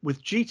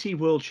with GT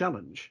World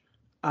Challenge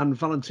and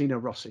Valentino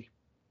Rossi.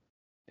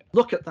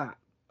 Look at that,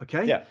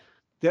 okay?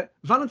 Yeah.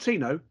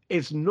 Valentino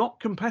is not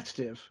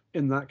competitive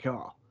in that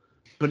car,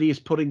 but he is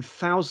putting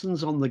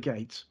thousands on the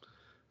gate.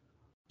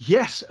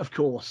 Yes, of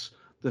course,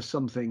 there's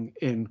something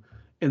in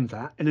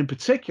that. And in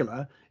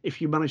particular, if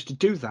you manage to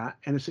do that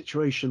in a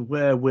situation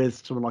where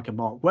with someone like a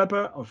Mark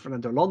Webber or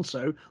Fernando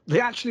Alonso,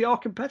 they actually are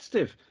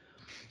competitive.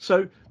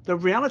 So the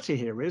reality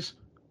here is,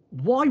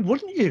 why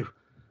wouldn't you?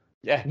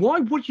 Yeah. Why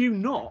would you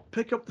not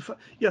pick up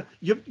the...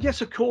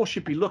 yes, of course,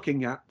 you'd be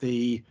looking at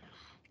the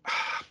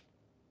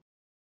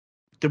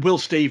Will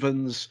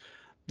Stevens,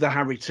 the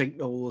Harry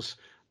Tinknells,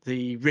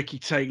 the Ricky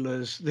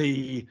Taylors,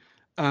 the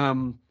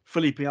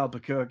Felipe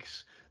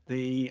Albuquerques,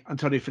 the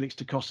Antonio Felix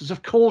da Costas.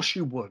 Of course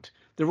you would.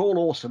 They're all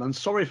awesome. And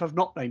sorry if I've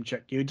not name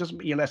checked you. It doesn't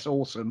mean you're less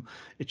awesome.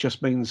 It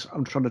just means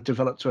I'm trying to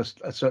develop to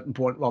a certain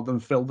point rather than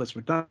fill this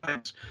with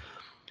names.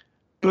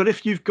 But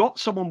if you've got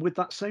someone with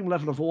that same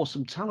level of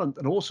awesome talent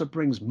that also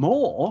brings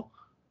more,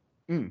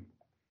 well,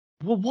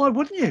 why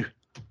wouldn't you?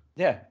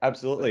 Yeah,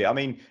 absolutely. I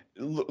mean,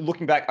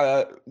 looking back,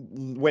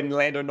 when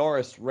Lando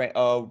Norris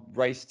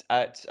raced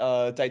at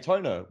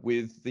Daytona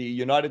with the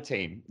United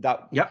team,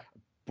 that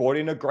brought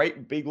in a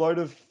great big load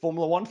of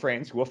Formula One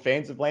fans who are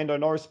fans of Lando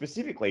Norris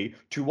specifically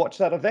to watch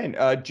that event.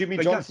 Jimmy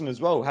Johnson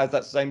as well has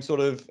that same sort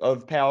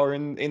of power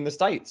in the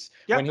States.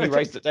 When he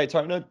raced at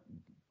Daytona.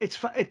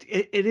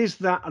 It is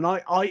that, and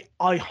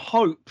I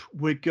hope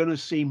we're going to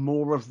see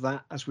more of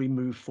that as we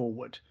move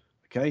forward.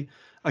 Okay,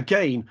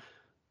 again,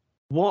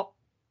 what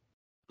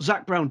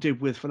Zak Brown did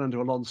with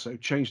Fernando Alonso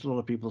changed a lot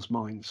of people's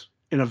minds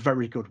in a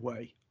very good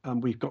way,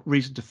 and we've got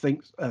reason to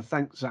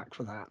thank Zak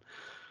for that.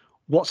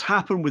 What's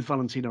happened with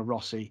Valentino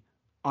Rossi,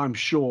 I'm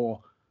sure,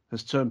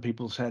 has turned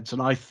people's heads,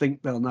 and I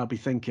think they'll now be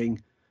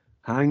thinking,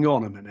 "Hang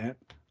on a minute,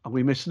 are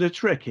we missing a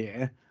trick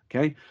here?"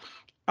 Okay.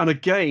 And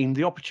again,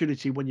 the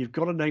opportunity when you've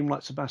got a name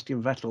like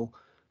Sebastian Vettel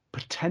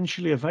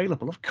potentially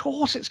available, of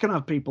course it's going to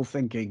have people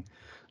thinking,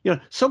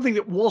 something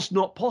that was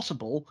not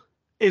possible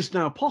is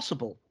now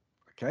possible.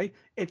 Okay,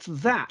 it's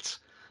that.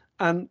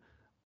 And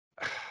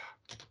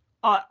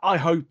I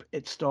hope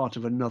it's start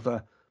of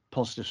another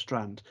positive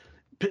strand.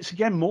 But it's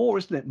again more,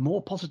 isn't it?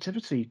 More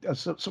positivity.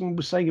 As someone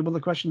was saying in one of the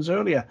questions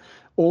earlier,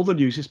 all the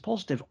news is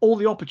positive. All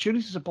the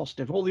opportunities are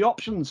positive. All the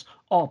options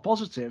are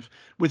positive,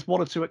 with one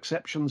or two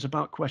exceptions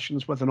about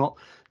questions whether or not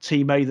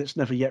Team A that's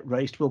never yet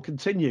raced will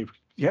continue.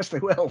 Yes, they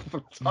will.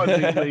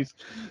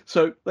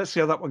 So let's see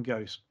how that one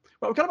goes.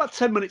 Well, we've got about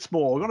 10 minutes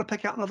more. We're going to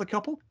pick out another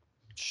couple.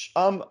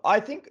 I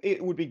think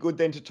it would be good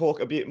then to talk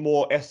a bit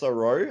more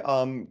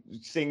SRO,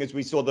 seeing as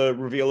we saw the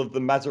reveal of the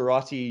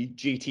Maserati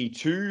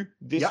GT2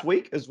 this Yeah.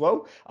 week as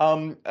well.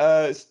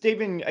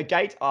 Stephen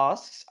Gate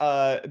asks,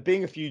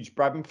 being a huge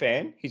Brabham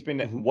fan, he's been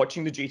Mhm.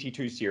 watching the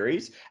GT2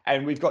 series,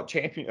 and we've got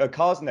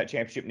cars in that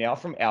championship now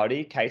from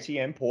Audi,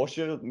 KTM,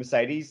 Porsche,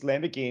 Mercedes,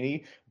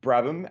 Lamborghini,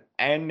 Brabham,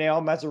 and now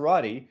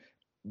Maserati.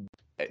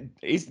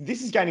 This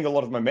is gaining a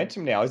lot of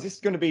momentum now. Is this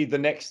going to be the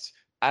next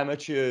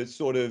amateur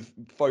sort of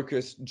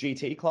focused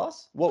GT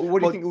class? What do you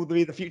Well, think will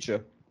be the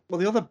future? well,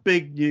 the other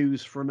big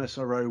news from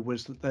SRO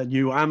was that their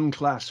new AM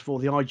class for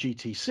the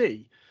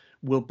IGTC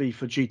will be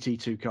for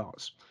GT2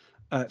 cars.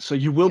 So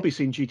you will Yeah. be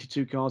seeing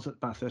GT2 cars at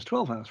Bathurst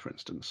 12 Hours, for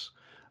instance,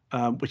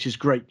 which is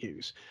great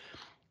news.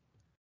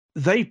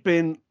 They've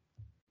been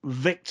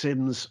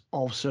victims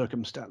of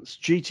circumstance.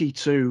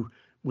 GT2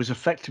 was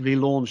effectively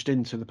launched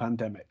into the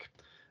pandemic.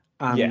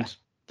 Yeah. And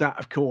that,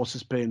 of course,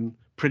 has been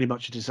pretty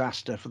much a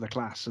disaster for the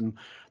class. And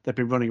they've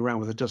been running around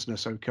with a dozen or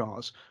so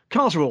cars.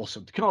 Cars are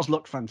awesome. The cars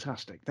look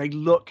fantastic. They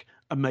look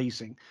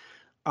amazing.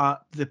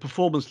 The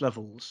performance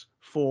levels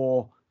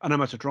for an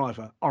amateur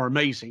driver are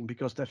amazing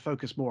because they're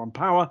focused more on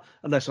power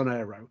and less on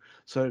aero.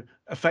 So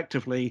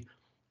effectively,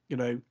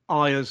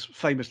 I, as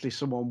famously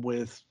someone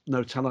with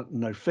no talent and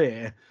no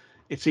fear,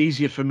 it's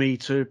easier for me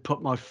to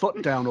put my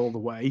foot down all the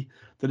way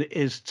than it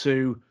is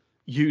to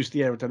use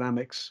the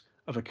aerodynamics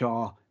of a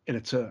car in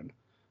a turn.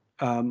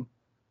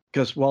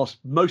 Because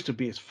whilst most of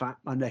me is fat,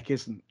 my neck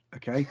isn't.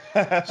 Okay,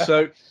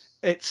 so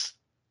it's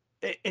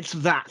it's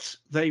that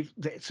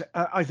it's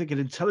I think an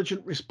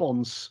intelligent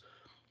response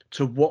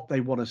to what they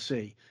want to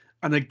see,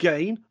 and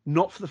again,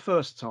 not for the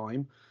first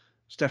time,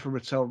 Stefan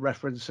Rattel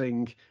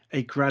referencing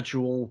a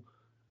gradual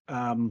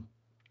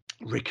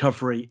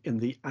recovery in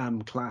the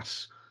AM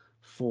class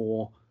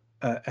for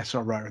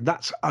SRO, and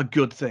that's a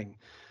good thing.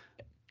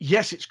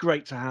 Yes, it's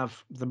great to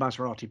have the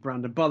Maserati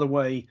brand, and by the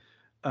way,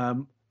 I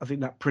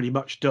think that pretty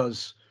much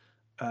does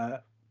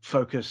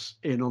focus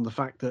in on the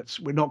fact that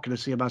we're not going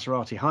to see a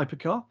Maserati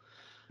hypercar.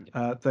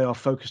 They are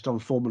focused on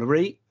Formula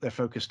E. They're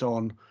focused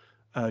on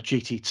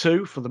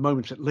GT2 for the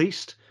moment, at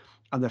least,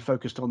 and they're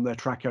focused on their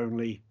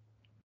track-only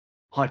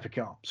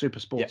hypercar, super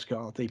sports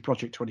car, the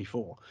Project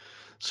 24.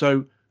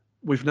 So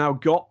we've now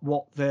got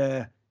what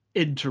their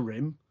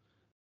interim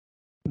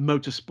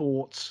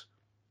motorsports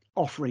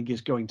offering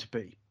is going to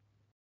be.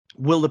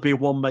 Will there be a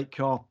one-make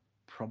car?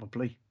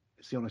 Probably.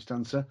 It's the honest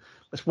answer.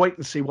 Let's wait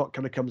and see what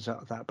kind of comes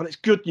out of that. But it's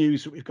good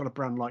news that we've got a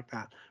brand like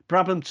that.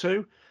 Brabham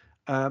too,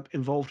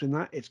 involved in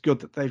that. It's good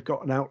that they've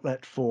got an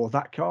outlet for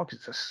that car because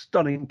it's a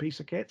stunning piece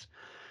of kit.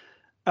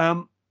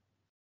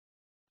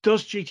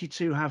 Does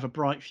GT2 have a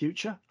bright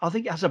future? I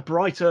think it has a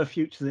brighter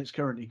future than it's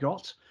currently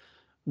got,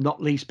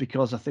 not least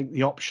because I think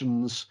the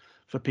options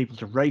for people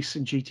to race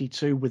in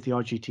GT2 with the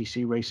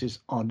IGTC races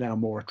are now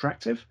more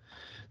attractive.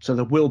 So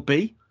there will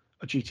be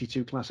a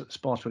GT2 class at the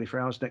Spa 24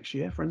 Hours next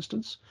year, for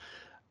instance.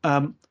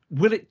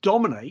 Will it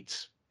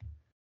dominate?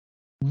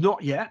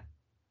 Not yet.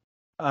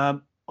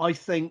 I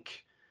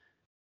think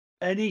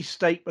any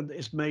statement that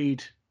is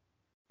made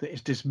that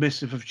is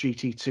dismissive of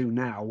GT2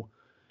 now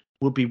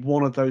will be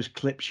one of those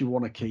clips you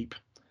want to keep,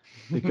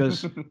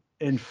 because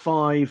in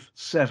 5,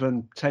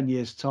 7, 10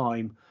 years'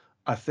 time,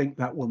 I think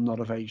that will not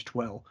have aged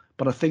well.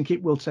 But I think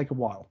it will take a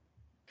while.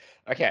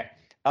 Okay.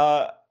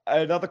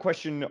 Another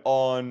question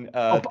on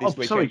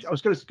this Sorry, weekend. I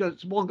was going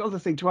to one other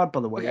thing to add, by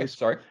the way, Okay,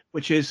 sorry.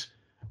 which is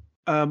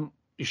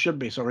you shouldn't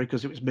be sorry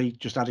because it was me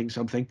just adding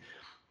something.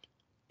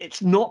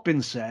 It's not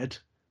been said,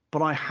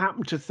 but I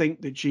happen to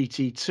think that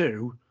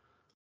GT2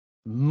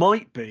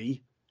 might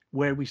be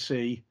where we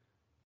see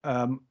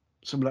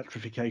some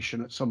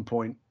electrification at some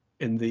point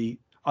in the.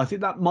 I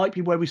think that might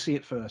be where we see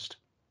it first.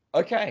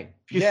 Okay.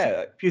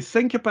 If you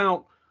think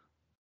about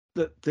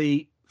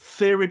the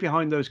theory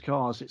behind those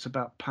cars, it's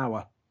about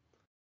power.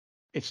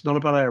 It's not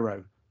about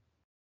aero.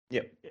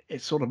 Yep.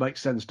 It sort of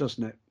makes sense,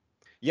 doesn't it?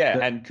 Yeah,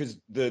 That and because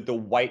the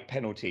weight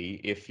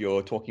penalty, if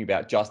you're talking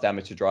about just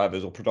amateur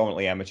drivers or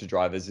predominantly amateur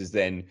drivers, is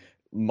then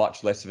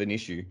much less of an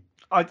issue.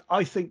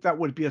 I think that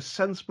would be a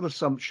sensible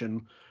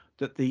assumption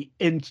that the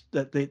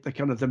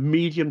kind of the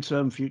medium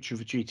term future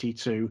for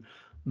GT2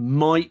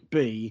 might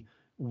be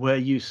where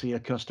you see a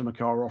customer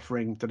car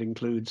offering that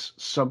includes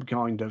some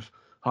kind of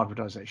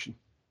hybridization.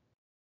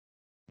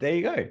 There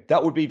you go.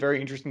 That would be very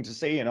interesting to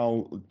see, and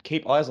I'll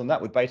keep eyes on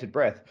that with bated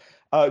breath.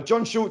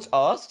 John Schultz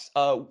asks,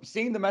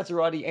 seeing the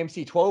Maserati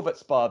MC12 at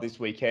Spa this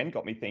weekend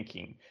got me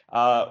thinking.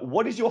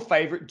 What is your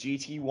favorite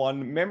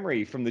GT1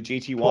 memory from the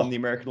GT1, the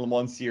American Le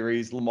Mans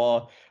Series, Le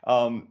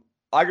Mans?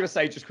 I got to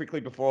say, just quickly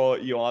before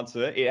you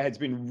answer, it has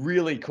been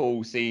really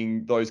cool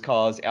seeing those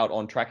cars out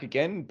on track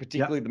again,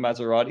 particularly the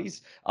Maseratis,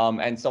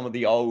 and some of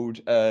the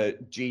old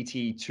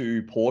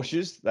GT2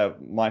 Porsches. They're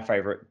my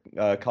favorite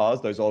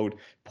cars, those old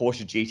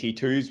Porsche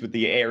GT2s with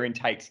the air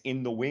intakes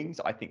in the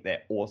wings. I think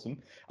they're awesome.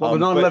 Well, the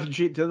 911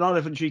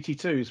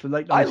 GT2s for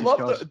late 90s I love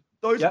cars.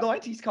 those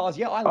 90s cars.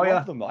 Yeah, I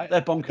love them.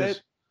 They're bonkers.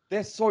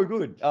 They're so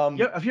good.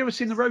 Yeah, have you ever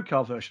seen the road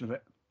car version of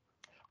it?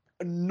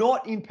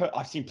 Not in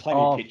I've seen plenty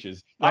of Oh,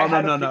 pictures. no, I no,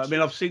 had a no, no. I picture.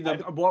 mean, I've seen them.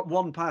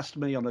 One passed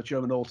me on a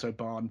German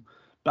autobahn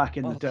back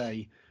in the Oh.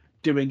 day,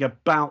 doing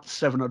about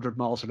 700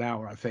 miles an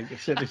hour. I think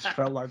it's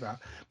felt like that.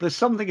 But there's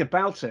something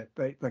about it,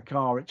 the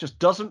car. It just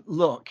doesn't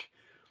look.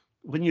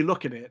 When you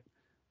look at it,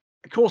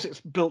 of course,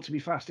 it's built to be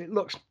fast. It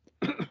looks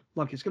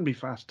like it's going to be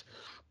fast,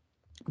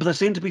 but there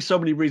seem to be so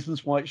many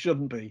reasons why it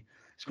shouldn't be.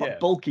 It's quite a Yeah.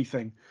 bulky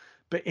thing,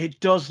 but it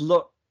does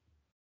look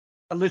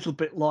a little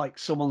bit like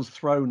someone's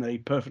thrown a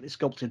perfectly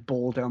sculpted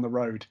ball down the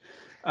road.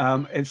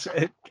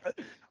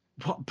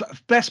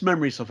 Best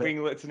memories of it.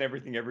 Winglets and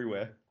everything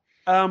everywhere.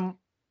 The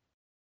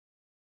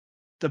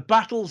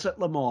battles at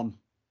Le Mans,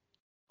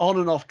 on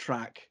and off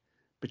track,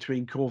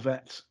 between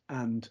Corvette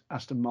and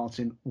Aston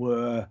Martin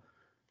were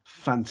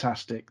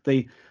fantastic.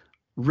 The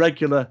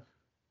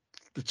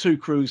two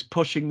crews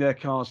pushing their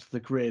cars to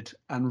the grid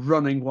and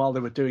running while they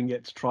were doing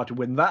it to try to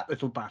win that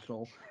little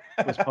battle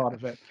was part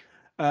of it.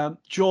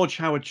 George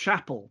Howard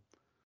Chapel,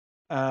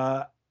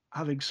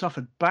 having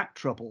suffered back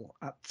trouble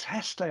at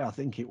test day, I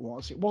think it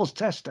was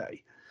test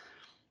day,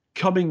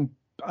 coming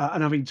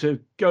and having to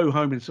go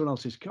home in someone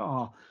else's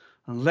car,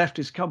 and left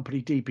his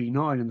company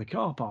DB9 in the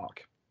car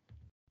park.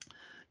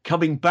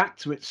 Coming back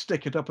to it,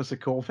 stick it up as a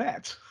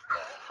Corvette.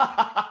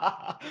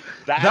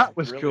 That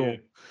was brilliant. Cool.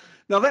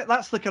 Now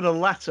that's the kind of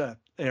latter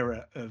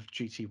era of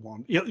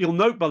GT1. You'll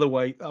note, by the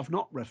way, I've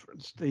not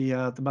referenced the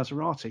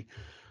Maserati.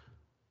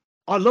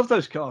 I love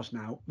those cars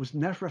now. Was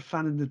never a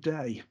fan in the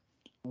day.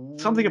 Ooh.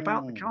 Something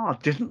about the car,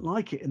 didn't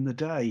like it in the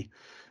day.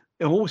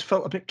 It always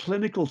felt a bit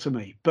clinical to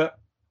me. But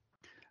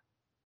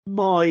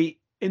my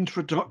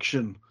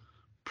introduction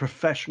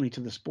professionally to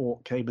the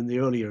sport came in the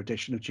earlier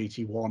edition of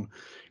GT1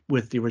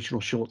 with the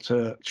original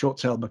short-tail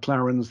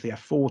McLarens, the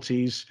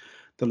F40s,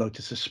 the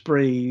Lotus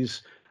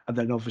Esprits, and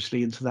then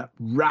obviously into that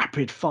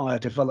rapid fire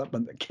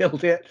development that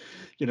killed it.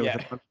 The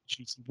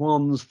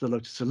GT1s, the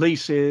Lotus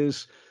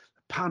Elises,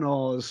 the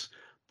Panoz,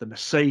 the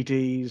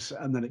Mercedes,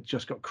 and then it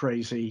just got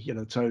crazy,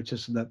 the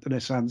Toyotas and the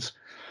Nissans.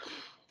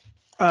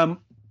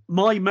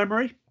 My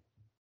memory,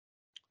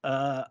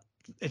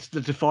 it's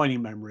the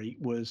defining memory,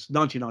 was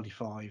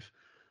 1995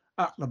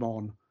 at Le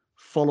Mans,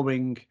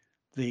 following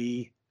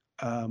the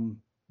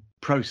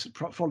progress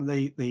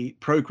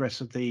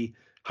of the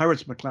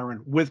Harrods McLaren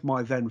with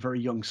my then very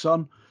young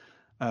son.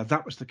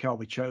 That was the car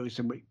we chose,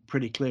 and we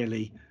pretty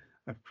clearly,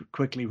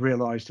 quickly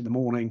realised in the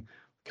morning,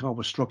 the car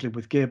was struggling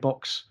with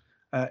gearbox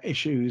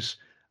issues,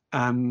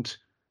 and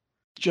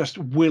just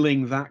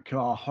willing that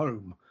car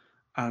home,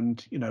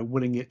 and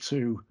willing it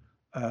to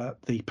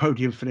the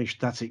podium finish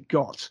that it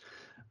got.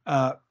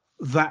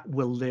 That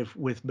will live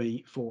with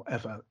me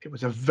forever. It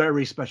was a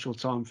very special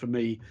time for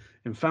me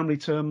in family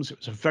terms. It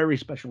was a very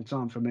special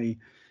time for me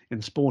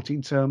in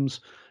sporting terms.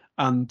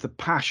 And the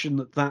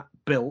passion that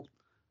built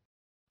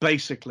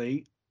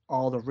basically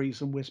are the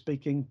reason we're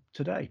speaking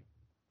today.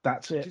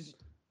 That's it.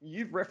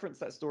 You've referenced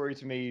that story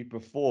to me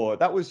before.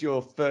 That was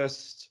your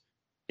first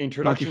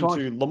introduction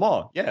 95. To Le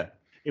Mans. Yeah.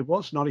 It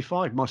was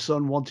 95. My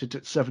son wanted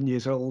at 7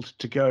 years old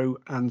to go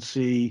and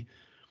see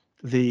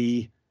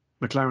the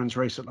McLaren's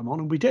race at Le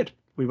Mans, and we did.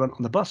 We went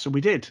on the bus and we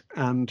did.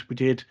 And we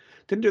didn't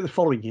do it the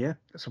following year.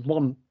 That's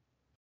one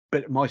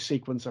bit of my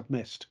sequence I've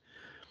missed.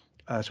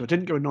 So I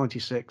didn't go in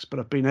 96, but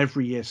I've been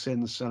every year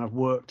since, and I've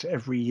worked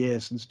every year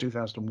since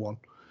 2001.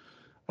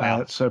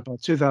 Wow. So by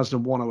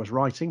 2001, I was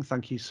writing.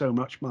 Thank you so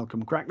much,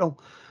 Malcolm Cracknell.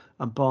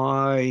 And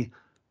by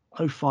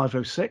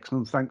 05, 06,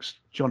 and thanks,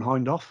 John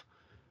Hindhaugh,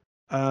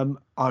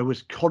 I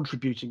was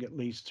contributing at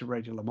least to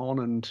Radio Le Mans,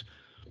 and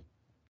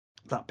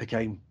that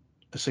became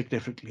a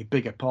significantly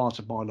bigger part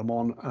of my Le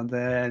Mans. And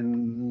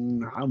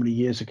then how many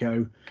years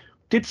ago,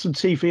 did some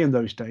TV in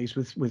those days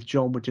with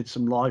John. We did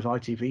some live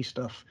ITV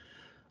stuff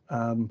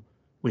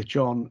with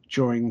John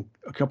during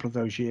a couple of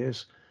those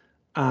years.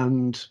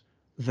 And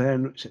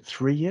then is it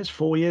 3 years,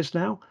 4 years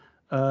now,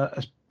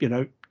 as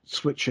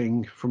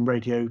switching from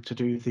radio to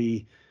do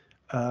the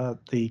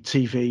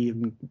TV,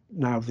 and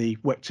now the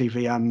WEC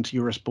TV and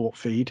Eurosport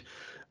feed.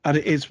 And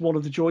it is one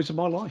of the joys of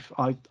my life.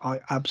 I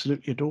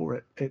absolutely adore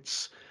it.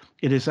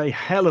 It is a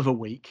hell of a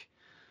week,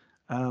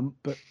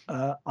 but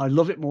I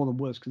love it more than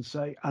words can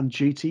say. And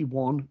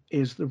GT1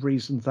 is the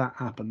reason that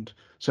happened.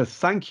 So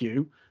thank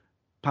you,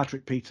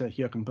 Patrick Peter,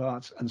 Jürgen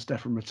Bart, and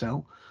Stefan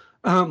Rattel,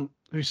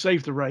 who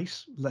saved the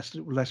race,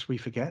 lest we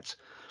forget.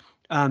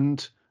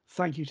 And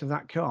thank you to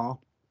that car,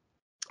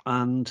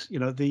 and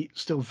the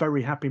still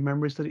very happy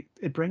memories that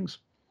it brings.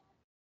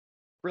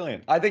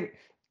 Brilliant. I think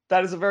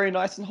that is a very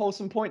nice and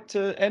wholesome point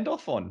to end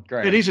off on,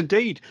 Graham. It is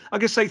indeed. I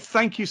can say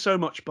thank you so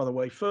much, by the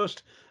way.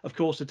 First, of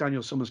course, to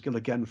Daniel Summersgill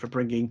again for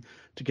bringing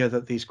together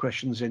these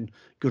questions in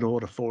good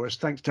order for us.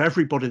 Thanks to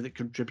everybody that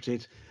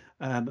contributed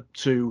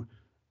to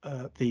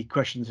the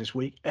questions this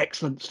week.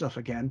 Excellent stuff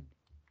again.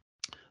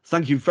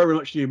 Thank you very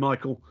much to you,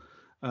 Michael,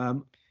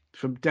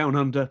 from Down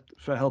Under,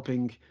 for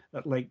helping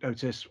at late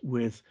notice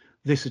with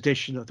this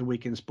edition of the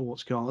Week in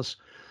Sports Cars.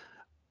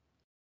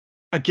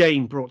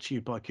 Again, brought to you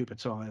by Cooper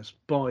Tires,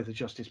 by the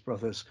Justice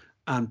Brothers,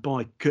 and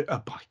by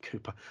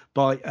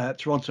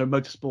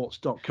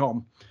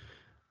TorontoMotorsports.com.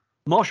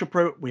 Marshall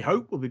Pruett, we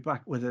hope, will be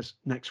back with us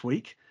next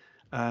week,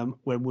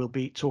 when we'll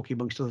be talking,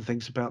 amongst other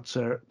things, about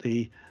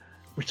the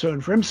return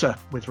for IMSA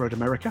with Road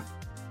America.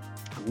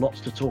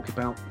 Lots to talk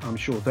about, I'm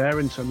sure, there,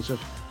 in terms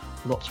of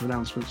lots of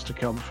announcements to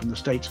come from the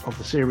state of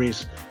the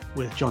series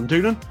with John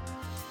Doonan.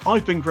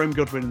 I've been Graham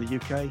Goodwin in the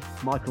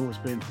UK. Michael has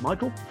been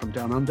Michael from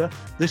Down Under.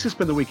 This has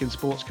been the Week in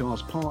Sports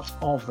Cars, part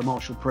of the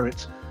Marshall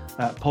Pruett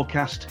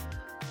podcast.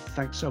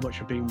 Thanks so much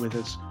for being with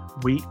us.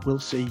 We will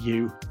see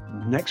you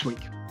next week.